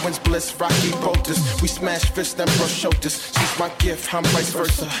 Sea winds bliss, rocky boulders. We smash fists and brush shoulders. She's my gift, I'm vice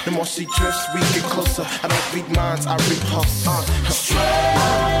versa. The more she drifts, we get closer. I don't read minds, I read hearts. Strange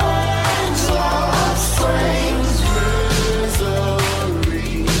love, strange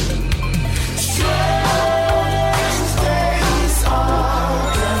misery. Strange days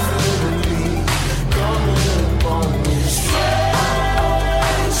are definitely coming upon me.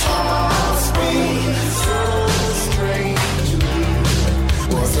 Strange hearts beat so strangely.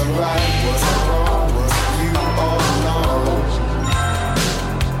 Was I right? Was I wrong? Was it you all along?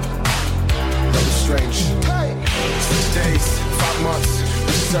 Love is strange. Hey. 6 days, 5 months.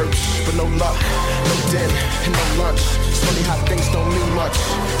 Search, but no luck, no din, and no lunch. It's funny how things don't mean much.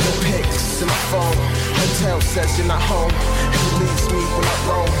 No pics in my phone. Hotel says you're not home. And he leaves me when I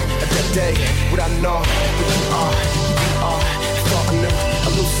roam. At that day, would I know who you are? Thought I knew a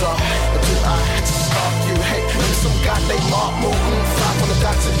loser, but do I just stalk you? Hey, remember some guy named Mark moving 5 on the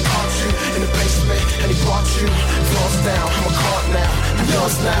doctor caught you in the basement, and he brought you floors down. I'm a card now, I'm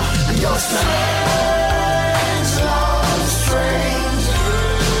yours now, I'm yours now. Strange love, strange.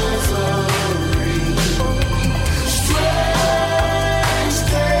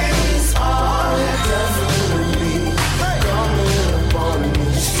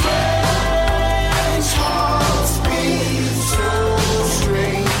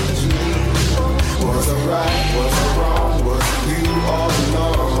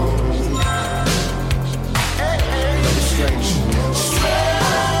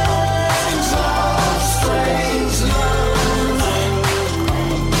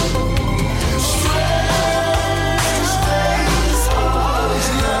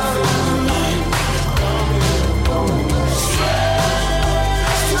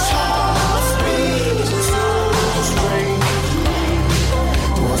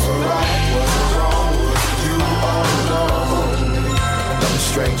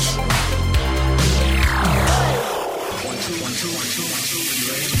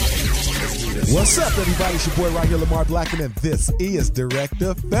 What's up, everybody? It's your boy right here, Lamar Blacken, and this is Direct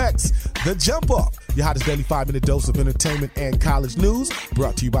Effects, The Jump Off, your hottest daily 5-minute dose of entertainment and college news,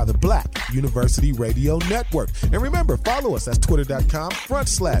 brought to you by the Black University Radio Network. And remember, follow us at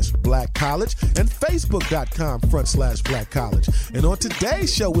twitter.com/Black College and facebook.com/Black College. And on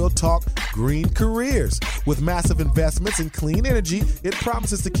today's show, we'll talk green careers. With massive investments in clean energy, it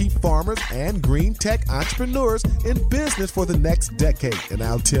promises to keep farmers and green tech entrepreneurs in business for the next decade. And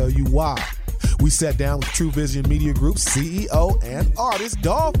I'll tell you why. We sat down with True Vision Media Group's CEO and artist,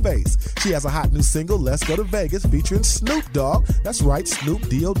 Dollface. She has a hot new single, Let's Go to Vegas, featuring Snoop Dogg. That's right, Snoop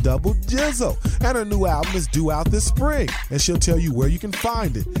D-O double Jizzle. And her new album is due out this spring, and she'll tell you where you can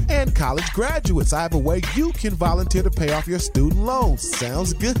find it. And college graduates, I have a way you can volunteer to pay off your student loans.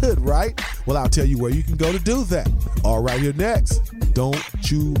 Sounds good, right? Well, I'll tell you where you can go to do that. All right, here next. Don't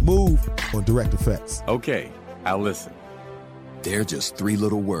You Move on Direct Effects. Okay, I'll listen. They're just 3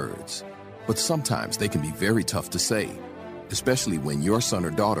 little words, but sometimes they can be very tough to say, especially when your son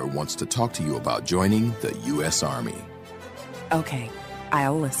or daughter wants to talk to you about joining the U.S. Army. Okay,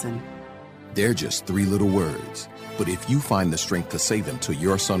 I'll listen. They're just 3 little words, but if you find the strength to say them to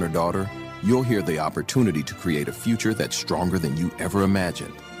your son or daughter, you'll hear the opportunity to create a future that's stronger than you ever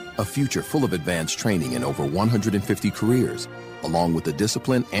imagined. A future full of advanced training in over 150 careers, along with the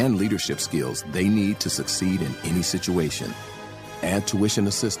discipline and leadership skills they need to succeed in any situation. Add tuition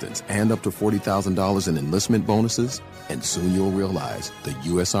assistance and up to $40,000 in enlistment bonuses, and soon you'll realize the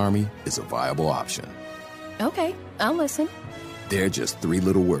U.S. Army is a viable option. Okay, I'll listen. They're just 3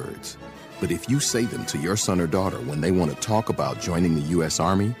 little words, but if you say them to your son or daughter when they want to talk about joining the U.S.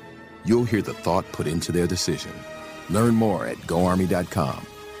 Army, you'll hear the thought put into their decision. Learn more at GoArmy.com.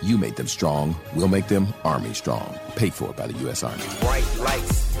 You made them strong, we'll make them Army strong. Paid for by the U.S. Army. Bright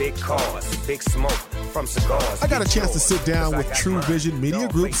lights, big cars, big smoke from cigars. I got a chance to sit down with True Vision Media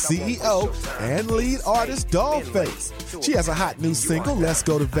Group CEO and lead artist Dollface. She has a hot new single, Let's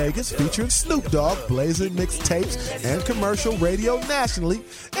Go to Vegas, featuring Snoop Dogg, blazing mixtapes and commercial radio nationally.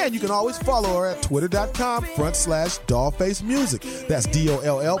 And you can always follow her at twitter.com/Dollface Music. That's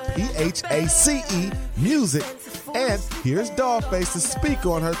DOLLPHACE Music. And here's Dollface to speak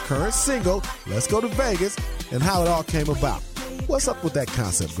on her current single, Let's Go to Vegas, and how it all came about. What's up with that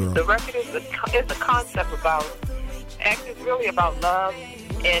concept, girl? The record is a concept about, actually it's really about love.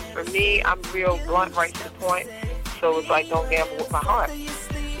 And for me, I'm real blunt, right to the point. So it's like, don't gamble with my heart. I'm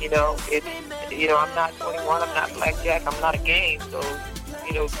not 21, I'm not blackjack, I'm not a game. So,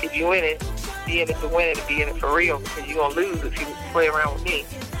 if you're in it, be in it to win it and be in it for real, because you're going to lose if you play around with me.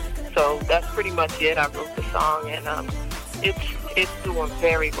 So that's pretty much it. I wrote the song, and it's doing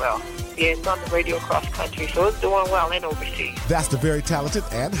very well. Yeah, it's on the radio across country, so it's doing well and overseas. That's the very talented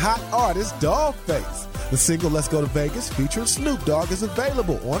and hot artist, Dollface. The single Let's Go to Vegas featuring Snoop Dogg is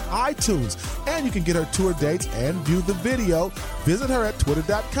available on iTunes, and you can get her tour dates and view the video. Visit her at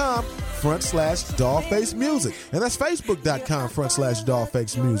twitter.com/Dollface Music, and that's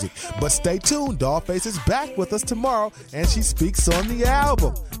facebook.com/Dollface Music. But stay tuned, Dollface is back with us tomorrow, and she speaks on the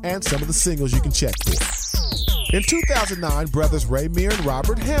album and some of the singles you can check for. In 2009, brothers Raymere and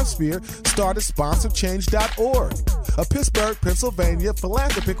Robert Hampshire started SponsorChange.org, a Pittsburgh, Pennsylvania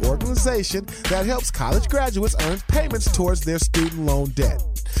philanthropic organization that helps college graduates earn payments towards their student loan debt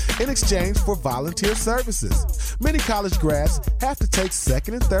in exchange for volunteer services. Many college grads have to take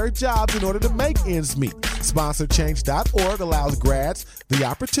second and third jobs in order to make ends meet. SponsorChange.org allows grads the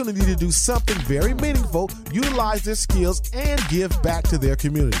opportunity to do something very meaningful, utilize their skills, and give back to their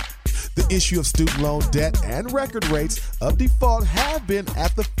community. The issue of student loan debt and record rates of default have been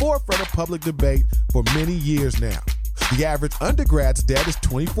at the forefront of public debate for many years now. The average undergrad's debt is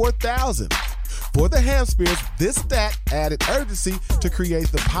 $24,000. For the Hampshires, this stat added urgency to create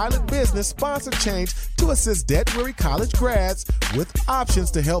the pilot business Sponsor Change to assist debt-weary college grads with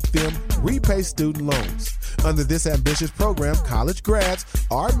options to help them repay student loans. Under this ambitious program, college grads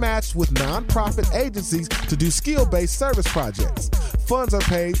are matched with nonprofit agencies to do skill-based service projects. Funds are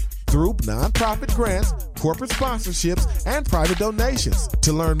paid through nonprofit grants, corporate sponsorships, and private donations.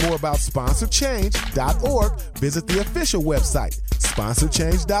 To learn more about SponsorChange.org, visit the official website,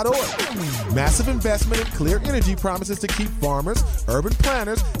 SponsorChange.org. Massive investment in clear energy promises to keep farmers, urban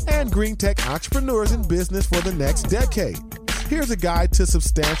planners, and green tech entrepreneurs in business for the next decade. Here's a guide to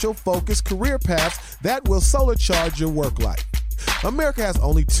substantial, focused career paths that will solar charge your work life. America has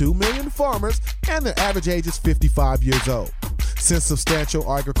only 2 million farmers, and their average age is 55 years old. Since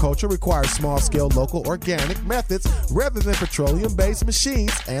substantial agriculture requires small-scale local organic methods rather than petroleum-based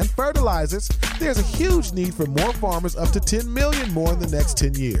machines and fertilizers, there's a huge need for more farmers, up to 10 million more in the next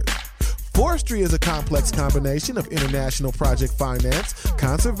 10 years. Forestry is a complex combination of international project finance,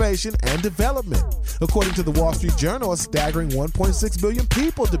 conservation, and development. According to the Wall Street Journal, a staggering 1.6 billion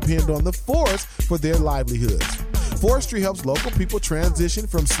people depend on the forest for their livelihoods. Forestry helps local people transition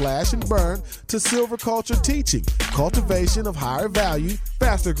from slash and burn to silviculture, teaching cultivation of higher value,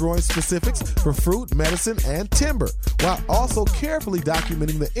 faster growing specifics for fruit, medicine, and timber, while also carefully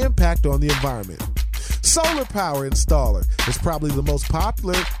documenting the impact on the environment. Solar power installer is probably the most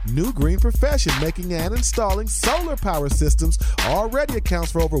popular new green profession. Making and installing solar power systems already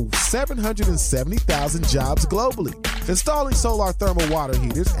accounts for over 770,000 jobs globally. Installing solar thermal water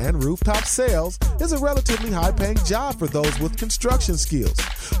heaters and rooftop sails is a relatively high-paying job for those with construction skills.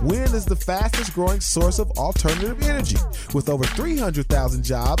 Wind is the fastest growing source of alternative energy. With over 300,000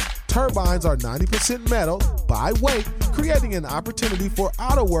 jobs, turbines are 90% metal by weight, creating an opportunity for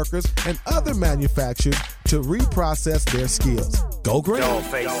auto workers and other manufacturers to reprocess their skills. Go green.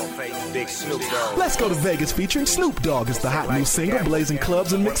 Dollface, Big Snoop Dogg. Let's Go to Vegas featuring Snoop Dogg is the hot new single blazing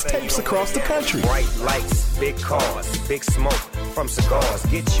clubs and mixtapes across the country. Bright lights, big cars, big smoke from cigars.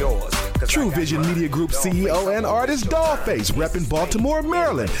 Get yours. True Vision Media Group CEO and artist Dollface, repping Baltimore,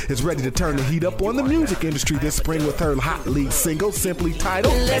 Maryland, is ready to turn the heat up on the music industry this spring with her hot lead single simply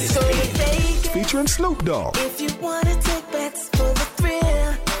titled Let's Go to Vegas. Featuring Snoop Dogg. If you wanna take bets for the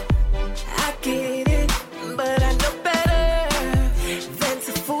thrill, I get it, but I know better than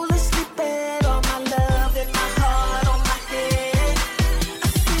to foolishly bet all my love and my heart on my head. I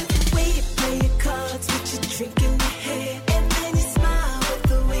see the way you play your cards with your drink in your head, and then you smile with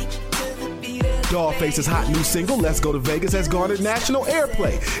the way to the beat of Dollface's hot new single, Let's Go to Vegas, has garnered national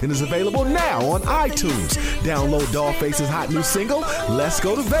airplay and is available now on iTunes. Download Dollface's hot new single, Let's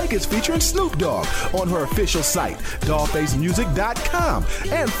Go to Vegas, featuring Snoop Dogg, on her official site, dollfacemusic.com,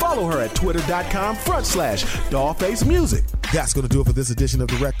 and follow her at twitter.com/dollfacemusic. That's going to do it for this edition of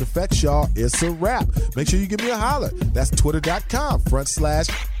Direct Effects, y'all. It's a wrap. Make sure you give me a holler. That's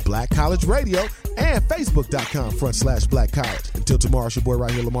twitter.com/Black College Radio and facebook.com/Black College. Until tomorrow, it's your boy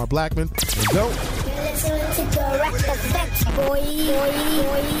right here, Lamar Blackman. And go. You're listening to Direct Effects, boy.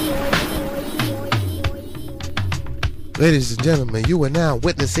 Ladies and gentlemen, you are now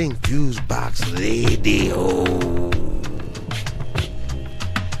witnessing Fusebox Radio.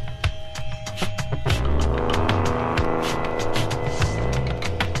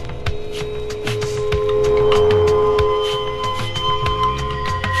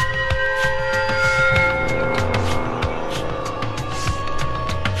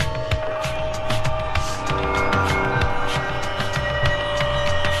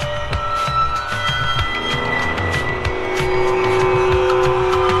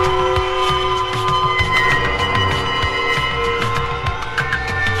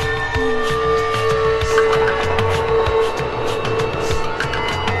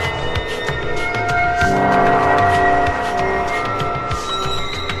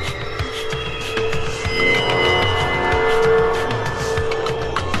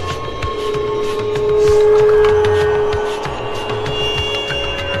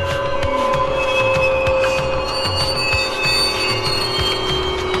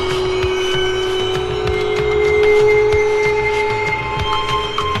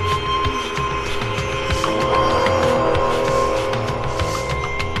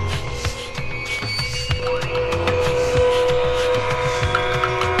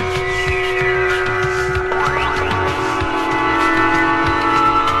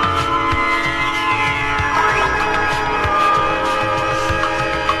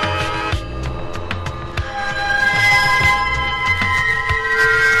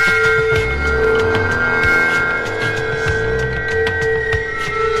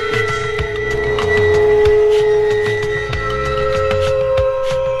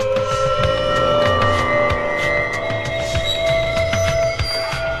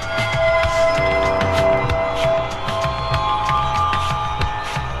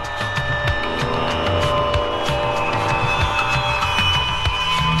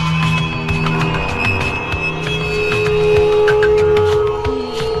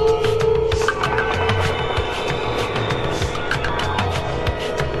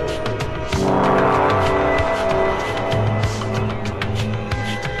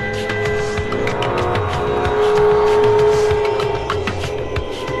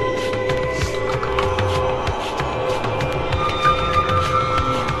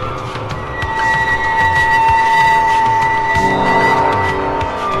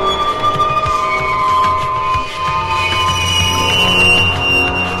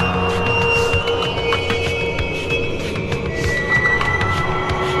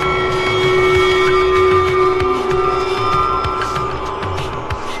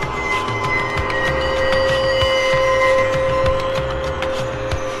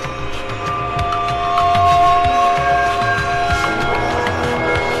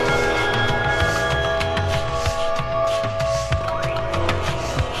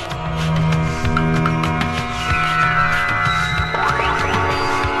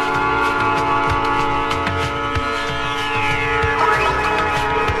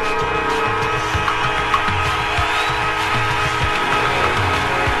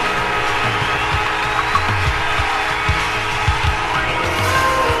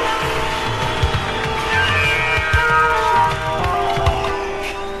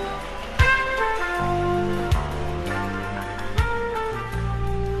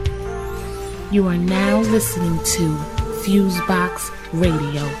 You are now listening to Fusebox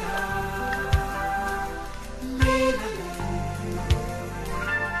Radio.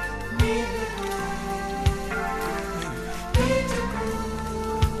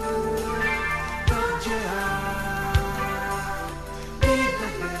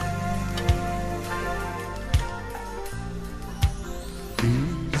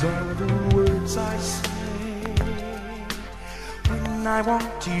 I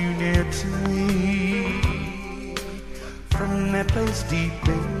want you near to me. From that place deep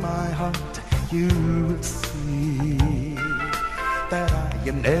in my heart, you will see that I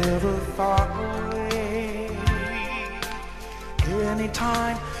am never far away.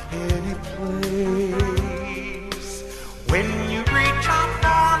 Anytime, any place. When you reach out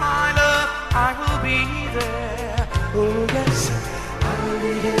for my love, I will be there. Oh yes, I will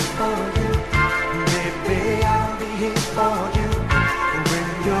be here for you. Baby, I'll be here for you when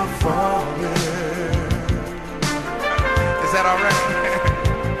you're falling. Is that alright?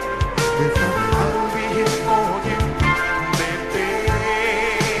 I'll be here for you. Baby,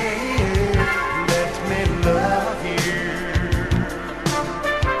 let me love you.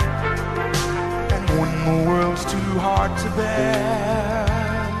 And when the world's too hard to bear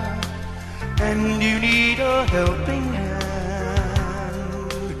and you need a helping hand,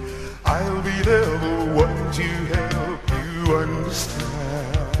 I'll be there, the one to help you understand.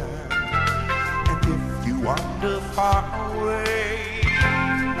 And if you wander far away,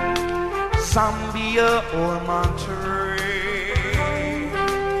 Zambia or Monterey,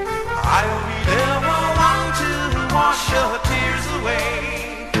 I'll be there, the one to wash your tears away.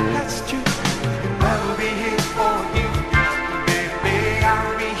 That's true, and I'll be here for you. Baby,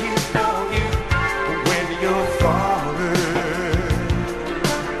 I'll be here for you when you're falling.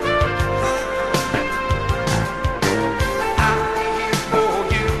 I'll be here for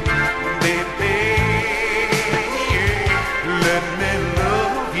you, baby. Let me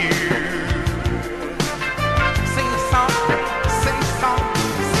love you. Sing a song, sing a song.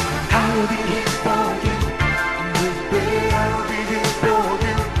 I'll be here for you, baby. I'll be here for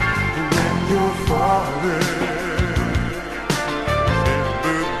you when you're falling.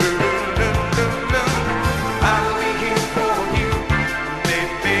 I'll be here for you,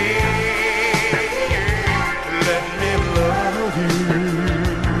 baby. Let me love you.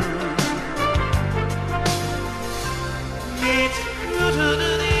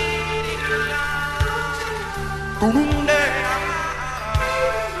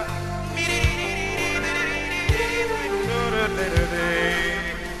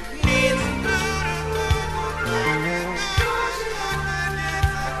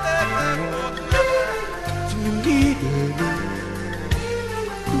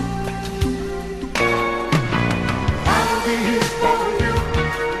 I'll be here for you,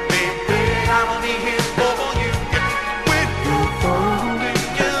 baby. I'll be here for you when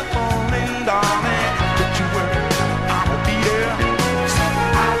you're falling, darling. Don't you worry, I'll be there.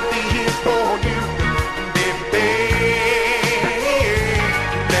 I'll be here for you, baby.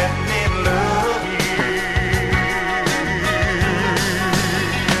 Let me love you.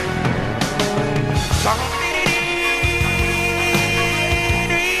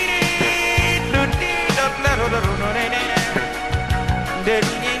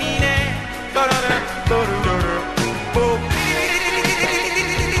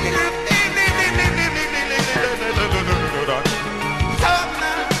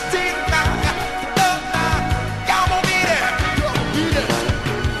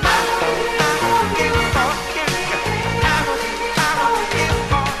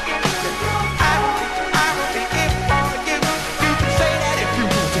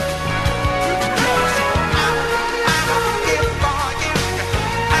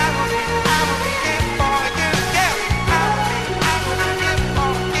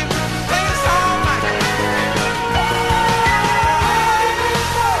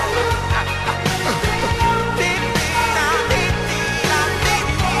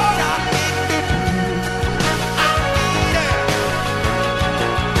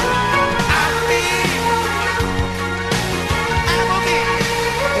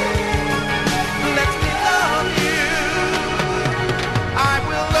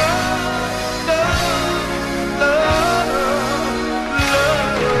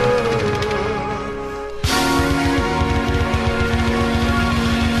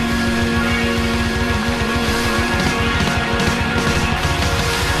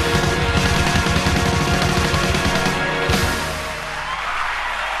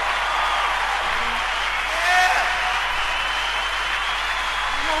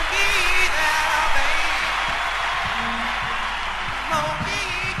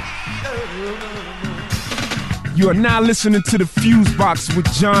 You are now listening to the Fuse Box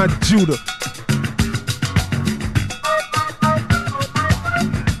with John Judah.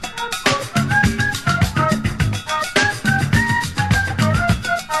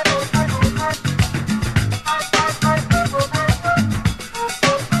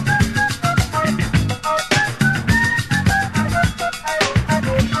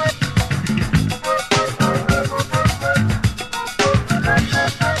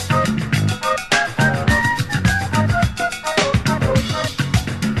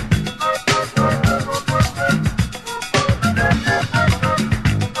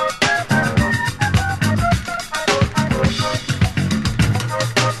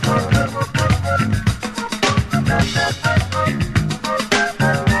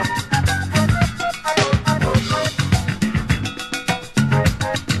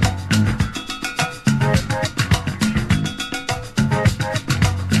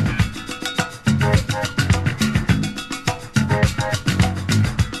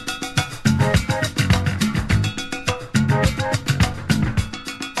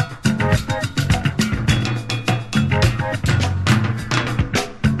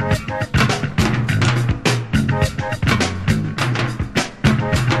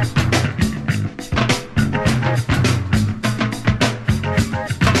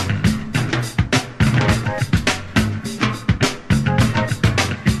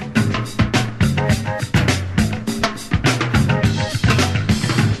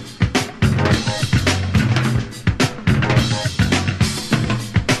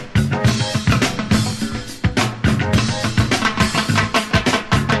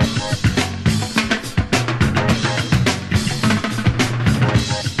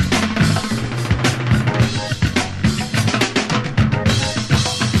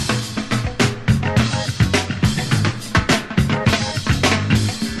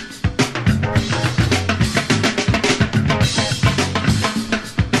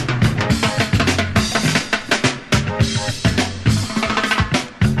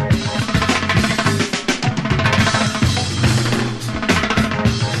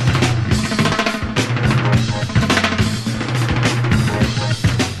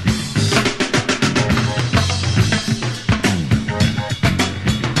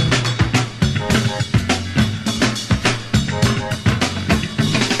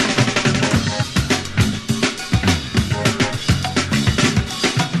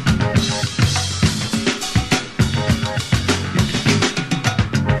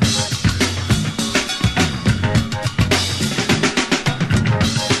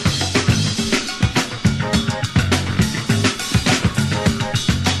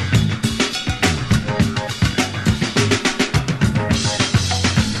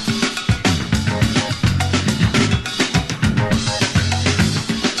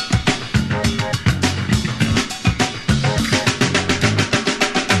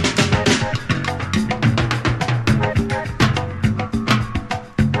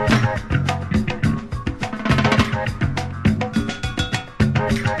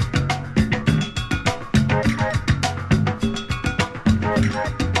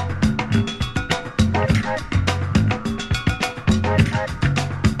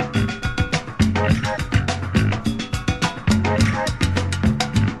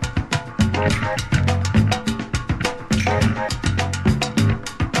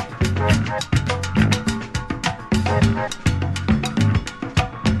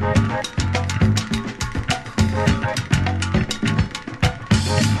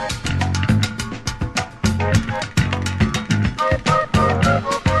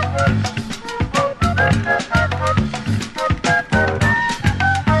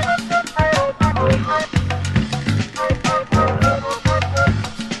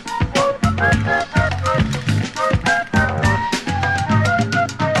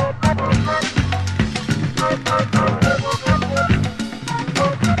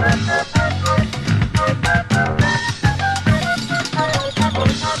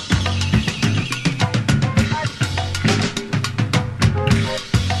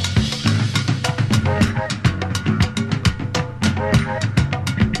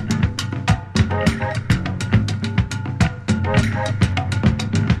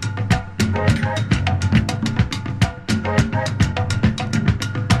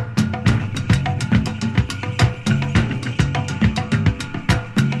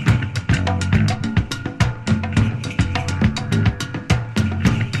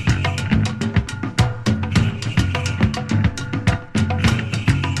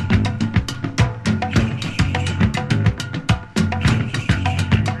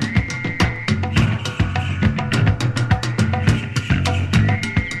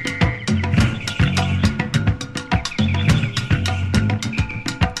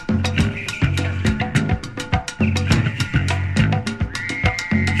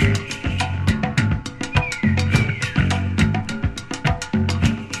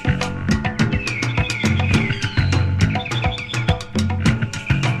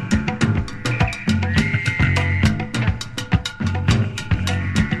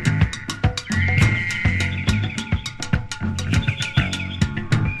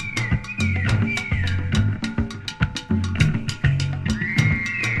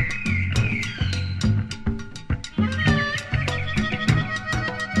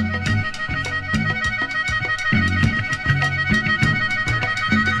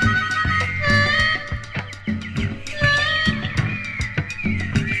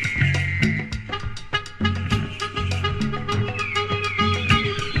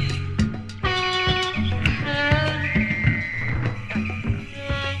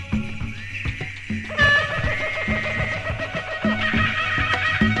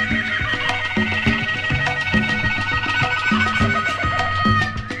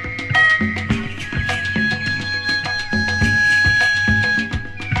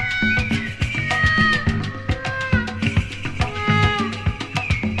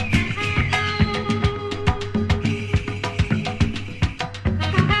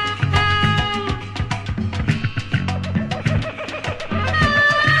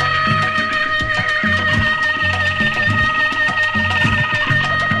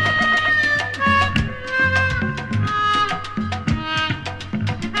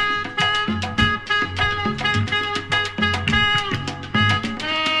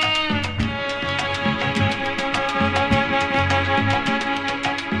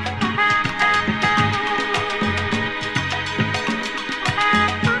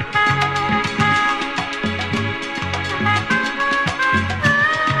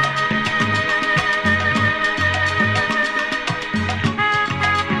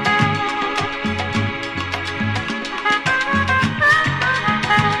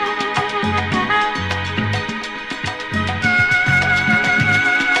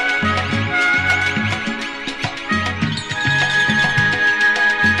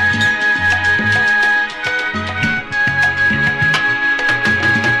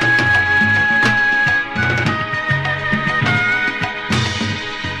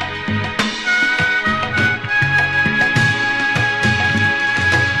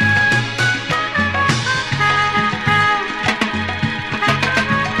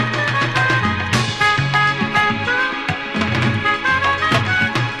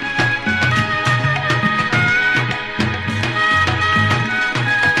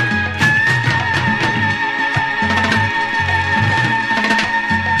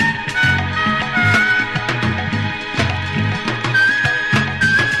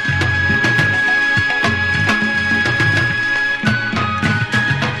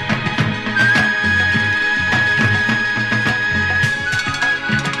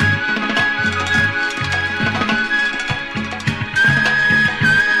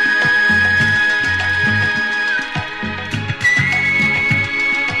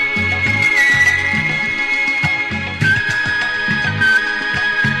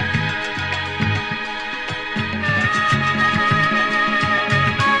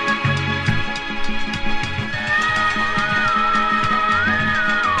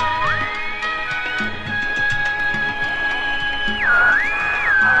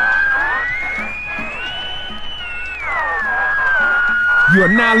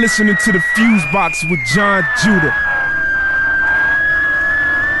 now listening to the Fuse Box with John Judah.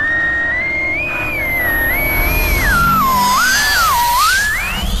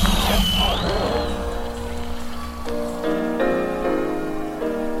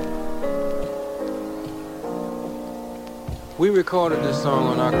 We recorded this song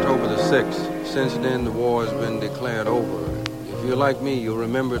on October the 6th. Since then, the war has been declared over. If you're like me, you'll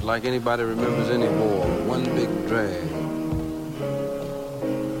remember it like anybody remembers any war. One big drag.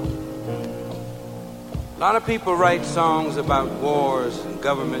 A lot of people write songs about wars and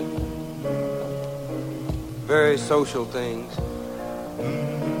government, very social things.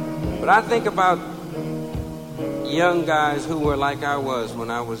 But I think about young guys who were like I was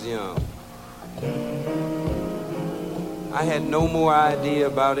when I was young. I had no more idea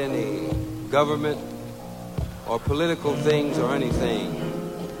about any government or political things or anything.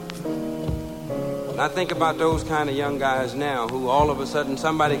 And I think about those kind of young guys now who all of a sudden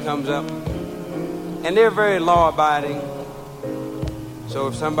somebody comes up and they're very law-abiding. So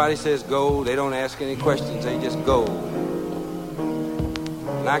if somebody says go, they don't ask any questions, they just go.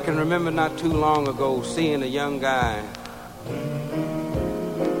 And I can remember not too long ago seeing a young guy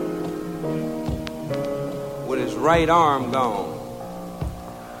with his right arm gone.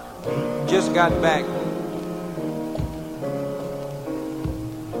 Just got back.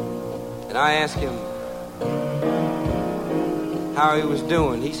 And I asked him how he was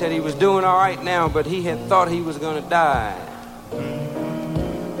doing. He said he was doing all right now, but he had thought he was going to die.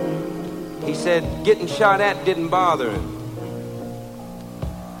 He said getting shot at didn't bother him.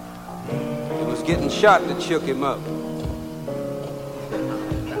 It was getting shot that shook him up.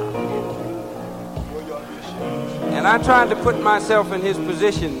 And I tried to put myself in his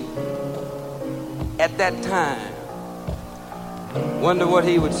position at that time. Wonder what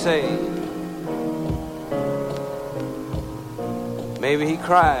he would say. Maybe he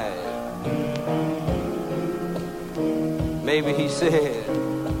cried. Maybe he said,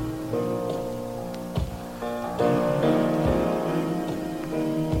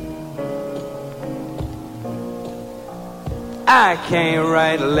 I can't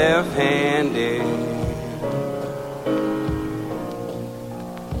write left-handed.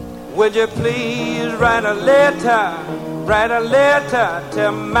 Would you please write a letter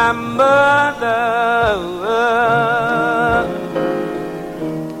to my mother?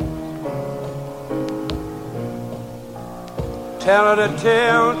 Tell her to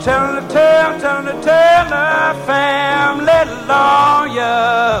tell the family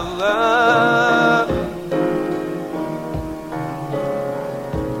lawyer.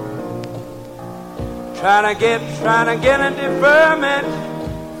 Trying to get a deferment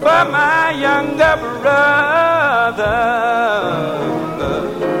for my younger brother.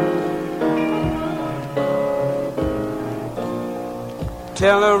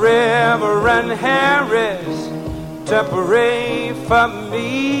 Tell the Reverend Harris to pray for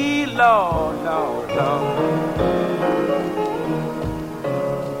me, Lord, Lord, Lord.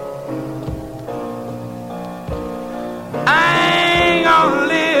 I ain't gonna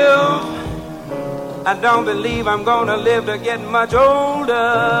live. I don't believe I'm gonna live to get much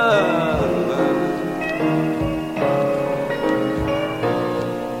older.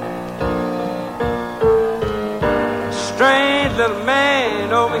 Strange little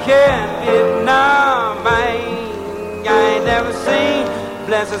man over here in Vietnam, I ain't never seen.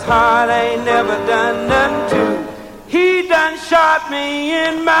 Bless his heart, I ain't never done nothing to. He done shot me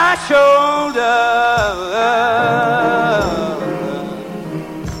in my shoulder.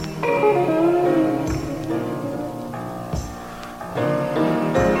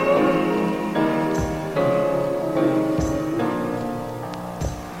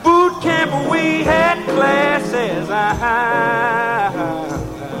 Boot camp, we had classes.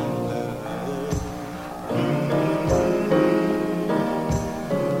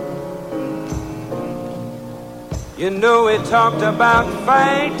 You know, we talked about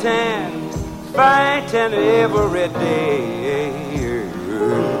fighting every day.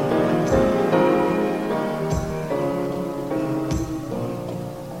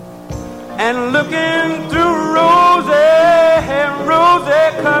 And looking through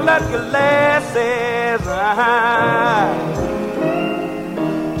rosy-colored glasses,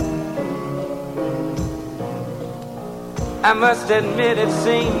 I must admit it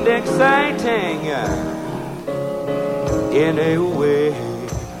seemed exciting. In a way,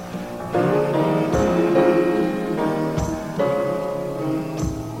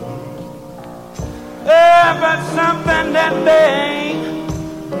 but something that they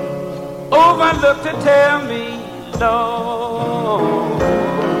overlooked to tell me, Lord.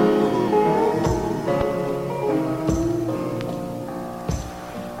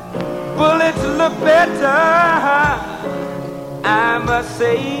 bullets look better, I must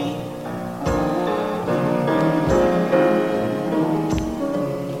say.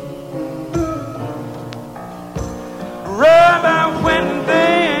 Rubber when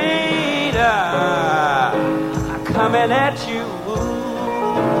they are coming at you.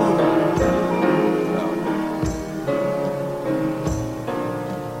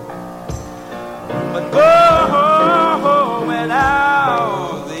 But go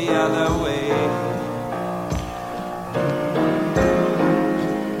without the other way.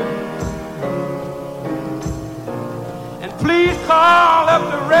 And please call up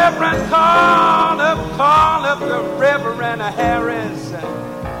the Reverend, call up the Reverend Harris.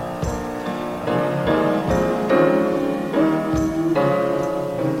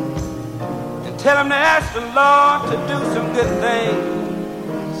 And tell him to ask the Lord to do some good things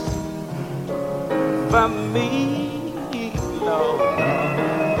for me, Lord.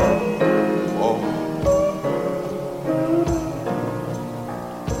 Oh.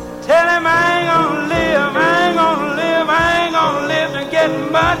 Tell him I ain't gonna live, I ain't gonna live, I ain't gonna live to get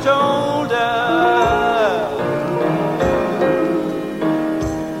much older.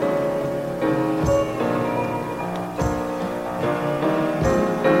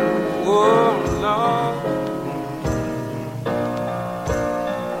 Oh, Lord.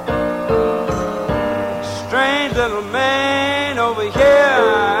 Strange little man over here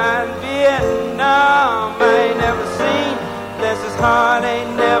in Vietnam, I ain't never seen. Bless his heart,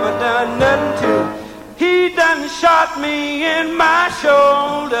 ain't never done nothing to. He done shot me in my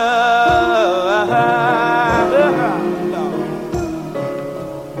shoulder.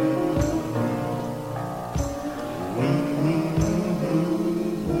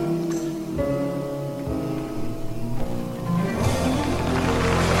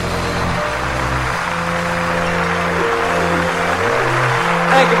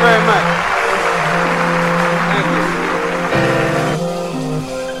 Thank you very much. Thank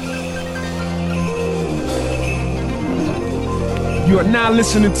you. You are now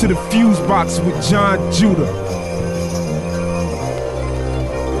listening to the Fuse Box with John Judah.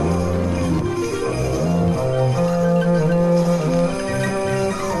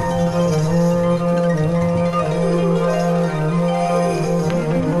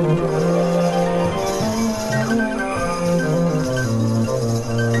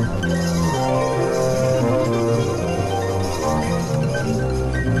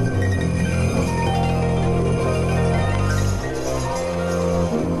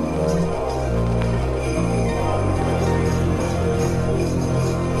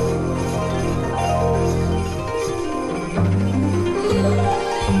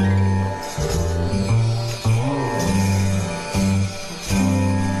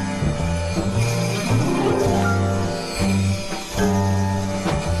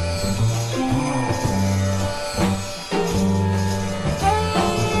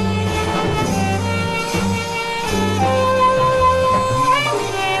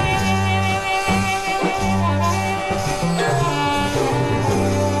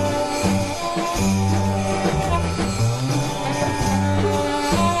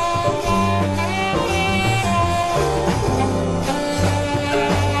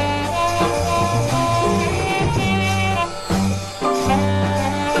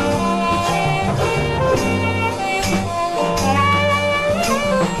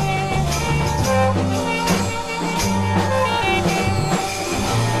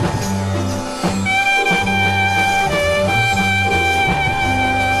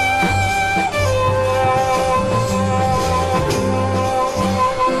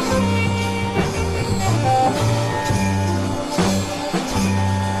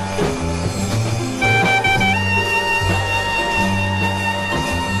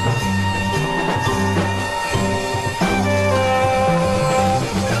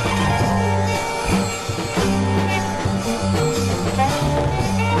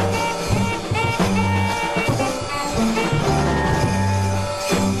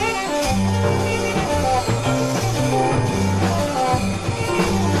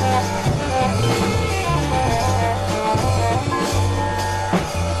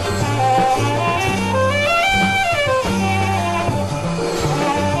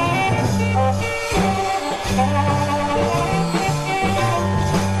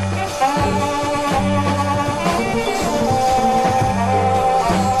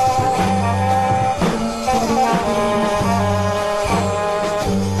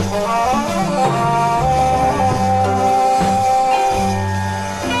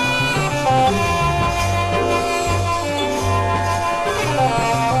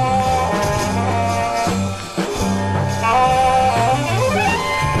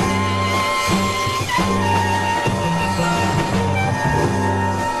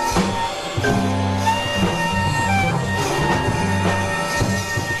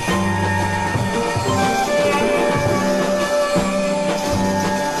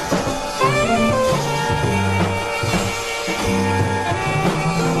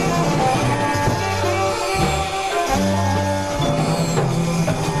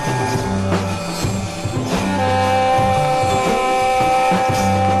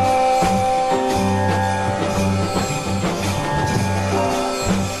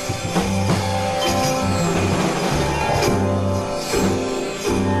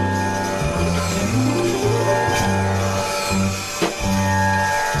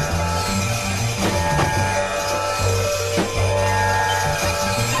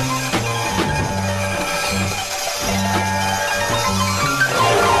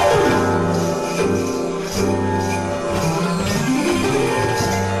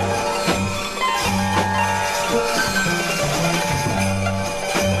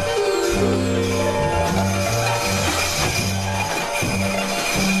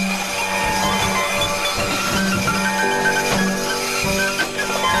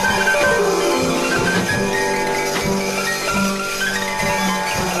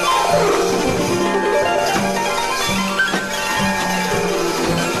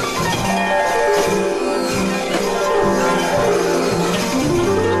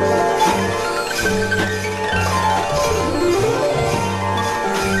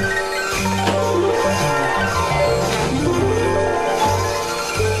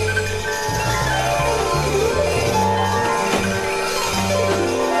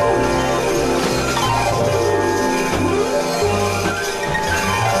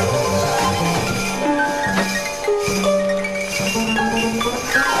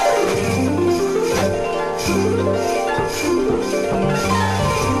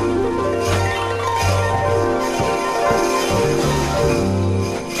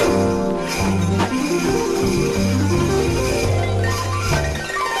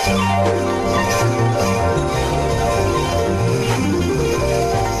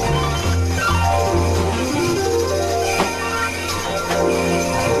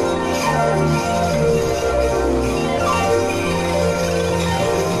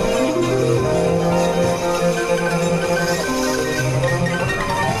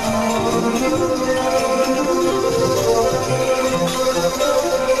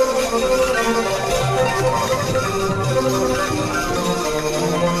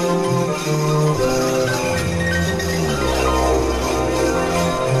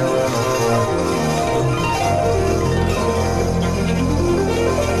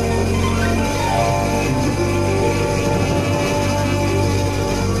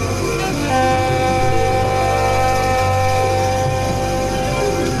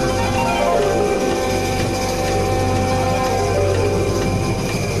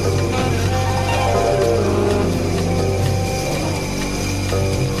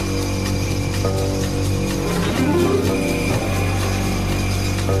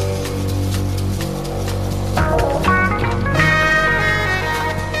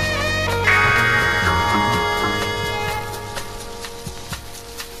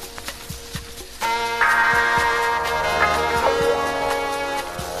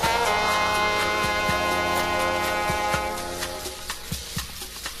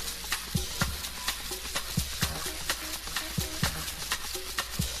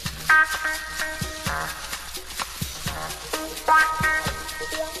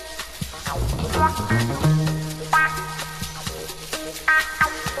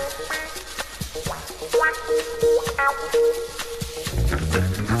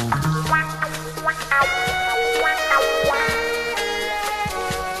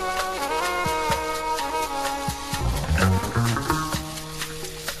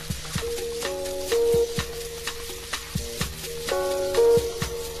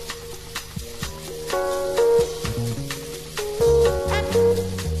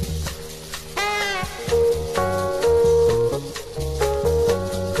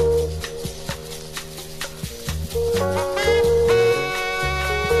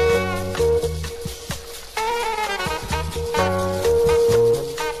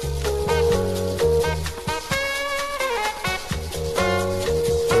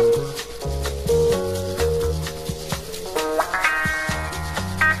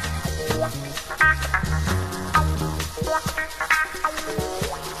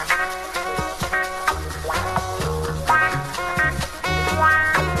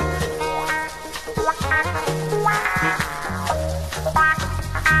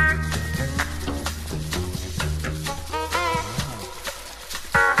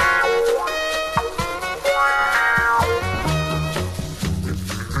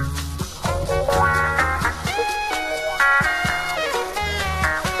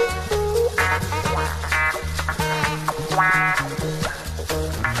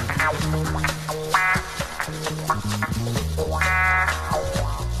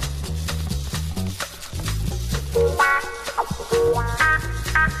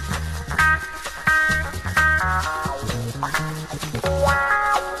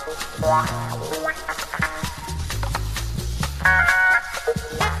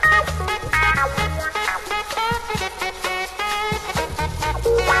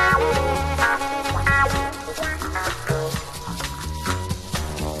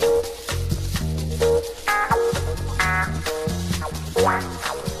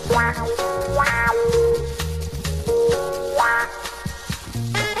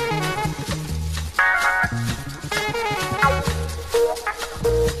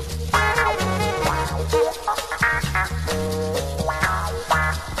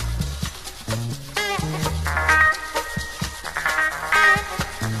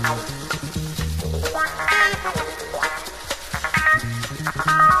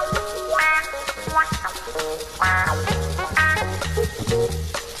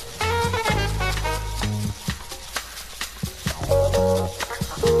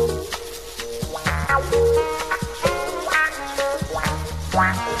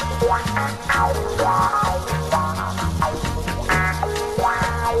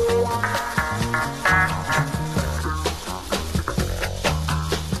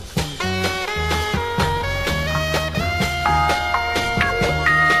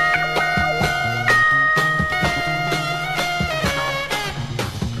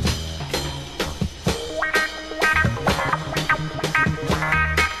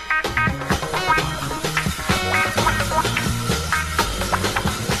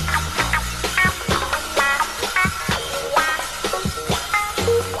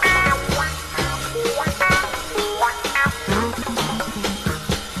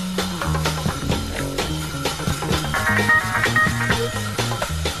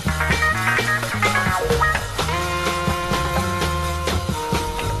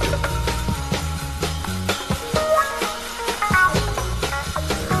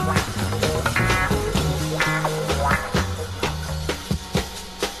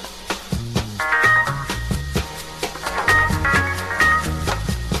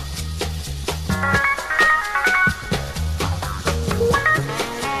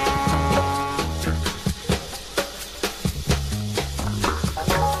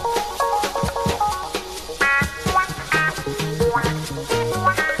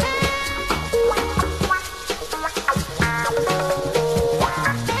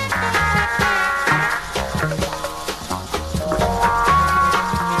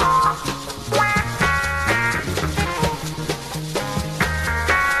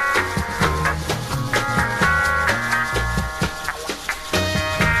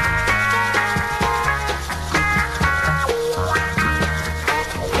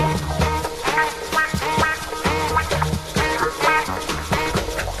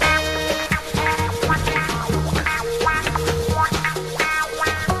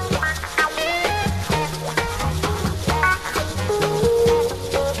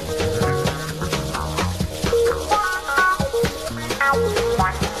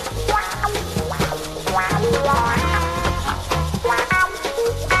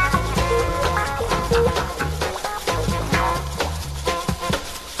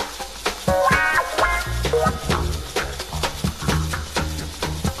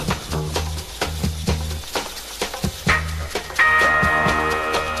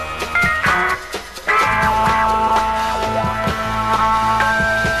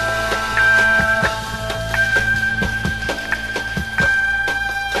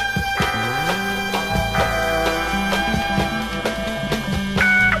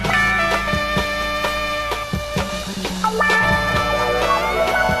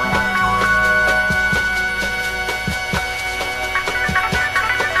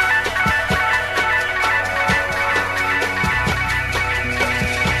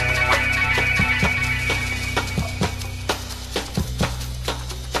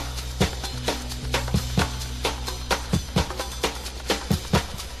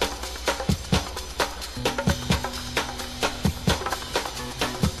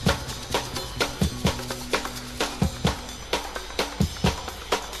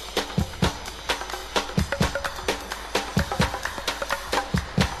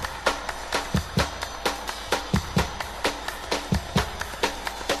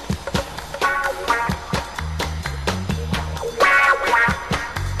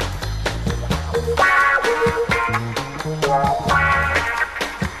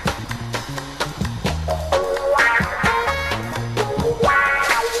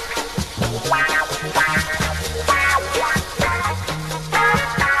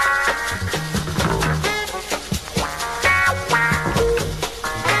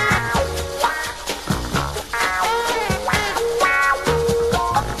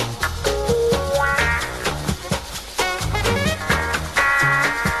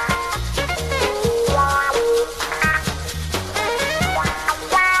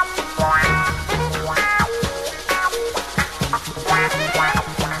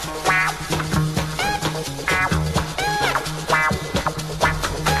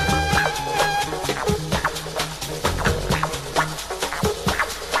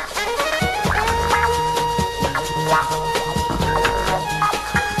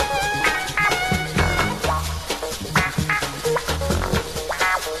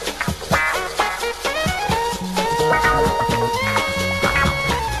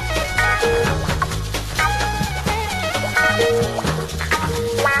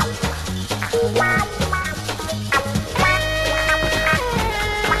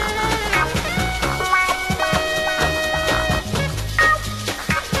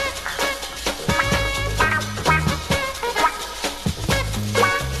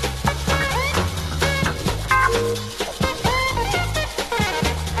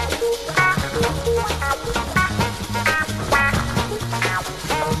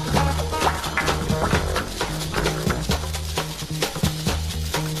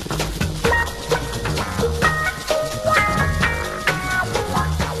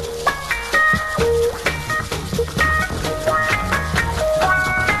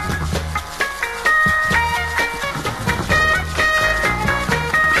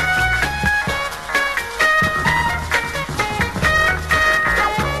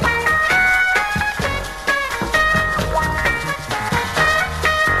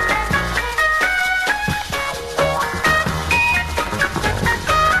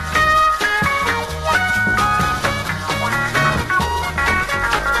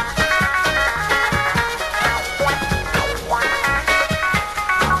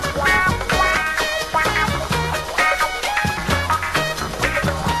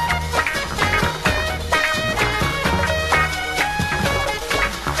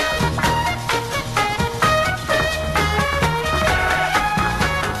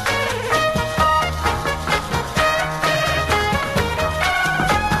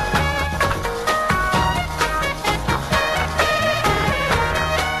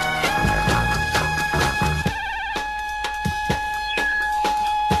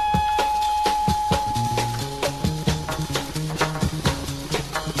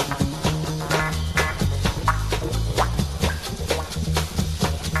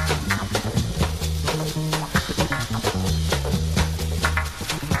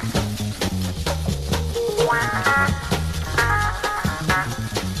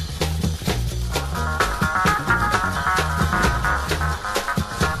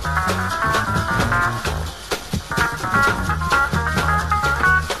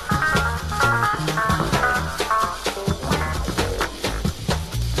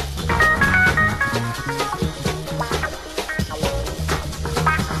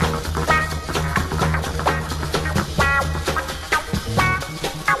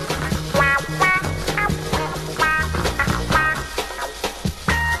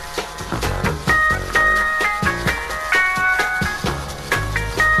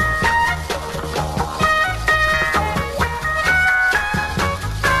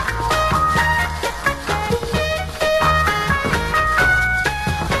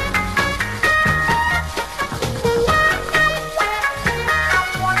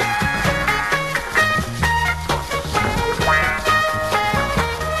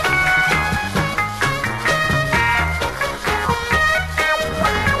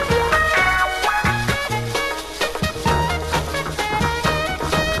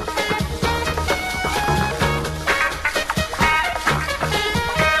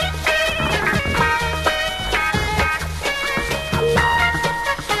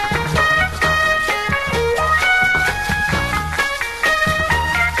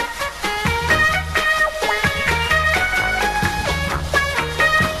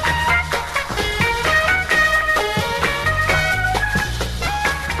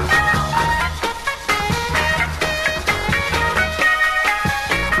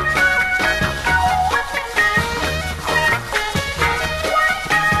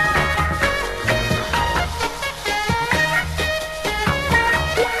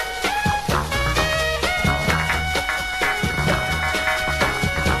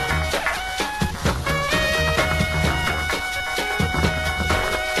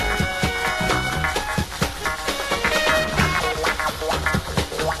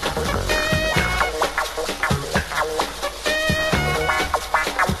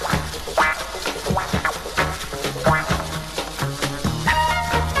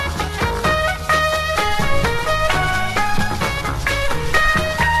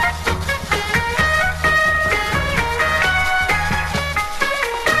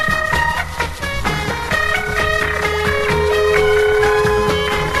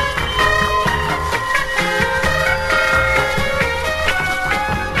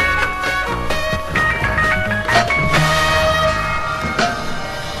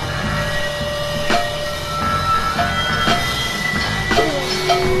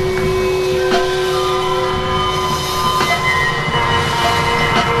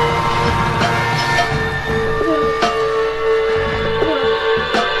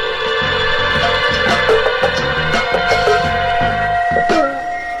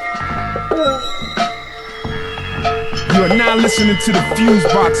 listening to the Fuse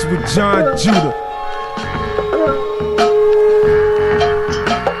Box with John Judah.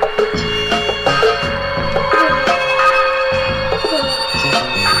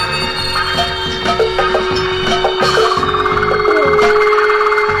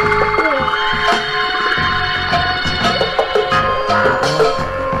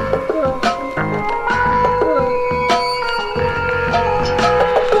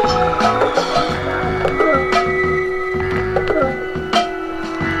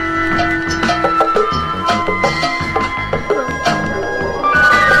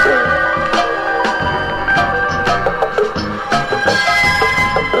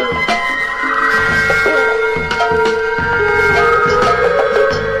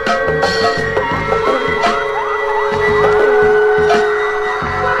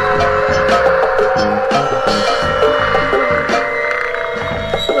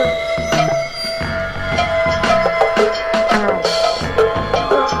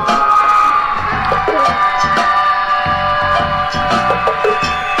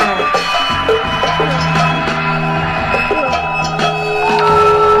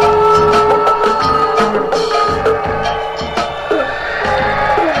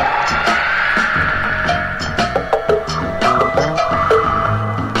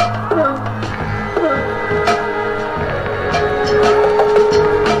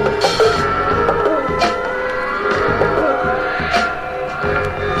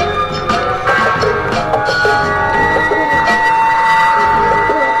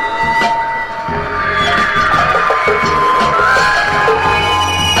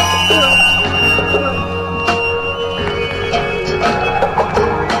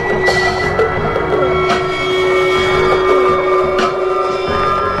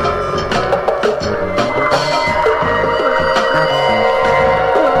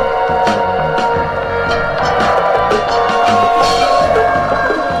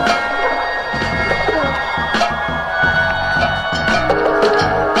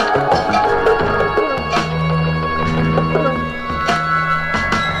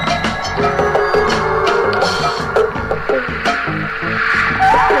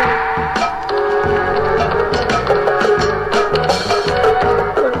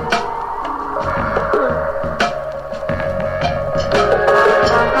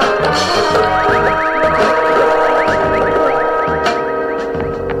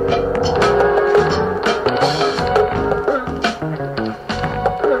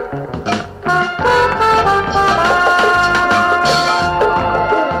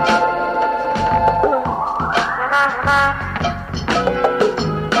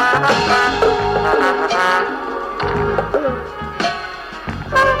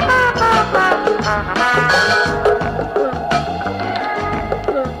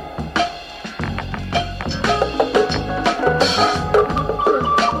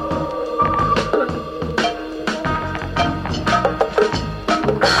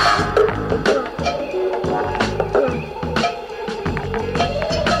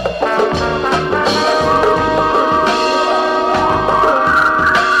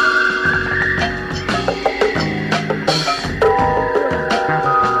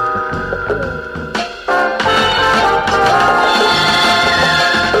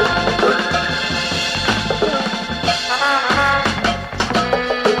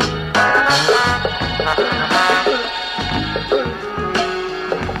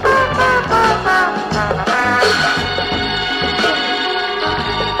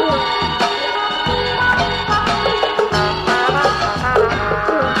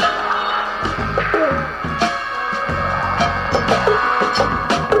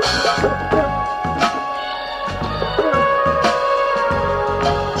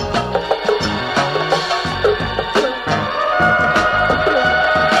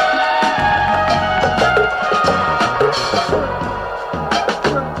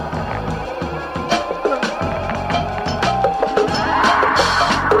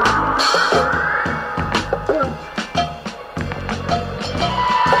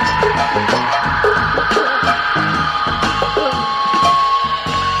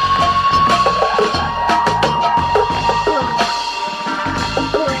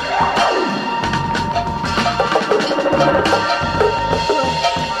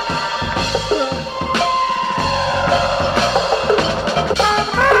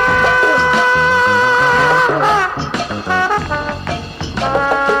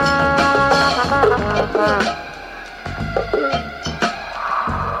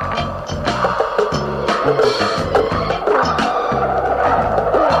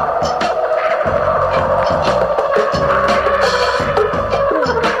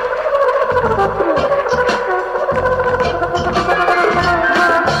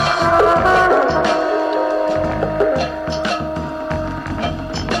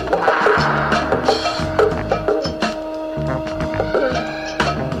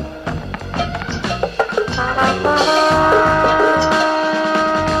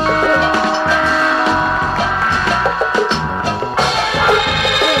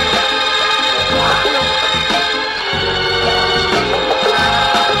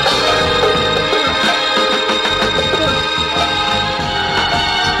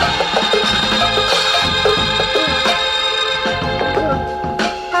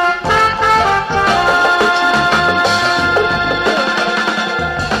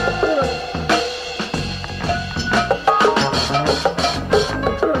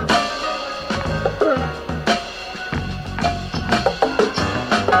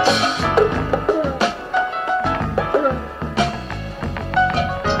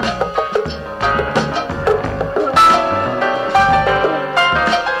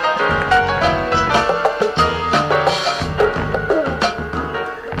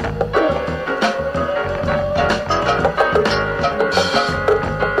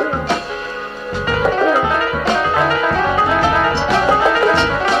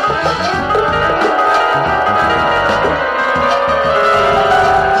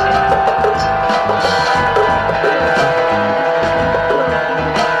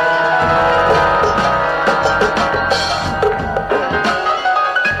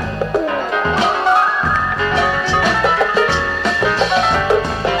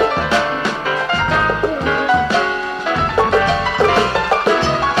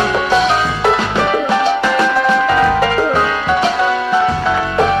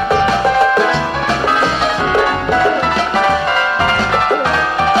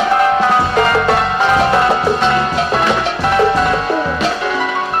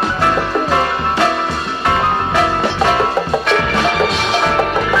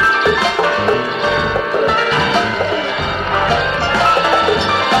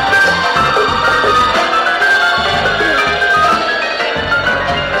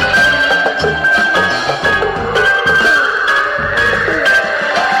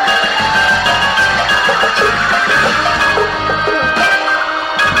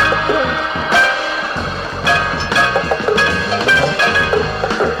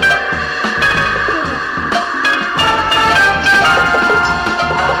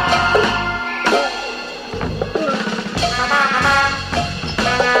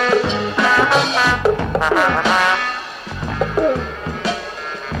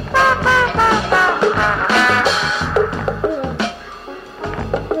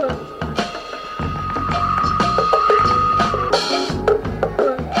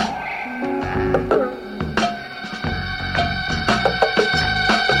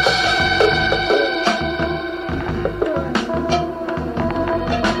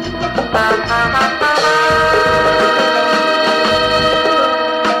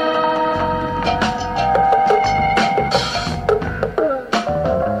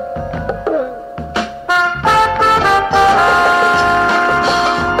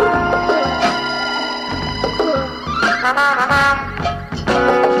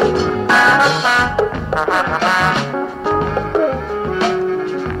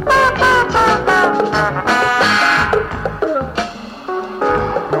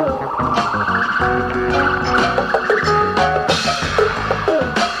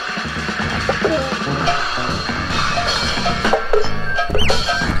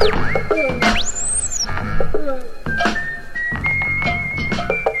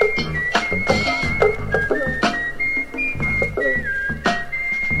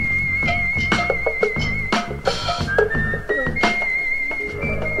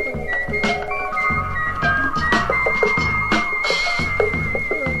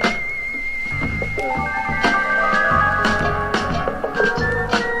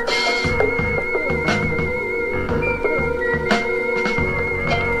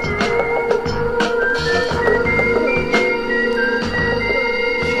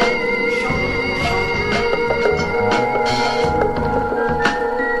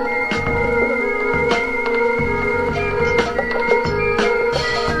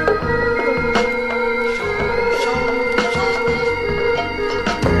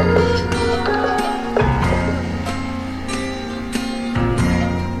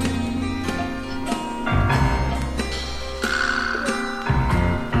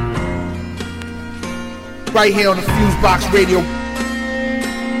 Right here on the Fusebox Radio.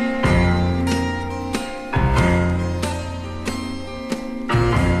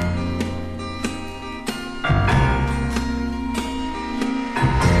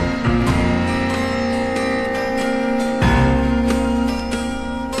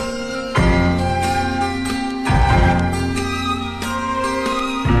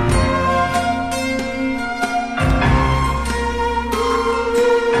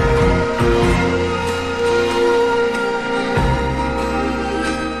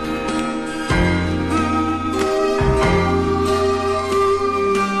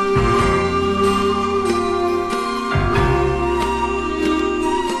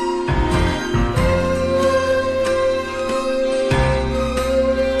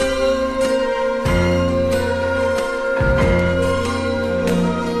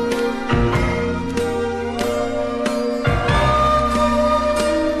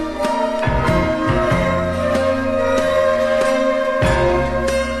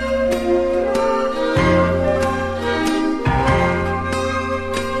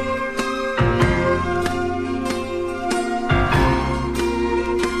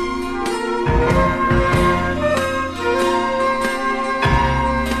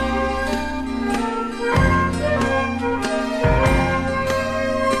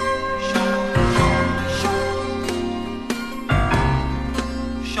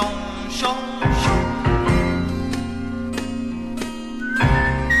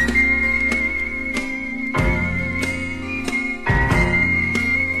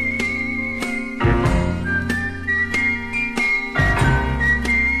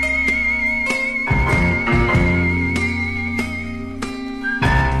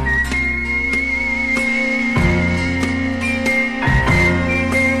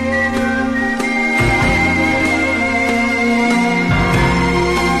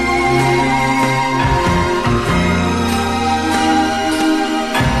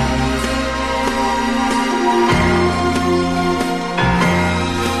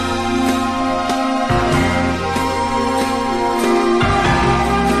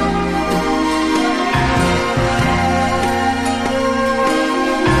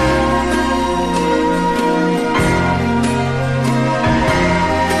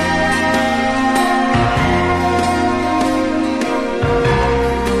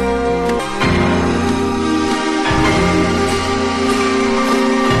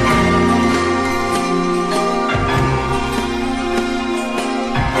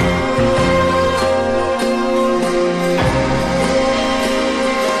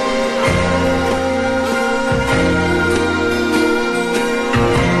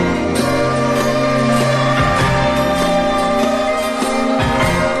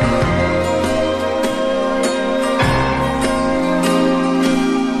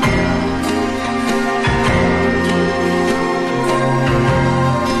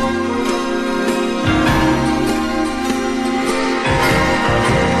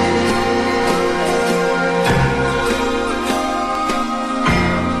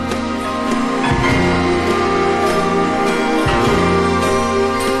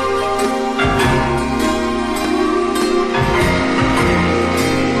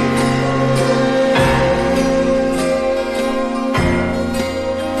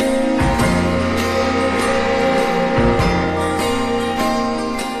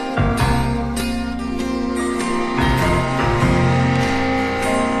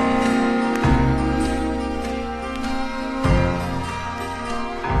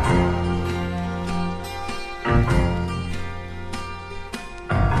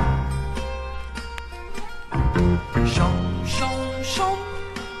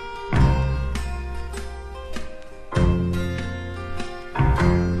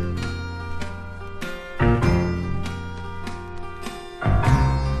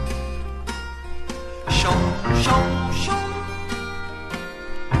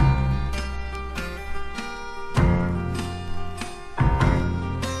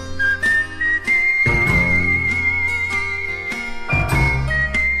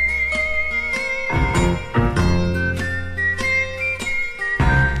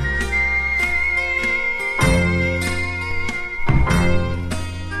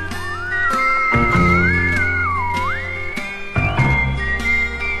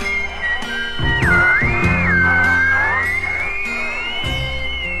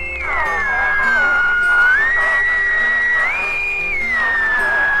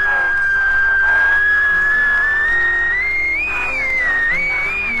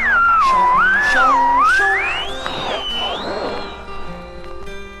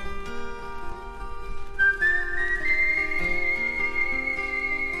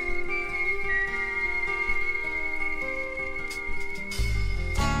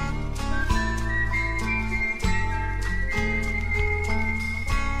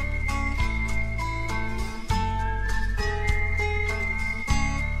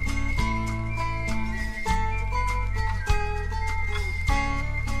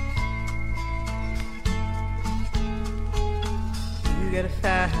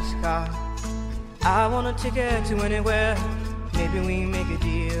 fast car. I want a ticket to anywhere. Maybe we make a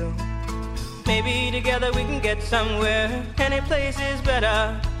deal. Maybe together we can get somewhere. Any place is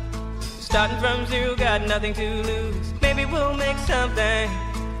better. Starting from zero, got nothing to lose. Maybe we'll make something.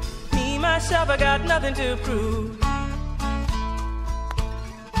 Me, myself, I got nothing to prove.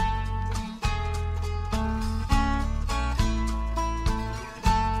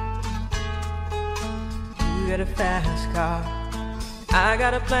 You got a fast car. I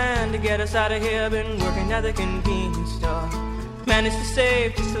got a plan to get us out of here. Been working at the convenience store. Managed to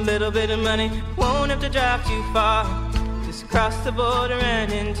save just a little bit of money. Won't have to drive too far. Just cross the border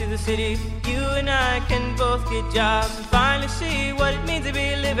and into the city. You and I can both get jobs and finally see what it means to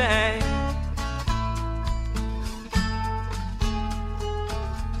be living.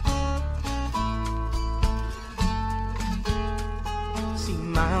 See,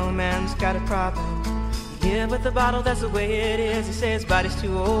 my old man's got a problem. Yeah, but the bottle, that's the way it is. He says his body's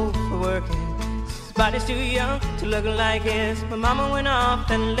too old for working. His body's too young to look like his. My mama went off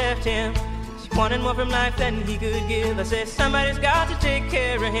and left him. She wanted more from life than he could give. I said, somebody's got to take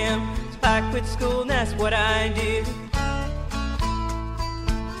care of him. So I quit school and that's what I did.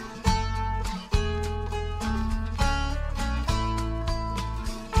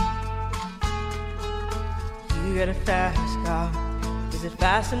 You got a fast car. Is it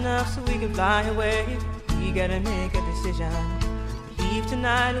fast enough so we can fly away? We gotta make a decision. Leave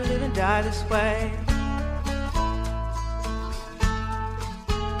tonight or live and die this way.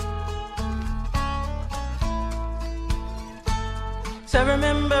 So I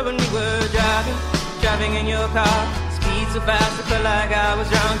remember when we were driving in your car. Speed so fast I felt like I was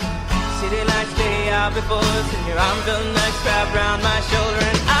drunk. City lights lay out before us, and your arm felt nice wrapped around my shoulder.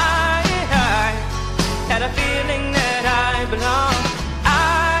 And I had a feeling that I belonged. I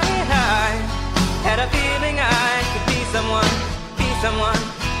had a feeling I could be someone, be someone,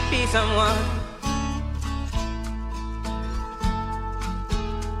 be someone.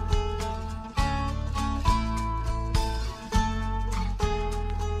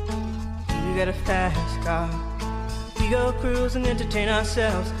 You got a fast car. We go cruise and entertain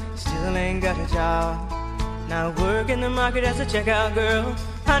ourselves. Still ain't got a job. Now work in the market as a checkout girl.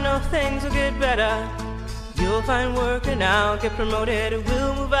 I know things will get better. You'll find work and I'll get promoted.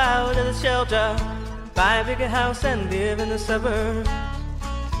 We'll move out of the shelter, buy a bigger house and live in the suburbs.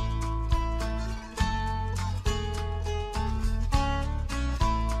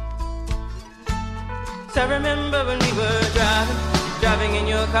 So I remember when we were driving in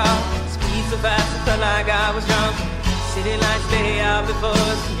your car. Speed so fast I felt like I was drunk. City lights lay out before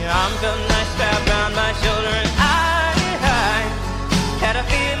us, and your arm felt nice wrapped around my shoulder. And I had a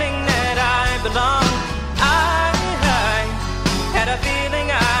feeling that I belonged. I had a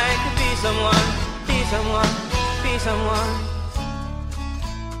feeling I could be someone, be someone, be someone.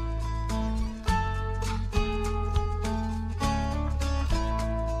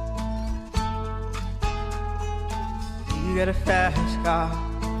 You got a fast car.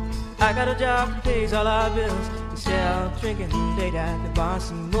 I got a job that pays all our bills. Instead of drinking late at the bar,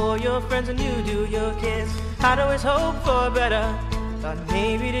 see more your friends than you do your kids. I'd always hope for better. Thought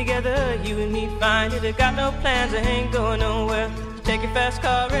maybe together you and me find it. I got no plans, I ain't going nowhere. Take your fast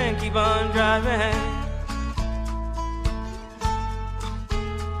car and keep on driving.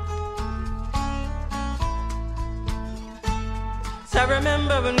 So I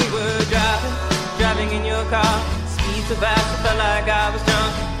remember when we were driving in your car. Speed so fast I felt like I was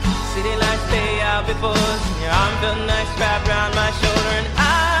drunk. City lights lay out before us, and your arm felt nice wrapped around my shoulder. And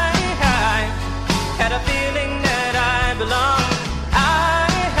I had a feeling that I belonged. I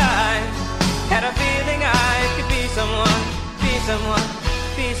had a feeling I could be someone, be someone,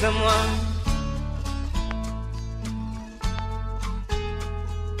 be someone.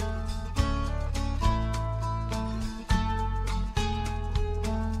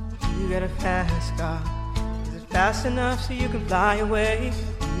 You got a fast car. Is it fast enough so you can fly away?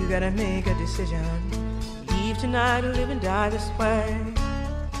 You gotta make a decision. Leave tonight or live and die this way.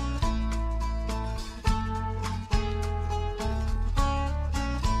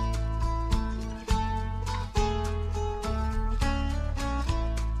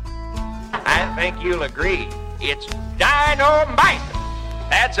 I think you'll agree. It's dynamite.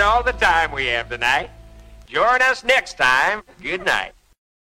 That's all the time we have tonight. Join us next time. Good night.